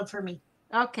him some love for me.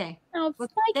 Okay. Oh, Well,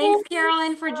 thanks,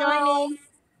 Carolyn, for joining.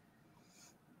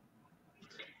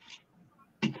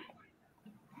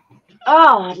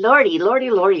 Oh, Lordy, Lordy,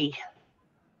 Lordy.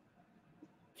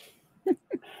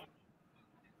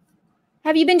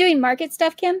 Have you been doing market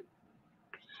stuff, Kim?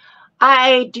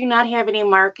 I do not have any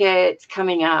markets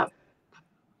coming up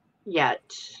yet.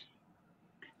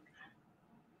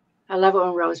 I love it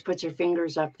when Rose puts her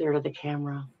fingers up there to the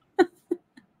camera.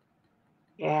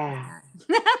 Yeah.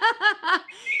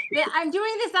 Yeah, I'm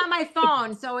doing this on my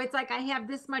phone, so it's like I have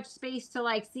this much space to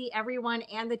like see everyone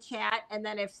and the chat, and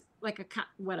then if like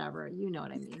whatever, you know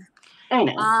what I mean. I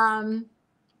know.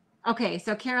 Okay,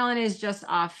 so Carolyn is just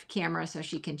off camera so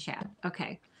she can chat.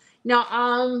 Okay. No,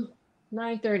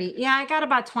 9:30. Yeah, I got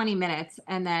about 20 minutes,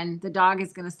 and then the dog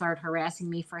is gonna start harassing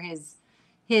me for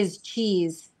his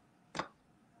cheese.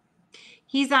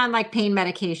 He's on like pain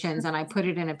medications, and I put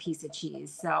it in a piece of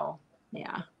cheese. So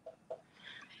yeah.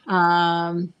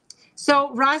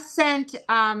 So Russ sent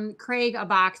Craig a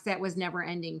box that was never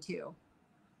ending too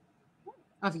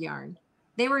of yarn.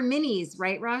 They were minis,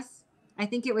 right, Russ? I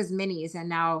think it was minis, and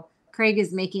now Craig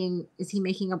is he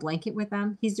making a blanket with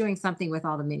them? He's doing something with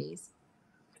all the minis.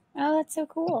 Oh, that's so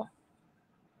cool.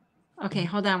 Okay,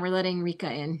 hold on. We're letting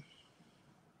Rika in.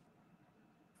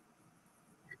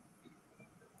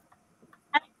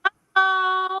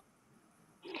 Hello.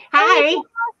 Hi.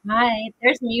 Hi,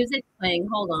 there's music playing.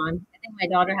 Hold on. I think my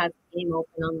daughter has the game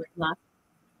open on my lap.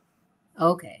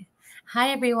 Okay.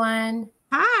 Hi, everyone.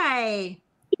 Hi.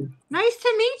 Nice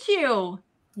to meet you.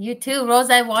 You too. Rose,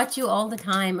 I watch you all the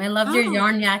time. I love your Oh.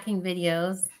 yarn yakking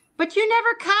videos. But you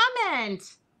never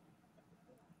comment.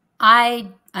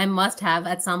 I must have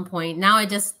at some point. Now I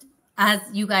just, as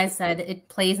you guys said, it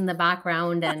plays in the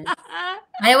background, and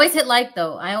I always hit like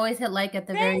though. I always hit like at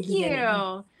the very beginning. Thank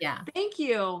you. Yeah. Thank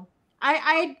you.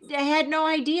 I had no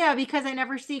idea because I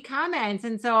never see comments.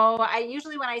 And so I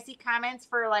usually when I see comments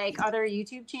for like other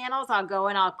YouTube channels, I'll go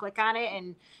and I'll click on it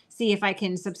and see if I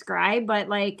can subscribe. But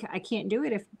like I can't do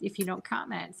it if you don't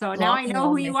comment. So now I know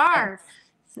who you are.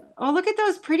 So, oh, look at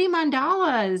those pretty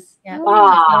mandalas. Yeah.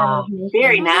 Oh,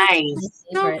 very nice.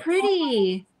 So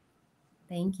pretty.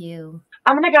 Thank you.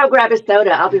 I'm going to go grab a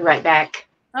soda. I'll be right back.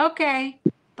 Okay.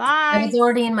 I Bye. was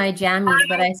already in my jammies,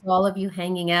 but I saw all of you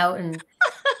hanging out, and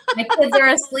my kids are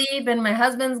asleep and my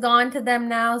husband's gone to them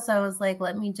now. So I was like,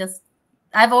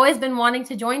 I've always been wanting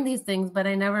to join these things, but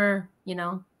I never, never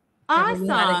knew how to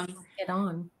Awesome. get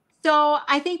on. So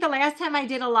I think the last time I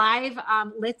did a live,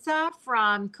 Litza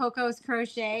from Coco's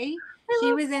Crochet,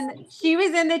 she was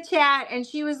in the chat and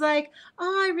she was like,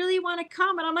 "Oh, I really want to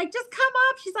come," and I'm like, "Just come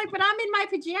up." She's like, "But I'm in my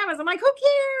pajamas." I'm like, "Who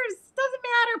cares? Doesn't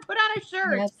matter. Put on a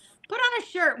shirt. Yes. Put on a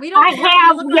shirt. We don't. I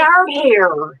have yarn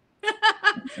here.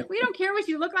 We don't care what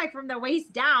you look like from the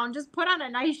waist down. Just put on a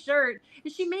nice shirt."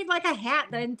 And she made like a hat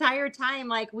the entire time,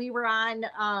 like we were on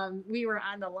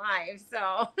the live.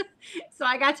 So, so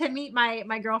I got to meet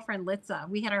my girlfriend Litza.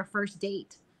 We had our first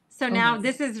date. So now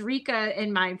this is Rika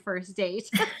and my first date,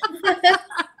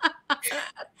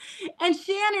 and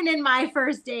Shannon in my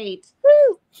first date.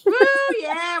 Woo! Woo!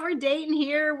 Yeah, we're dating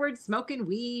here. We're smoking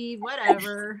weed.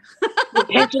 Whatever.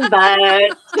 Pinching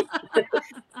butt.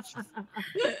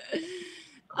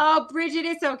 Oh, Bridget,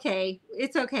 it's okay.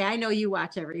 It's okay. I know you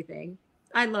watch everything.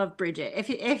 I love Bridget.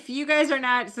 If you guys are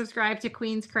not subscribed to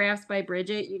Queen's Crafts by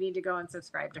Bridget, you need to go and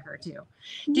subscribe to her too.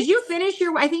 Did you finish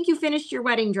I think you finished your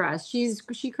wedding dress.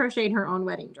 She crocheted her own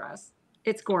wedding dress.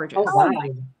 It's gorgeous. Oh, wow.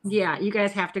 Yeah, you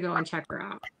guys have to go and check her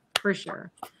out for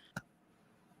sure.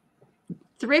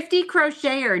 Thrifty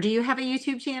Crocheter, do you have a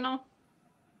YouTube channel?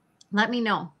 Let me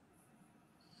know.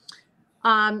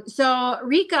 So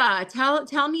Rika,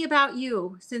 tell me about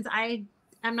you, since I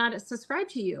I'm not subscribed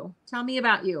to you. Tell me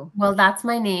about you. Well, that's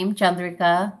my name,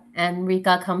 Chandrika, and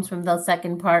Rika comes from the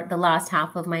second part, the last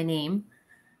half of my name.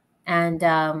 And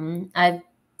I've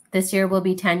this year will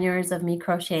be 10 years of me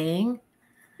crocheting.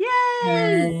 Yay!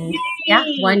 And yeah,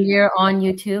 1 year on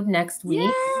YouTube next Yay!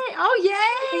 week.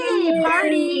 Oh, yay!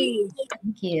 Party!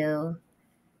 Thank you.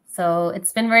 So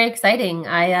it's been very exciting.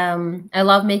 I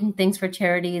love making things for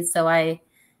charities. So I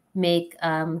make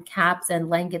caps and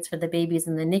blankets for the babies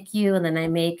in the NICU, and then I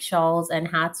make shawls and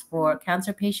hats for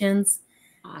cancer patients.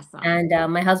 Awesome.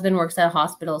 And my husband works at a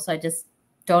hospital, so I just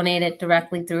donate it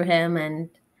directly through him. And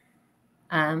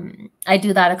I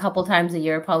do that a couple times a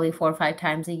year, probably 4 or 5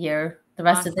 times a year. The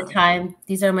rest of the time,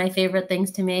 these are my favorite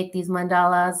things to make, these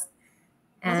mandalas.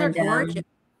 Those are gorgeous.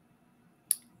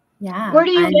 Yeah. Where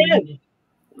do you live,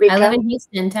 Rika? I live in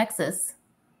Houston, Texas.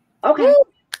 Okay.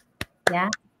 Yeah.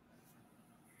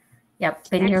 Yep.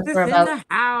 Been Texas here for in about the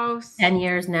house. 10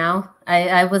 years now.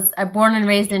 I was born and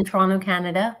raised in Toronto,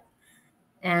 Canada,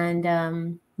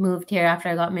 and moved here after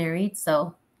I got married.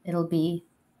 So it'll be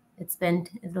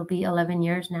 11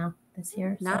 years now this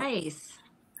year. So. Nice.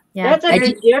 Yeah. That's a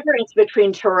big difference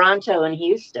between Toronto and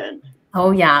Houston.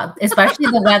 Oh yeah, especially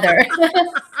the weather.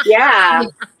 Yeah.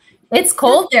 It's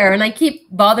cold there, and I keep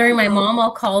bothering my mom.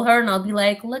 I'll call her and I'll be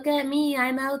like, "Look at me,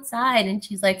 I'm outside," and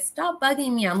she's like, "Stop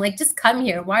bugging me." I'm like, "Just come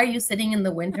here. Why are you sitting in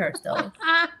the winter still?"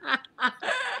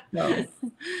 No.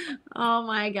 Oh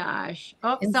my gosh.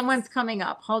 Oh, someone's coming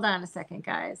up. Hold on a second,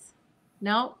 guys.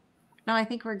 No, I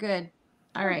think we're good.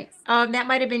 All right. That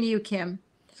might have been you, Kim.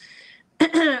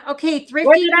 Okay, Thrifty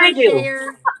What did I do?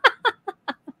 Crocheter.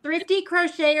 Thrifty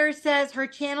Crocheter says her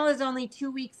channel is only 2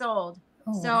 weeks old.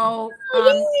 So,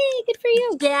 yay, good for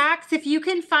you. Dax, if you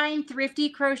can find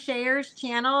Thrifty Crocheter's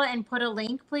channel and put a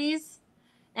link, please.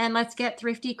 And let's get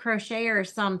Thrifty Crocheter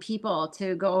some people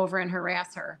to go over and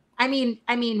harass her. I mean,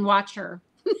 watch her.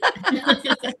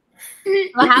 I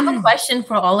have a question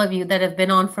for all of you that have been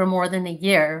on for more than a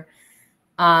year.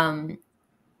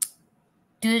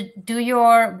 Do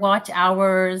your watch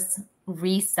hours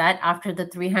reset after the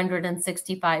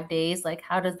 365 days? Like,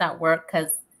 how does that work? Because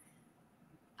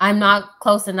I'm not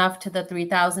close enough to the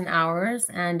 3,000 hours,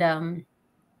 and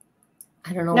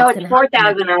I don't know. No, it's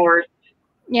 4,000 hours.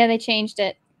 Yeah, they changed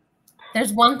it.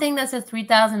 There's one thing that says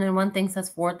 3,000 and one thing says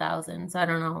 4,000. So I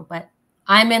don't know, but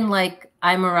I'm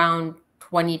around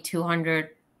 2,200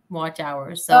 watch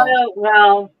hours. So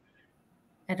well,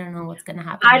 I don't know what's gonna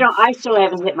happen. I still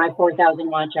haven't hit my 4,000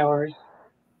 watch hours.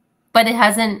 But it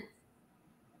hasn't,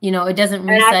 it doesn't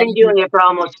reset. And I've been doing it for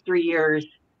almost 3 years.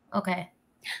 Okay.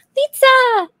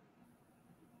 Litsa!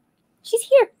 She's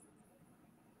here.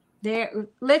 There,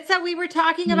 Litsa, we were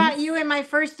talking about you and my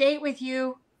first date with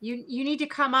you. You need to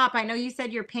come up. I know you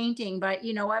said you're painting, but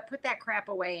you know what? Put that crap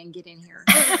away and get in here.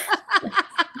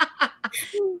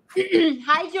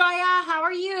 Hi, Joya. How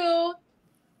are you?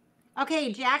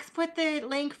 Okay, Jax put the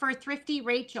link for Thrifty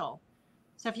Rachel.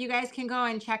 So if you guys can go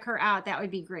and check her out, that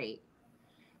would be great.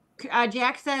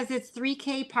 Jax says it's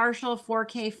 3K partial,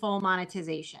 4K full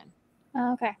monetization.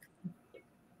 Oh, okay.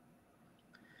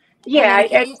 Yeah,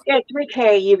 at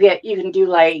 3K you can do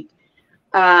like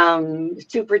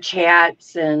super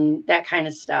chats and that kind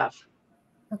of stuff.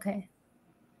 Okay.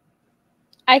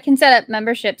 I can set up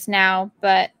memberships now,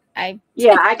 but I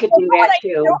could do that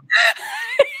too.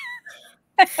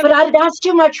 But that's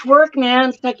too much work, man.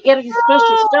 It's like getting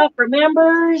special stuff for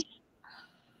members.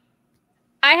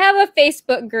 I have a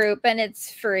Facebook group and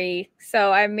it's free.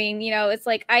 So I mean, it's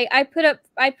like I put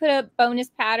up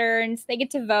bonus patterns. They get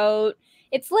to vote.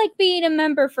 It's like being a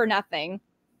member for nothing.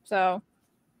 So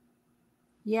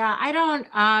yeah, I don't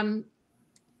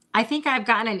I think I've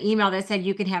gotten an email that said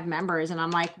you can have members, and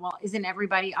I'm like, well, isn't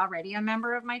everybody already a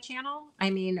member of my channel? I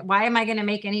mean, why am I going to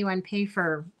make anyone pay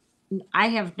for? I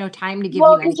have no time to give you.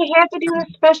 Well, because you have to do the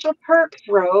special perks,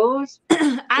 Rose.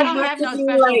 I don't have no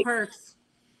special perks.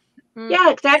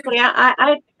 Yeah, exactly.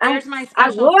 I There's my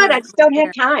special would. perks I just don't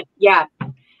have there. time. Yeah.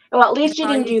 Well, at least you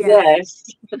That's all didn't you do get. this.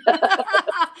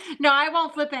 No, I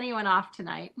won't flip anyone off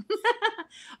tonight.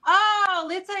 Oh,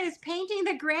 Litsa is painting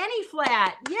the granny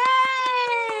flat.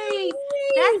 Yay!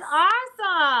 That's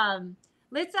awesome.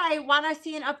 Litsa, I want to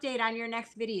see an update on your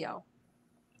next video.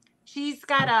 She's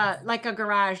got a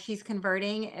garage she's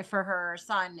converting for her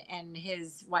son and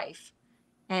his wife.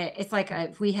 It's like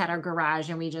we had our garage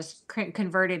and we just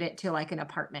converted it to like an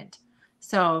apartment.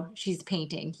 So she's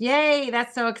painting. Yay,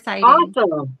 that's so exciting.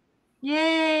 Awesome.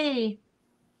 Yay.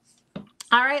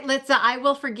 All right, Litsa, I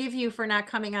will forgive you for not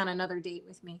coming on another date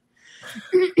with me.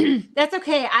 That's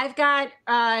okay. I've got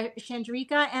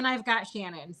Chandrika and I've got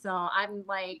Shannon. So I'm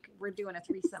like, we're doing a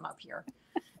threesome up here.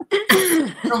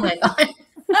 Oh my God.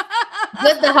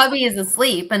 Good, the hubby is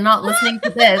asleep and not listening to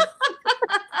this.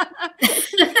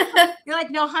 You're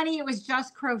like, no, honey, it was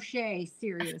just crochet.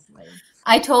 Seriously.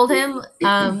 I told him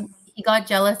he got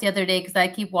jealous the other day because I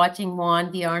keep watching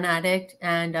Juan, the Yarn Addict,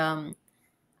 and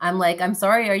I'm like, I'm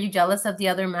sorry, are you jealous of the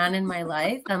other man in my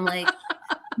life? I'm like,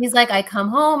 he's like, I come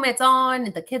home, it's on,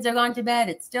 the kids are gone to bed,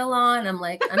 it's still on. I'm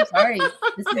like, I'm sorry,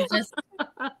 this is just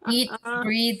eat,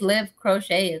 breathe, live,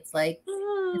 crochet. It's like,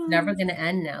 it's never gonna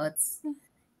end now. It's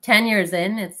 10 years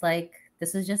in, it's like,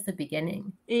 this is just the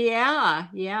beginning. Yeah,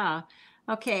 yeah.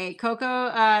 Okay, Coco,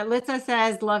 Litza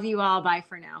says, love you all. Bye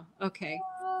for now. Okay,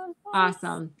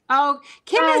 awesome. Oh,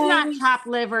 Kim is not chopped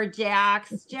liver,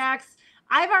 Jax. Jax,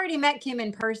 I've already met Kim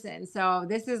in person, so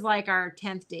this is like our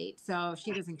 10th date, so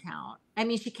she doesn't count. I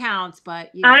mean, she counts,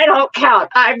 but you know. I don't count.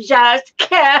 I'm just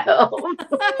Kim.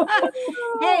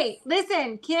 Hey,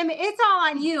 listen, Kim, it's all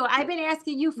on you. I've been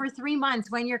asking you for 3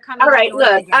 months when you're coming. All right, north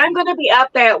look, again. I'm going to be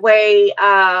up that way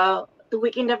the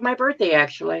weekend of my birthday,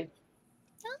 actually.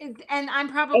 And I'm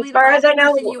probably As far the as I last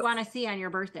know- person you want to see on your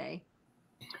birthday.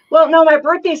 Well, no, my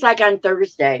birthday's like on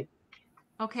Thursday.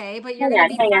 Okay, but you're Hang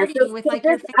going to on, be hang on. partying with like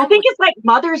your family. I think it's like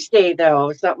Mother's Day,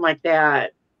 though, something like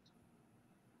that.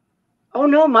 Oh,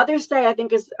 no, Mother's Day, I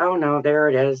think is, oh, no, there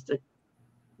it is.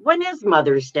 When is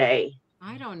Mother's Day?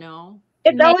 I don't know.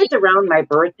 It's May. always around my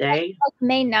birthday. Like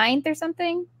May 9th or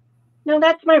something. No,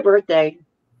 that's my birthday.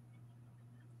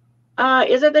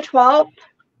 Is it the 12th?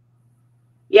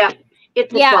 Yeah,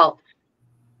 it's the Yeah. 12th.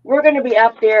 We're going to be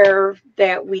up there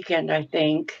that weekend, I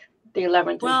think, the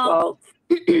 11th Well,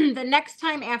 and 12th. The next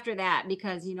time after that,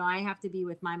 because you know I have to be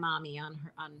with my mommy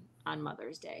on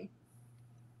Mother's Day.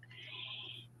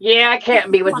 Yeah, I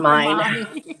can't be with mine.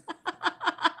 Mommy.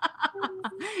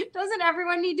 Doesn't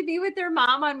everyone need to be with their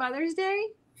mom on Mother's Day?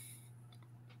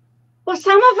 Well,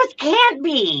 some of us can't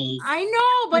be. I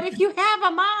know, but if you have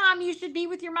a mom, you should be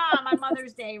with your mom on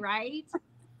Mother's Day, right?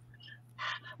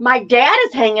 My dad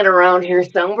is hanging around here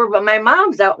somewhere, but my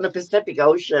mom's out in the Pacific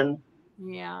Ocean.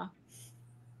 Yeah.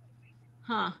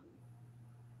 Huh.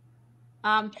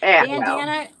 Yeah,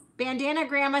 well. Bandana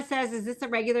Grandma says, is this a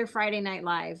regular Friday Night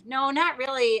Live? No, not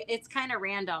really. It's kind of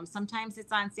random. Sometimes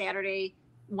it's on Saturday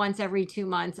once every 2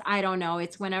 months. I don't know.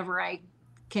 It's whenever I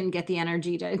can get the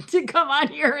energy to come on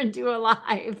here and do a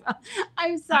live.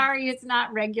 I'm sorry. It's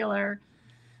not regular.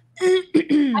 I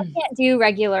can't do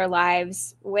regular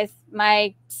lives with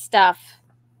my stuff.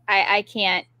 I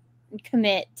can't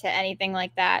commit to anything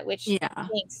like that, which Yeah.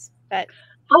 stinks. But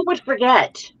I would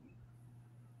forget.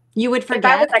 You would If I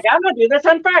forget? was like, I'm going to do this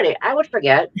on Friday, I would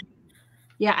forget.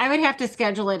 Yeah, I would have to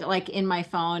schedule it like in my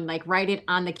phone, like write it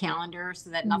on the calendar so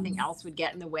that nothing else would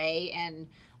get in the way. And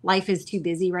life is too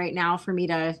busy right now for me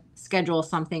to schedule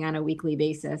something on a weekly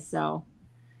basis. So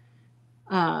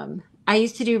I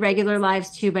used to do regular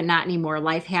lives too, but not anymore.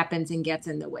 Life happens and gets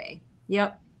in the way.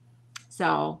 Yep.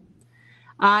 So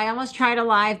I almost tried a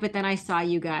live, but then I saw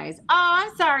you guys. Oh,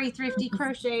 I'm sorry, Thrifty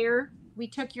Crocheter. We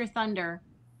took your thunder.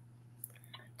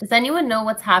 Does anyone know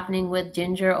what's happening with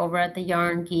Ginger over at the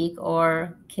Yarn Geek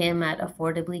or Kim at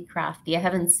Affordably Crafty? I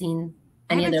haven't seen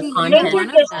any of their seen content. either one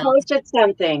Ginger of just them. posted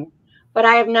something, but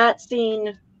I have not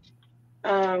seen.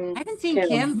 I haven't seen Kim.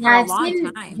 Kim for Yeah, a I've long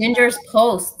seen time. Ginger's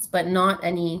posts, but not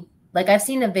any. Like I've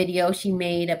seen a video she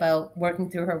made about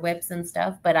working through her whips and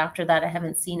stuff, but after that, I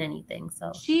haven't seen anything.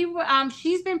 So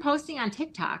She's been posting on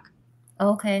TikTok.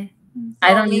 okay,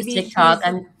 I don't use maybe TikTok.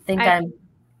 she's- I'm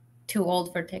too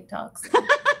old for TikToks.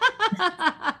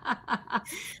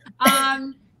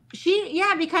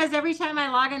 Because every time I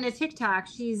log into TikTok,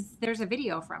 there's a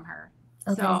video from her.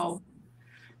 Okay. So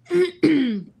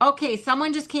okay,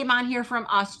 someone just came on here from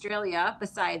Australia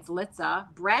besides Litza.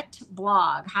 Brett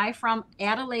Blog. Hi from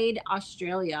Adelaide,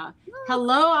 Australia.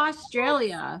 Hello,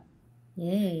 Australia.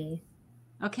 Yay!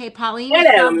 Okay, Pauline.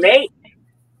 Hello, mate.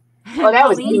 Oh, that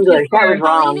was Pauline- English. That was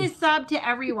Pauline wrong. is sub to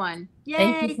everyone. Yay!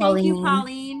 Thank you,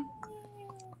 Pauline.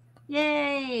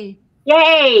 Yay!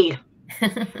 Yay!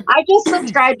 I just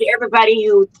subscribed to everybody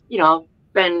who's,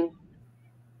 been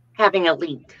having a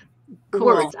leak. Cool.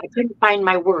 Words. I couldn't find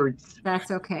my words.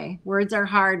 That's okay. Words are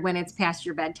hard when it's past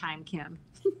your bedtime, Kim.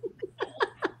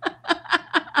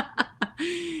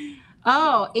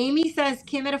 Oh, Amy says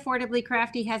Kim at Affordably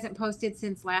Crafty hasn't posted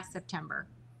since last September.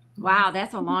 Wow,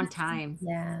 that's a long time.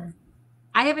 Yeah.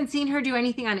 I haven't seen her do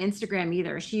anything on Instagram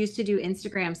either. She used to do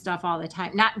Instagram stuff all the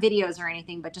time, not videos or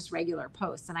anything, but just regular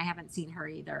posts. And I haven't seen her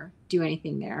either do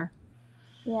anything there.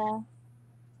 yeah.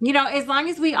 As long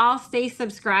as we all stay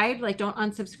subscribed, like don't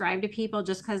unsubscribe to people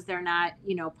just because they're not,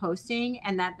 posting.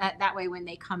 And that way, when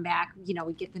they come back, we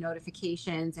get the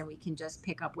notifications and we can just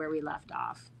pick up where we left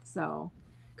off. So,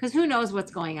 Because who knows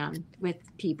what's going on with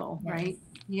people, Yes. right?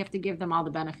 You have to give them all the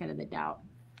benefit of the doubt.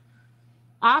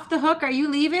 Off the hook, are you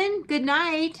leaving? Good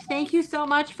night. Thank you so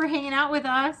much for hanging out with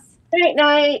us. Night,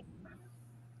 night.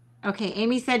 Okay,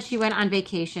 Amy said she went on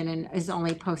vacation and has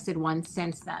only posted once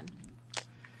since then.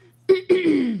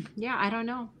 Yeah, I don't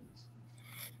know.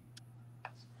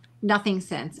 Nothing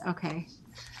since. Okay.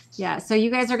 Yeah, so you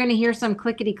guys are going to hear some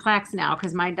clickety clacks now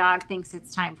because my dog thinks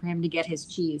it's time for him to get his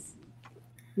cheese.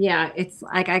 Yeah, it's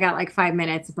like I got like 5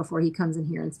 minutes before he comes in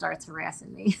here and starts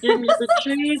harassing me. Give me the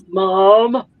cheese,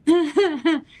 Mom.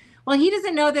 Well, he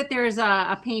doesn't know that there's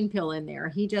a pain pill in there.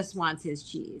 He just wants his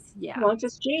cheese. Yeah, He wants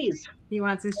his cheese. he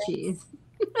wants his cheese.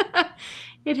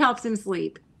 It helps him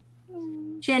sleep.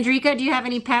 Chandrika, do you have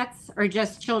any pets or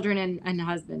just children and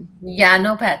husband? Yeah,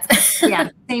 no pets. Yeah,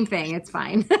 same thing. It's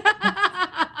fine.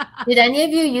 Did any of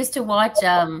you used to watch?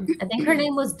 I think her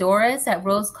name was Doris at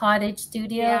Rose Cottage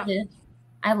Studio. Yeah.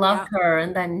 I loved her,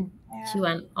 and then she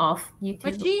went off YouTube.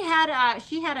 But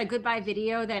she had a goodbye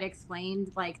video that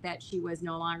explained like that she was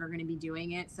no longer going to be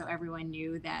doing it, so everyone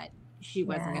knew that she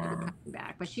wasn't going to be coming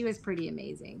back. But she was pretty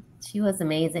amazing. She was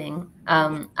amazing.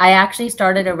 I actually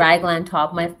started a raglan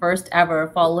top, my first ever,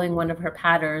 following one of her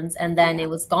patterns, and then it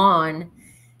was gone.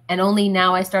 And only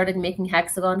now I started making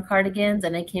hexagon cardigans,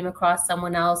 and I came across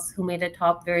someone else who made a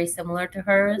top very similar to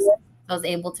hers. I was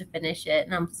able to finish it,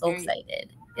 and I'm so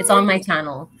excited. It's on my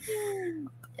channel.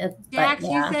 Jax,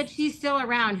 you said she's still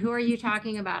around. Who are you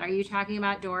talking about? Are you talking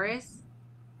about Doris?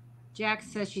 Jax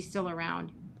says she's still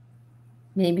around.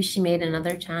 Maybe she made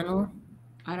another channel.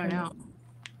 I don't know.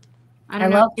 I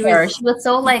love her. She was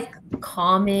so like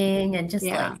calming and just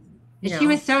like, she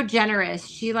was so generous.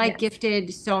 She like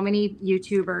gifted so many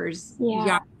YouTubers.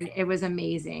 Yeah. It was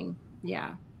amazing.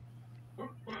 Yeah.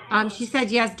 She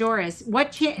said, yes, Doris.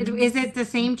 What is it the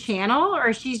same channel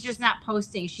or she's just not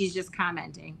posting? She's just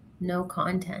commenting. No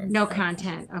content. No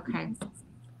content. Okay.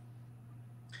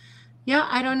 Yeah,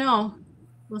 I don't know.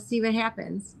 We'll see what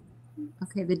happens.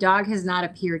 Okay, the dog has not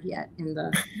appeared yet in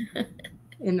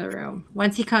the room.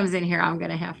 Once he comes in here, I'm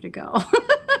gonna have to go.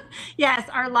 Yes,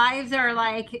 our lives are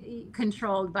like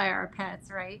controlled by our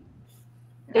pets, right?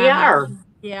 They are.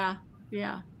 Yeah,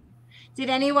 yeah. Did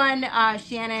anyone,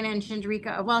 Shannon and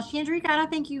Chandrika? Well, Chandrika, I don't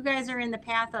think you guys are in the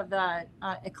path of the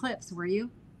eclipse, were you?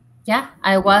 Yeah,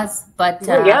 I was, but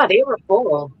yeah, they were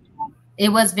full. It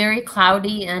was very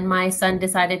cloudy, and my son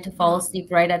decided to fall asleep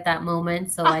right at that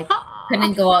moment, so I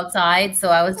couldn't go outside. So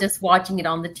I was just watching it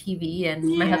on the TV,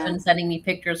 and my husband sending me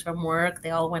pictures from work.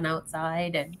 They all went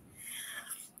outside, and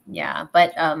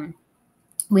but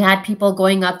we had people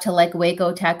going up to like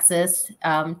Waco, Texas,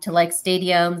 to like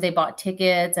stadiums. They bought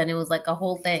tickets, and it was like a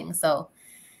whole thing. So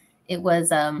it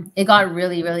was it got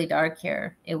really, really dark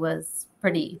here. It was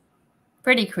pretty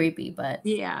creepy, but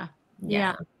yeah.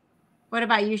 What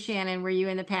about you, Shannon? Were you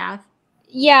in the path?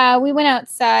 Yeah, we went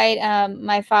outside.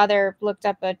 My father looked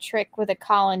up a trick with a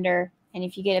colander, and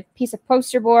if you get a piece of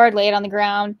poster board, lay it on the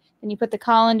ground, then you put the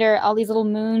colander, all these little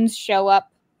moons show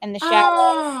up in the shadow.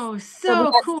 Oh,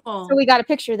 so cool. So we got a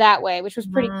picture that way, which was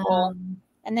pretty cool.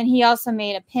 And then he also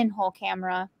made a pinhole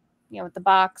camera, with the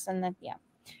box, and then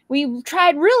we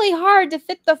tried really hard to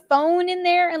fit the phone in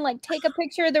there and like take a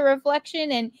picture of the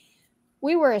reflection, and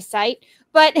we were a sight,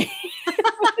 but we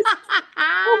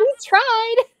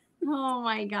tried. Oh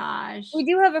my gosh. We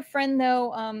do have a friend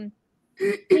though.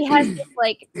 He has this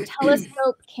like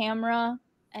telescope camera,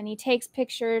 and he takes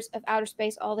pictures of outer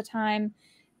space all the time.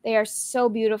 They are so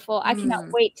beautiful. I cannot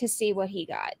wait to see what he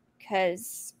got,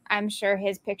 because I'm sure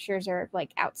his pictures are like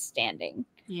outstanding.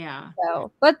 Yeah.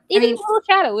 So, but even the little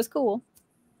shadow was cool.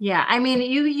 Yeah, I mean,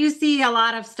 you see a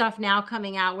lot of stuff now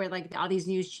coming out where like all these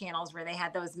news channels where they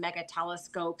had those mega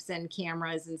telescopes and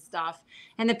cameras and stuff,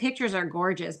 and the pictures are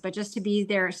gorgeous, but just to be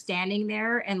there, standing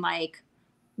there and like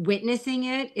witnessing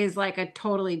it is like a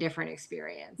totally different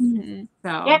experience. Mm-hmm.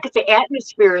 So yeah, because the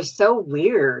atmosphere is so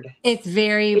weird. It's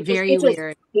very it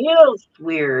weird. Feels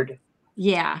weird.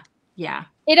 Yeah.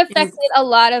 It affected a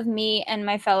lot of me and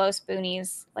my fellow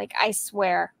Spoonies. Like, I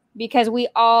swear. Because we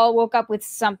all woke up with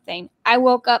something. I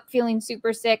woke up feeling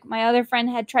super sick. My other friend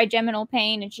had trigeminal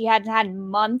pain, and she hadn't had in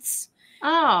months.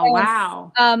 Oh,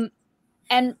 wow.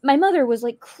 And my mother was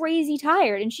like crazy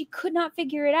tired, and she could not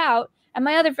figure it out. And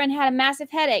my other friend had a massive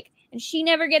headache, and she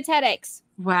never gets headaches.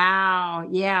 Wow.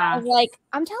 Yeah. I was like,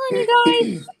 I'm telling you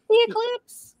guys, the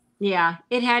eclipse. Yeah,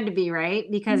 it had to be, right?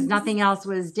 Because nothing else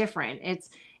was different.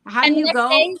 It's how and do you go?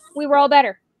 Day, we were all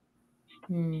better.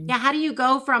 Yeah. How do you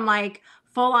go from like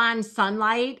full on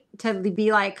sunlight to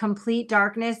be like complete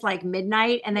darkness, like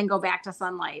midnight, and then go back to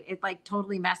sunlight? It like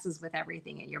totally messes with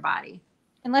everything in your body.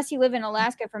 Unless you live in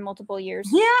Alaska for multiple years.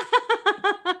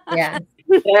 Yeah. Yeah.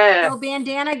 Yeah. So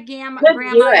Bandana Let's Grandma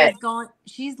do it. is going.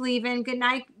 She's leaving. Good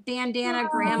night, Bandana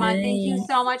Grandma. Thank you Nice.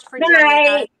 so much for Good joining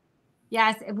night. us.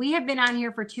 Yes, we have been on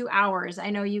here for 2 hours.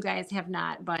 I know you guys have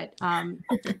not, but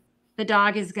the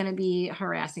dog is going to be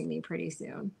harassing me pretty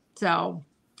soon. So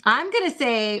I'm going to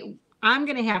say I'm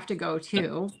going to have to go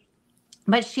too.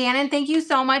 But Shannon, thank you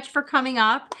so much for coming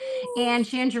up. And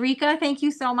Chandrika, thank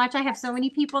you so much. I have so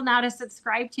many people now to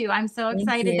subscribe to. I'm so Thank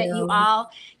excited that you you. all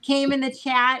came in the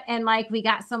chat and like we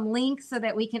got some links so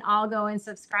that we can all go and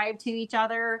subscribe to each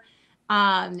other.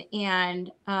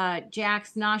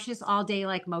 Jack's nauseous all day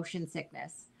like motion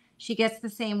sickness. She gets the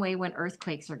same way when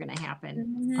earthquakes are going to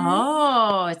happen.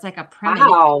 Oh, it's like a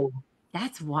premonition. Wow.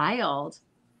 That's wild.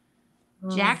 Oh.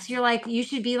 Jax, you're like, you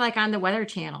should be like on the Weather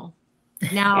Channel.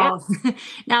 Now,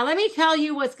 now let me tell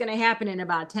you what's going to happen in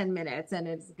about 10 minutes, and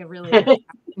it's really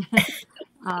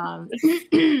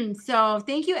so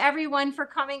thank you everyone for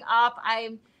coming up.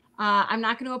 I'm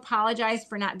not going to apologize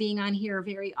for not being on here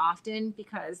very often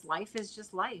because life is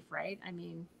just life, right? I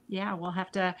mean, yeah, we'll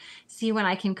have to see when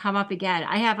I can come up again.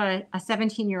 I have a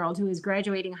 17-year-old who is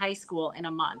graduating high school in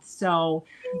a month. So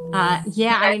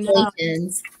yeah, I know.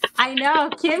 Congratulations. I know.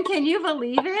 Kim, can you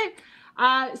believe it?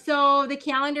 So the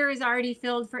calendar is already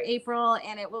filled for April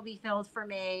and it will be filled for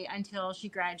May until she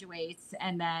graduates.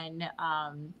 And then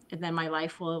my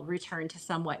life will return to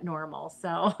somewhat normal.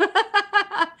 So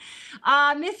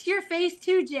miss your face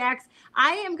too, Jax.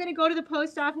 I am going to go to the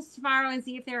post office tomorrow and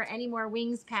see if there are any more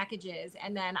wings packages.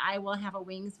 And then I will have a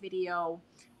wings video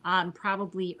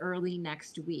probably early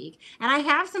next week. And I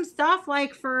have some stuff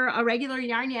like for a regular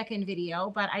Yarn Yakin video,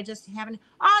 but I just haven't.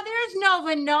 Oh, there's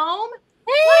Nova Gnome.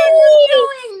 What are you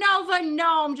doing, Nova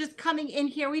Gnome? Just coming in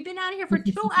here. We've been out here for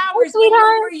 2 hours waiting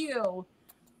for you.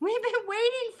 We've been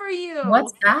waiting for you.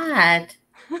 What's that?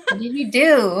 What did you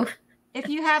do? If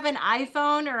you have an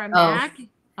iPhone or a Mac.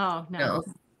 Oh, no.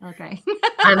 Okay.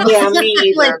 Yeah, me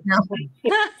either. Like, no.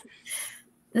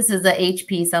 This is a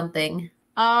HP something.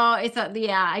 Oh,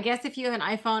 I guess if you have an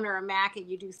iPhone or a Mac and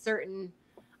you do certain,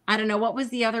 I don't know, what was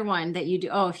the other one that you do?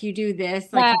 Oh, if you do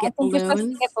this, like you get I think you're supposed to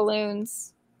balloons. get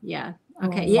balloons. Yeah.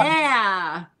 Okay. Oh, wow.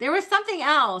 Yeah. There was something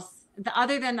else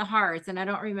other than the hearts, and I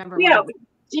don't remember. Yeah. What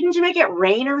Didn't you make it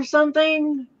rain or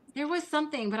something? there was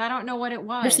something, but I don't know what it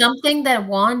was. There's something that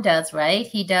Juan does, right?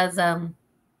 He does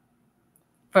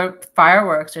for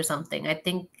fireworks or something. I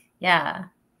think, yeah,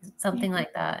 something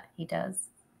like that. He does.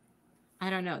 I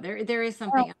don't know. There is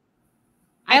something. else.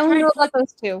 I only tried know about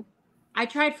those two. I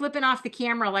tried flipping off the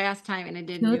camera last time and it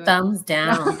didn't do Two it. thumbs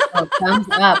down. Oh, thumbs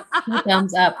up. 2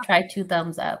 thumbs up. Try 2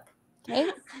 thumbs up.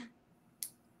 Okay.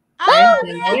 Oh,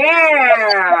 There you go.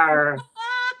 Yeah.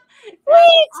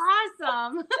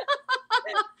 awesome.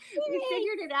 We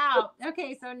figured it out.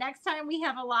 Okay, so next time we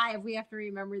have a live, we have to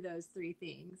remember those 3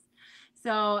 things.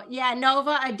 So yeah,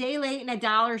 Nova, a day late and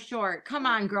 $1 short. Come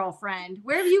on, girlfriend.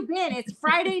 Where have you been? It's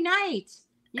Friday night.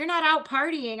 You're not out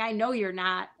partying. I know you're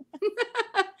not.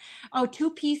 Oh,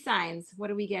 2 peace signs. What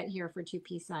do we get here for 2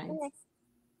 peace signs?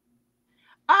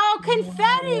 Oh,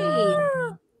 confetti.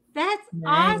 Wow. That's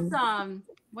Nice. awesome.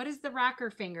 What is the rocker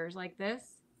fingers like this?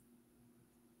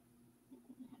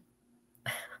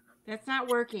 That's not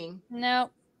working. No.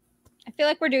 I feel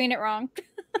like we're doing it wrong.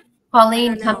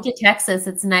 Pauline, I don't come know. to Texas.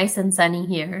 It's nice and sunny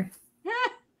here.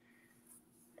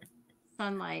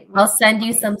 Sunlight. I'll send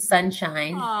you some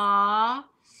sunshine. Aww.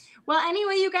 Well,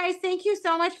 anyway, you guys, thank you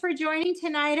so much for joining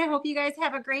tonight. I hope you guys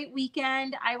have a great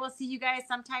weekend. I will see you guys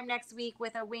sometime next week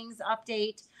with a wings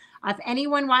update. If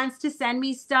anyone wants to send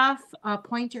me stuff,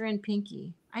 Pointer and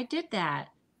Pinky. I did that.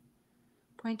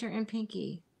 Pointer and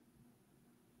Pinky.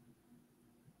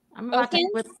 I'm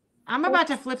about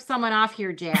to flip someone off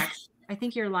here, Jack. I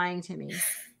think you're lying to me.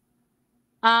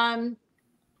 I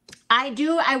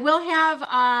will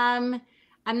have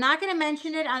I'm not going to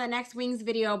mention it on the next Wings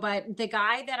video, but the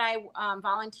guy that I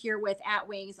volunteer with at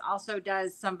Wings also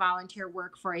does some volunteer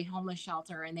work for a homeless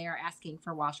shelter, and they are asking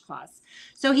for washcloths.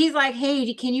 So he's like,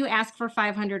 hey, can you ask for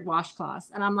 500 washcloths?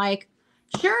 And I'm like,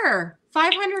 sure,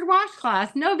 500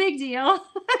 washcloths, no big deal.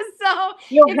 So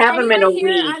You'll if have them in a anyone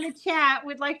here week. on the chat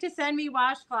would like to send me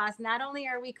washcloths, not only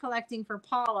are we collecting for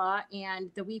Paula and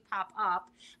the We Pop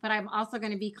Up, but I'm also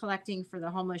going to be collecting for the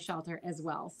homeless shelter as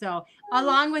well. So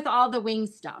along with all the wing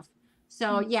stuff.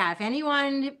 So yeah, if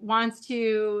anyone wants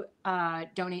to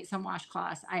donate some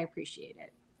washcloths, I appreciate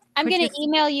it. I'm going to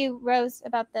email you, Rose,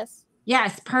 about this.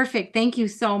 Yes, perfect. Thank you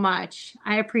so much.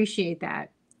 I appreciate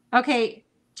that. Okay,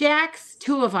 Jax,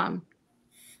 2 of them.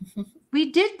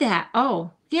 We did that.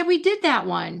 Oh, yeah, we did that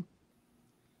one.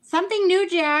 Something new,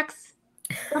 Jax.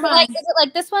 Come on. Like, is it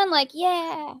like this one? Like,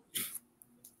 yeah.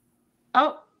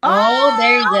 Oh, Oh,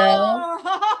 there you go.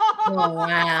 Oh,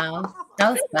 wow.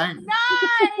 That was fun.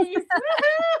 Nice.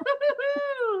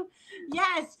 Woo-hoo!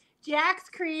 Yes, Jax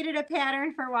created a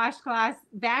pattern for washcloths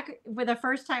back with the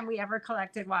first time we ever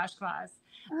collected washcloths.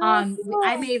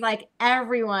 I made like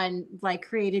everyone like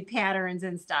created patterns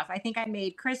and stuff. I think I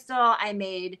made Crystal.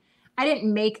 I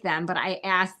didn't make them, but I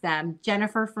asked them.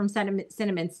 Jennifer from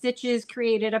Cinnamon Stitches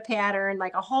created a pattern.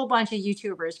 Like a whole bunch of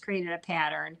YouTubers created a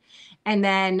pattern. And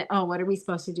then, oh, what are we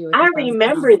supposed to do? With I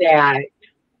remember that.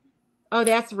 Oh,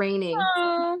 that's raining.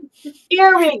 Oh.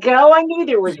 Here we go. I knew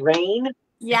there was rain.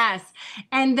 Yes.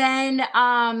 And then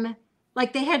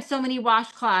like they had so many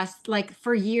washcloths, like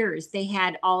for years they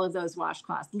had all of those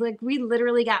washcloths. Like we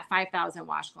literally got 5,000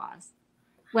 washcloths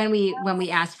when we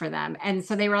asked for them. And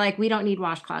so they were like, we don't need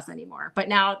washcloths anymore. But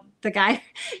now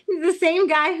the same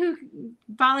guy who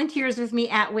volunteers with me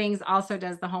at Wings also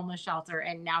does the homeless shelter.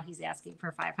 And now he's asking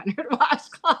for 500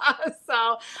 washcloths.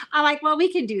 So I'm like, well,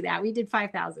 we can do that. We did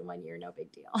 5,000 one year. No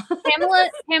big deal.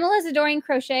 Pamela's Adoring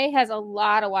Crochet has a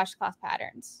lot of washcloth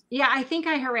patterns. Yeah, I think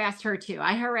I harassed her too.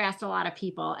 I harassed a lot of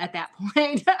people at that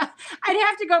point. I'd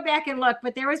have to go back and look,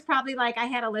 but there was probably like, I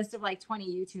had a list of like 20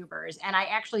 YouTubers and I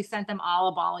actually sent them all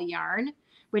a ball of yarn,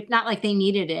 which not like they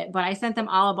needed it, but I sent them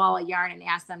all a ball of yarn and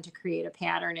asked them to create a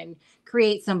pattern and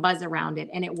create some buzz around it.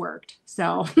 And it worked.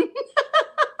 So,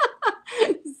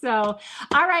 all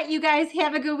right, you guys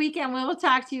have a good weekend. We will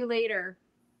talk to you later.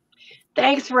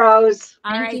 Thanks, Rose.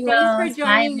 All Thank right. you, Thanks for Rose.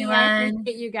 Bye, joining me. I everyone.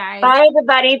 appreciate you guys. Bye,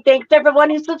 everybody. Thanks, everyone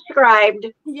who subscribed.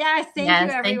 Yes. Thank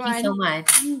you, everyone. Thank you so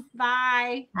much.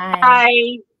 Bye. Bye.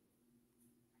 Bye.